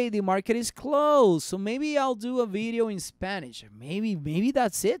Monday, the market is closed. So maybe I'll do a video in Spanish. Maybe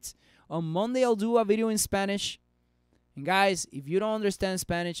that's it. On Monday, I'll do a video in Spanish. And guys, if you don't understand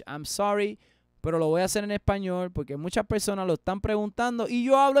Spanish, I'm sorry. Pero lo voy a hacer en español porque muchas personas lo están preguntando. Y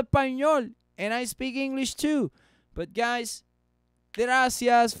yo hablo español. And I speak English too. But guys,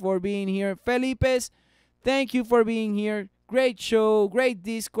 gracias for being here. Felipes, thank you for being here. Great show, great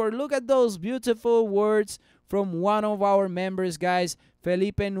Discord. Look at those beautiful words from one of our members, guys.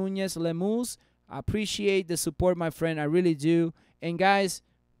 Felipe Núñez Lemus. I appreciate the support, my friend. I really do. And guys,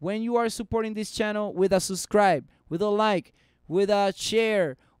 when you are supporting this channel with a subscribe, with a like, with a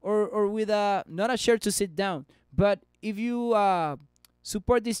share, or with a, not a share to sit down, but if you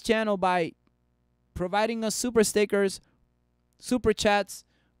support this channel by providing us super stickers, super chats,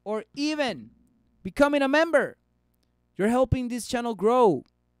 or even becoming a member, you're helping this channel grow.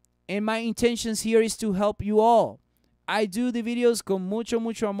 And my intentions here is to help you all. I do the videos con mucho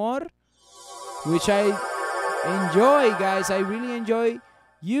amor, which I enjoy, guys. I really enjoy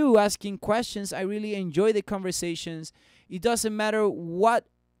you asking questions. I really enjoy the conversations. It doesn't matter what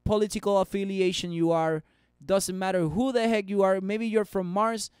political affiliation you are. It doesn't matter who the heck you are. Maybe you're from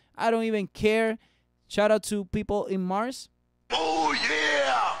Mars. I don't even care. Shout out to people in Mars. Oh,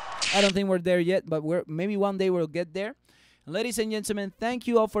 yeah! I don't think we're there yet, but maybe one day we'll get there. Ladies and gentlemen, thank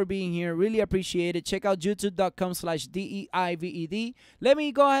you all for being here. Really appreciate it. Check out youtube.com/DEIVED. Let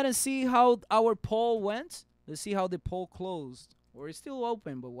me go ahead and see how our poll went. Let's see how the poll closed. Or it's still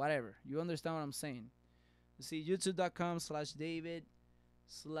open, but whatever. You understand what I'm saying. Let's see,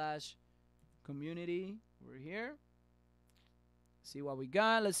 youtube.com/David/community. We're here. See what we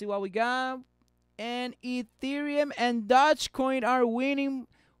got. Let's see what we got. And Ethereum and Dogecoin are winning.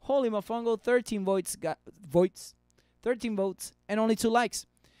 Holy mofongo, 13 votes. 13 votes and only 2 likes.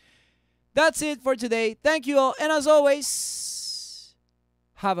 That's it for today. Thank you all. And as always,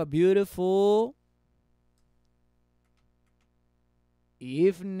 have a beautiful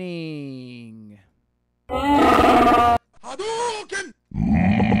evening. Hadouken!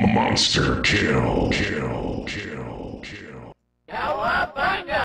 Monster kill.